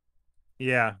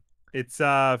 Yeah, it's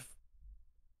that's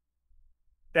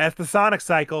the Sonic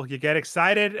cycle. You get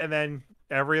excited, and then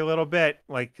every little bit,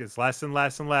 like, it's less and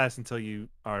less and less until you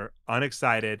are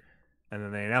unexcited, and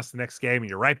then they announce the next game, and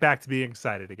you're right back to being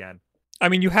excited again. I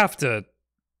mean, you have to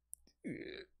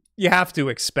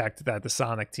expect that the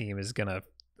Sonic team is gonna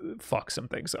fuck some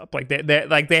things up. Like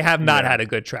they have not had a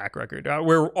good track record.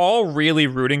 We're all really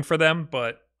rooting for them,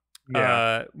 but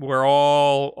we're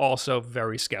all also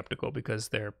very skeptical because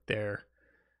their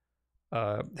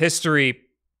history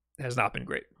has not been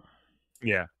great.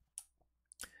 Yeah.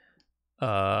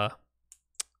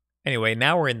 Anyway,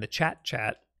 now we're in the chat.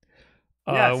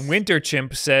 Yes. Winter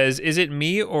Chimp says, is it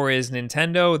me or is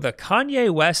Nintendo the Kanye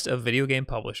West of video game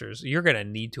publishers? You're going to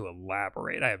need to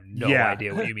elaborate. I have no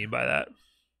idea what you mean by that.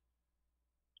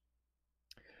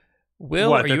 Will,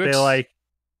 what, are you they like...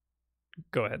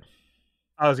 Go ahead.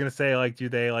 I was going to say, like, do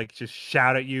they like just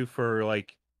shout at you for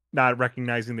like not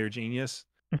recognizing their genius?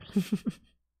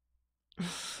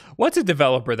 What's a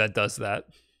developer that does that?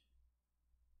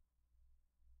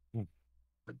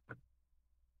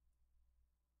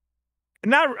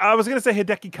 I was gonna say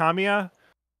Hideki Kamiya,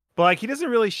 but like he doesn't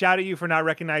really shout at you for not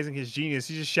recognizing his genius.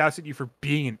 He just shouts at you for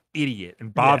being an idiot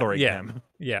and bothering him.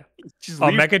 Yeah. Just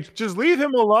leave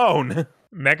him alone.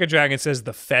 Mecha Dragon says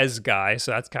the Fez guy,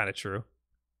 so that's kind of true.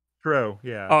 True,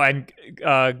 yeah. Oh, and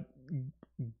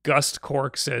Gust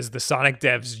Cork says the Sonic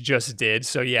devs just did.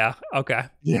 So yeah, okay.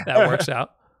 Yeah. That works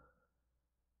out.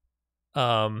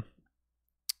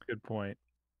 Good point.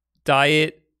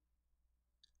 Diet,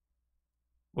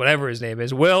 whatever his name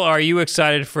is. Will, are you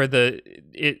excited for the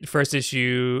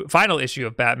final issue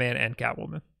of Batman and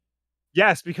Catwoman?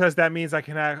 Yes, because that means I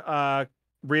can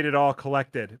read it all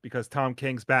collected, because Tom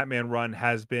King's Batman run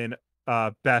has been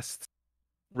best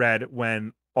read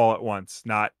when all at once,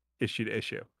 not issue to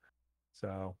issue.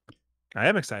 So I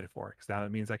am excited for it because now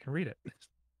it means I can read it.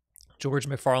 George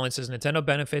McFarlane says Nintendo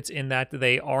benefits in that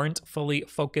they aren't fully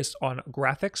focused on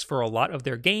graphics for a lot of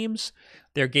their games.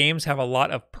 Their games have a lot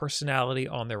of personality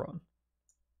on their own.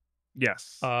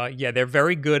 Yes. Yeah, they're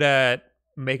very good at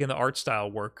making the art style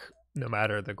work no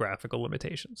matter the graphical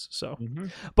limitations. So,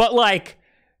 but like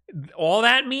all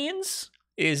that means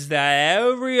is that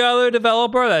every other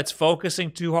developer that's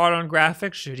focusing too hard on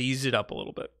graphics should ease it up a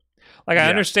little bit. Like, I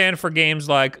understand for games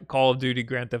like Call of Duty,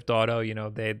 Grand Theft Auto, you know,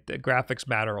 the graphics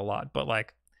matter a lot, but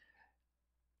like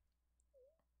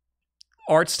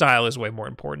art style is way more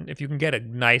important. If you can get a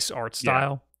nice art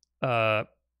style,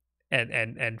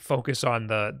 and focus on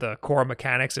the core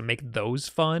mechanics and make those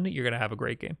fun, you're gonna have a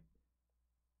great game.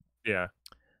 Yeah.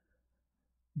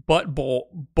 Butt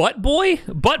boy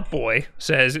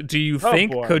says, do you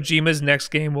think Kojima's next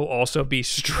game will also be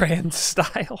Strand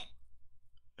style?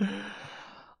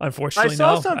 Unfortunately,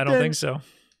 no. I don't think so.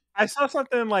 I saw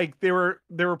something like they were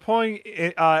pulling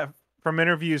from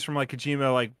interviews from like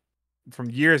Kojima, like from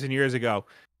years and years ago.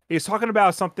 He was talking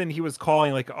about something he was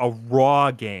calling like a raw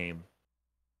game,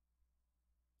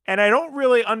 and I don't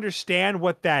really understand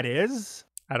what that is.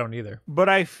 I don't either. But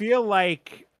I feel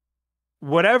like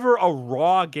whatever a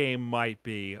raw game might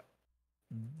be,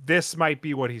 this might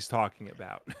be what he's talking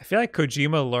about. I feel like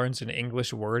Kojima learns an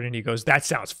English word and he goes, that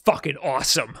sounds fucking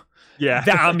awesome. Yeah.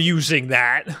 I'm using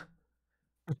that.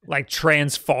 Like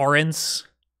transference.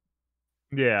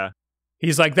 Yeah.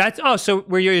 He's like, so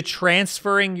where you're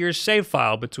transferring your save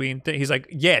file between he's like,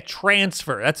 yeah,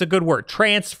 transfer. That's a good word.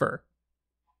 Transfer.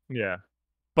 Yeah.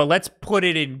 But let's put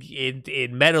it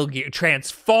in Metal Gear.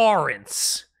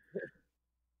 Transference.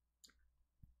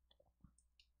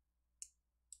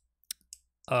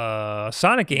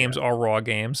 Sonic games are raw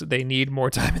games. They need more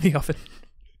time in the oven.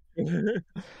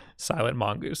 Silent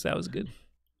Mongoose. That was good.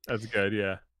 That's good,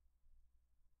 yeah.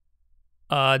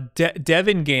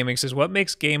 Devin Gaming says, what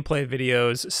makes gameplay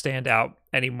videos stand out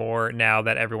anymore now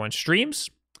that everyone streams?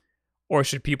 Or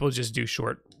should people just do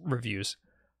short reviews?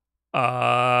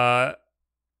 Nothing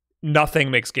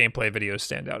makes gameplay videos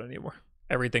stand out anymore.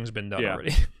 Everything's been done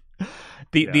already.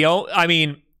 I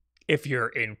mean, if you're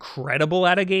incredible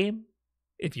at a game,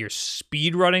 if you're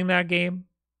speed running that game,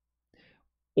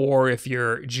 or if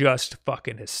you're just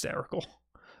fucking hysterical.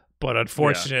 But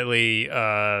unfortunately,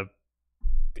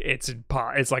 it's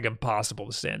like impossible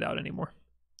to stand out anymore.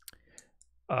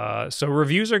 So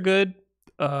reviews are good.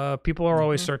 People are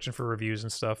always searching for reviews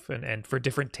and stuff, and for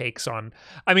different takes on.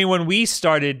 I mean, when we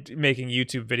started making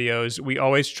YouTube videos, we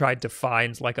always tried to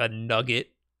find like a nugget.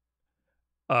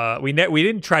 We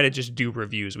didn't try to just do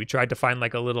reviews. We tried to find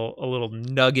like a little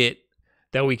nugget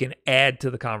that we can add to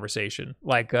the conversation.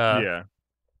 Like I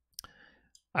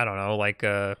don't know, like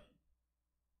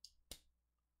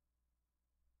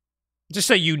just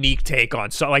a unique take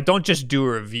on, so like don't just do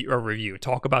a review.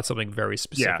 Talk about something very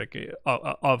specific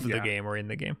of the game or in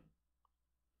the game.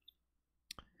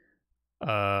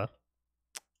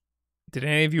 Did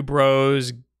any of you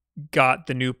bros got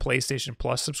the new PlayStation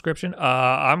Plus subscription?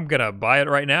 I'm gonna buy it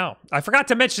right now. I forgot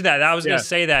to mention that. I was gonna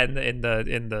say that in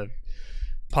the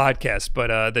podcast,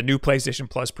 but the new PlayStation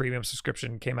Plus premium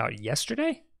subscription came out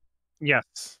yesterday.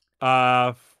 Yes.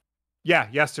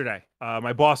 Yesterday.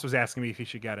 My boss was asking me if he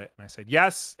should get it, and I said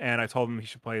yes, and I told him he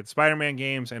should play the Spider-Man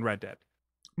games and Red Dead.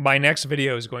 My next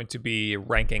video is going to be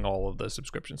ranking all of the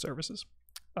subscription services.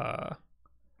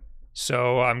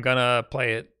 So I'm gonna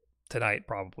play it tonight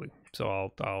probably.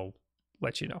 So I'll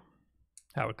let you know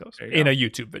how it goes in a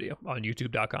YouTube video on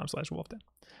youtube.com/WULFFDEN.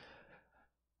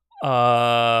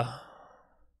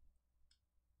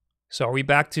 So are we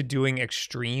back to doing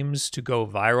extremes to go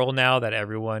viral now that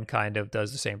everyone kind of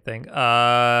does the same thing?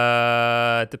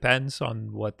 It depends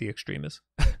on what the extreme is.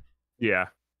 Yeah.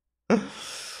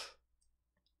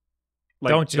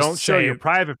 Like, don't show your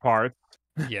private parts.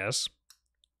 Yes.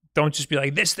 Don't just be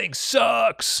like, this thing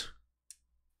sucks.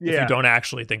 Yeah. If you don't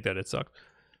actually think that it sucks.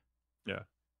 Yeah.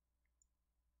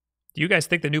 Do you guys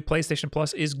think the new PlayStation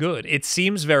Plus is good? It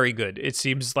seems very good. It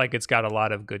seems like it's got a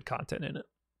lot of good content in it.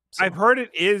 So. I've heard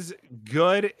it is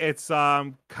good. It's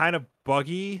kind of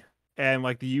buggy and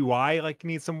like the UI like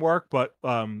needs some work, but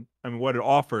I mean what it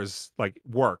offers like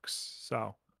works.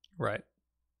 So right.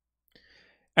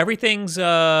 Everything's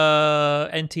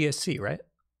NTSC, right?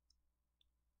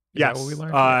 Yes. What we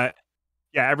learned?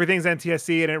 Yeah, everything's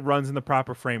NTSC and it runs in the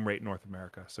proper frame rate in North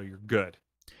America, so you're good.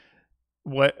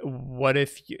 What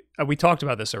if we talked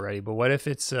about this already, but what if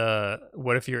it's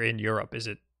what if you're in Europe? Is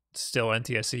it still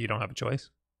NTSC? You don't have a choice?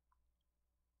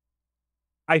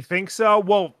 I think so.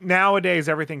 Well, nowadays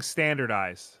everything's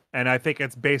standardized, and I think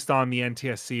it's based on the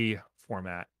NTSC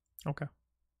format. Okay.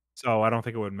 So I don't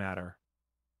think it would matter.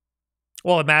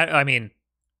 Well, I mean,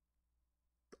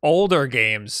 older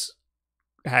games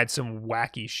had some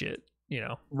wacky shit, you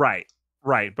know. Right.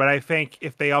 But I think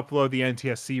if they upload the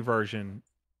NTSC version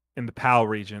in the PAL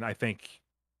region, I think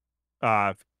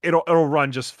it'll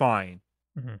run just fine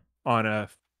in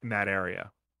that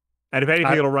area. And if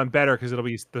anything, it'll run better because it'll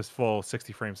be this full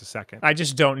 60 frames a second. I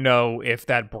just don't know if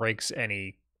that breaks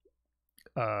any,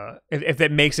 if that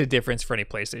makes a difference for any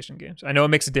PlayStation games. I know it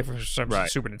makes a difference for some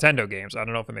Super Nintendo games. I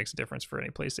don't know if it makes a difference for any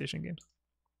PlayStation games.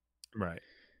 Right.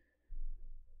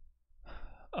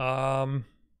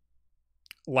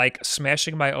 Like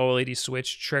smashing my OLED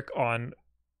Switch trick on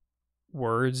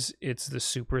words. It's the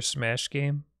Super Smash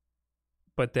game,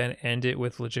 but then end it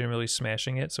with legitimately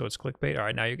smashing it, so it's clickbait. All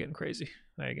right, now you're getting crazy.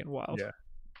 Now you're getting wild. Yeah.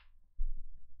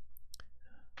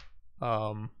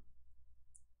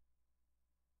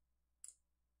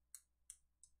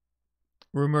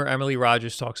 Rumor Emily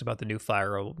Rogers talks about the new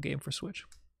Fire Emblem game for Switch.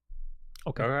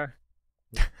 Okay.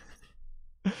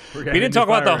 We didn't talk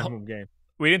about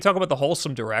the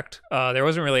wholesome direct. There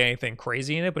wasn't really anything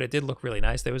crazy in it, but it did look really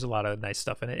nice. There was a lot of nice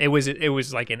stuff in it. It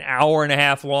was like an hour and a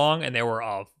half long, and there were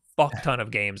a fuck ton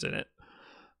of games in it.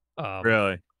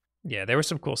 Really? Yeah, there was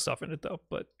some cool stuff in it though.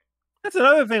 But that's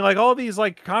another thing. Like all these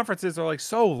like conferences are like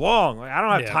so long. Like I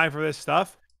don't have time for this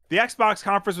stuff. The Xbox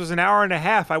conference was an hour and a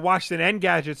half. I watched an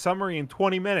Engadget summary in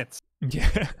 20 minutes.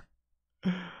 Yeah.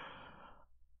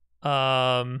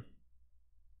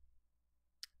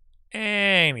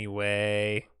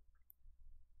 Anyway,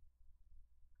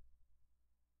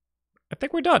 I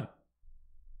think we're done.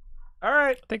 All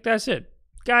right. I think that's it.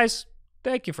 Guys,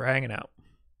 thank you for hanging out.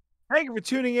 Thank you for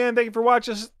tuning in. Thank you for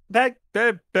watching us.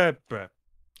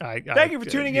 Thank you for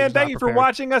tuning in. Thank you for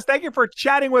watching us. Thank you for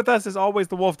chatting with us. As always,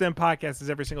 the WULFF DEN Podcast is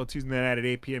every single Tuesday night at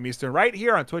 8 p.m. Eastern, right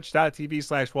here on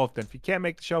twitch.tv/WULFFDEN. If you can't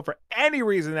make the show for any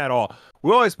reason at all,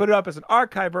 we always put it up as an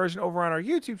archive version over on our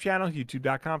YouTube channel,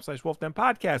 youtube.com/WULFFDEN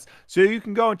Podcast. So you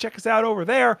can go and check us out over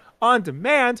there on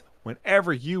demand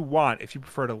whenever you want. If you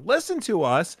prefer to listen to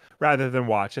us rather than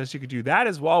watch us, you could do that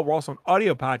as well. We're also an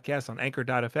audio podcast on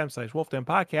anchor.fm/WULFFDEN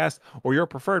Podcast or your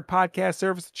preferred podcast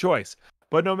service of choice.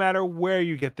 But no matter where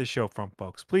you get this show from,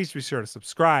 folks, please be sure to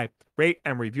subscribe, rate,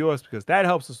 and review us because that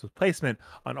helps us with placement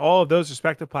on all of those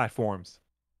respective platforms.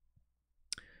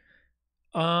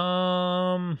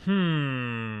 Who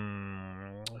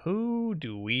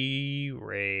do we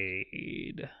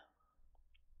raid?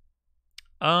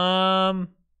 I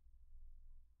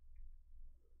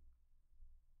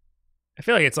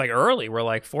feel like it's like early. We're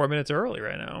like 4 minutes early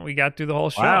right now. We got through the whole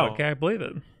show. Wow. I can't believe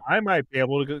it. I might be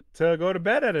able to go to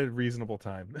bed at a reasonable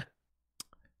time.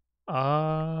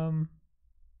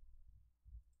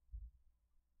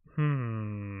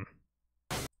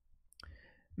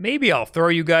 Maybe I'll throw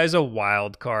you guys a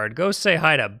wild card. Go say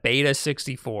hi to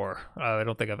Beta64. I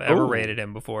don't think I've ever rated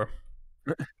him before.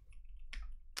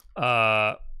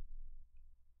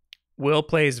 Will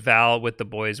plays Val with the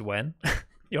boys when?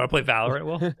 You want to play Valorant,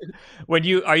 Will?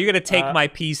 Are you going to take my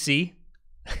PC?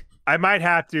 I might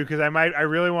have to because I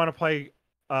really want to play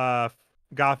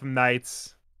Gotham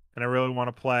Knights and I really want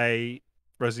to play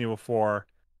Resident Evil 4.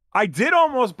 I did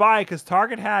almost buy because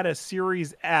Target had a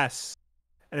Series S,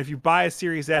 and if you buy a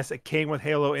Series S, it came with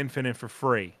Halo Infinite for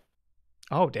free.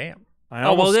 Oh damn!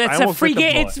 It's a free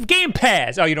game. It's Game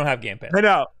Pass. Oh, you don't have Game Pass. I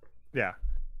know. Yeah.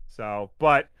 So,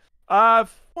 but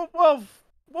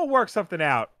we'll work something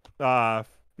out,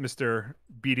 Mr.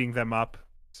 Beating them up.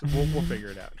 So we'll figure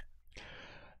it out.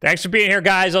 Thanks for being here,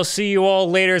 guys. I'll see you all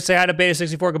later. Say hi to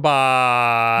Beta64. Goodbye.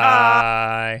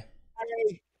 Bye.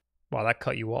 Wow, that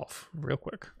cut you off real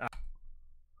quick.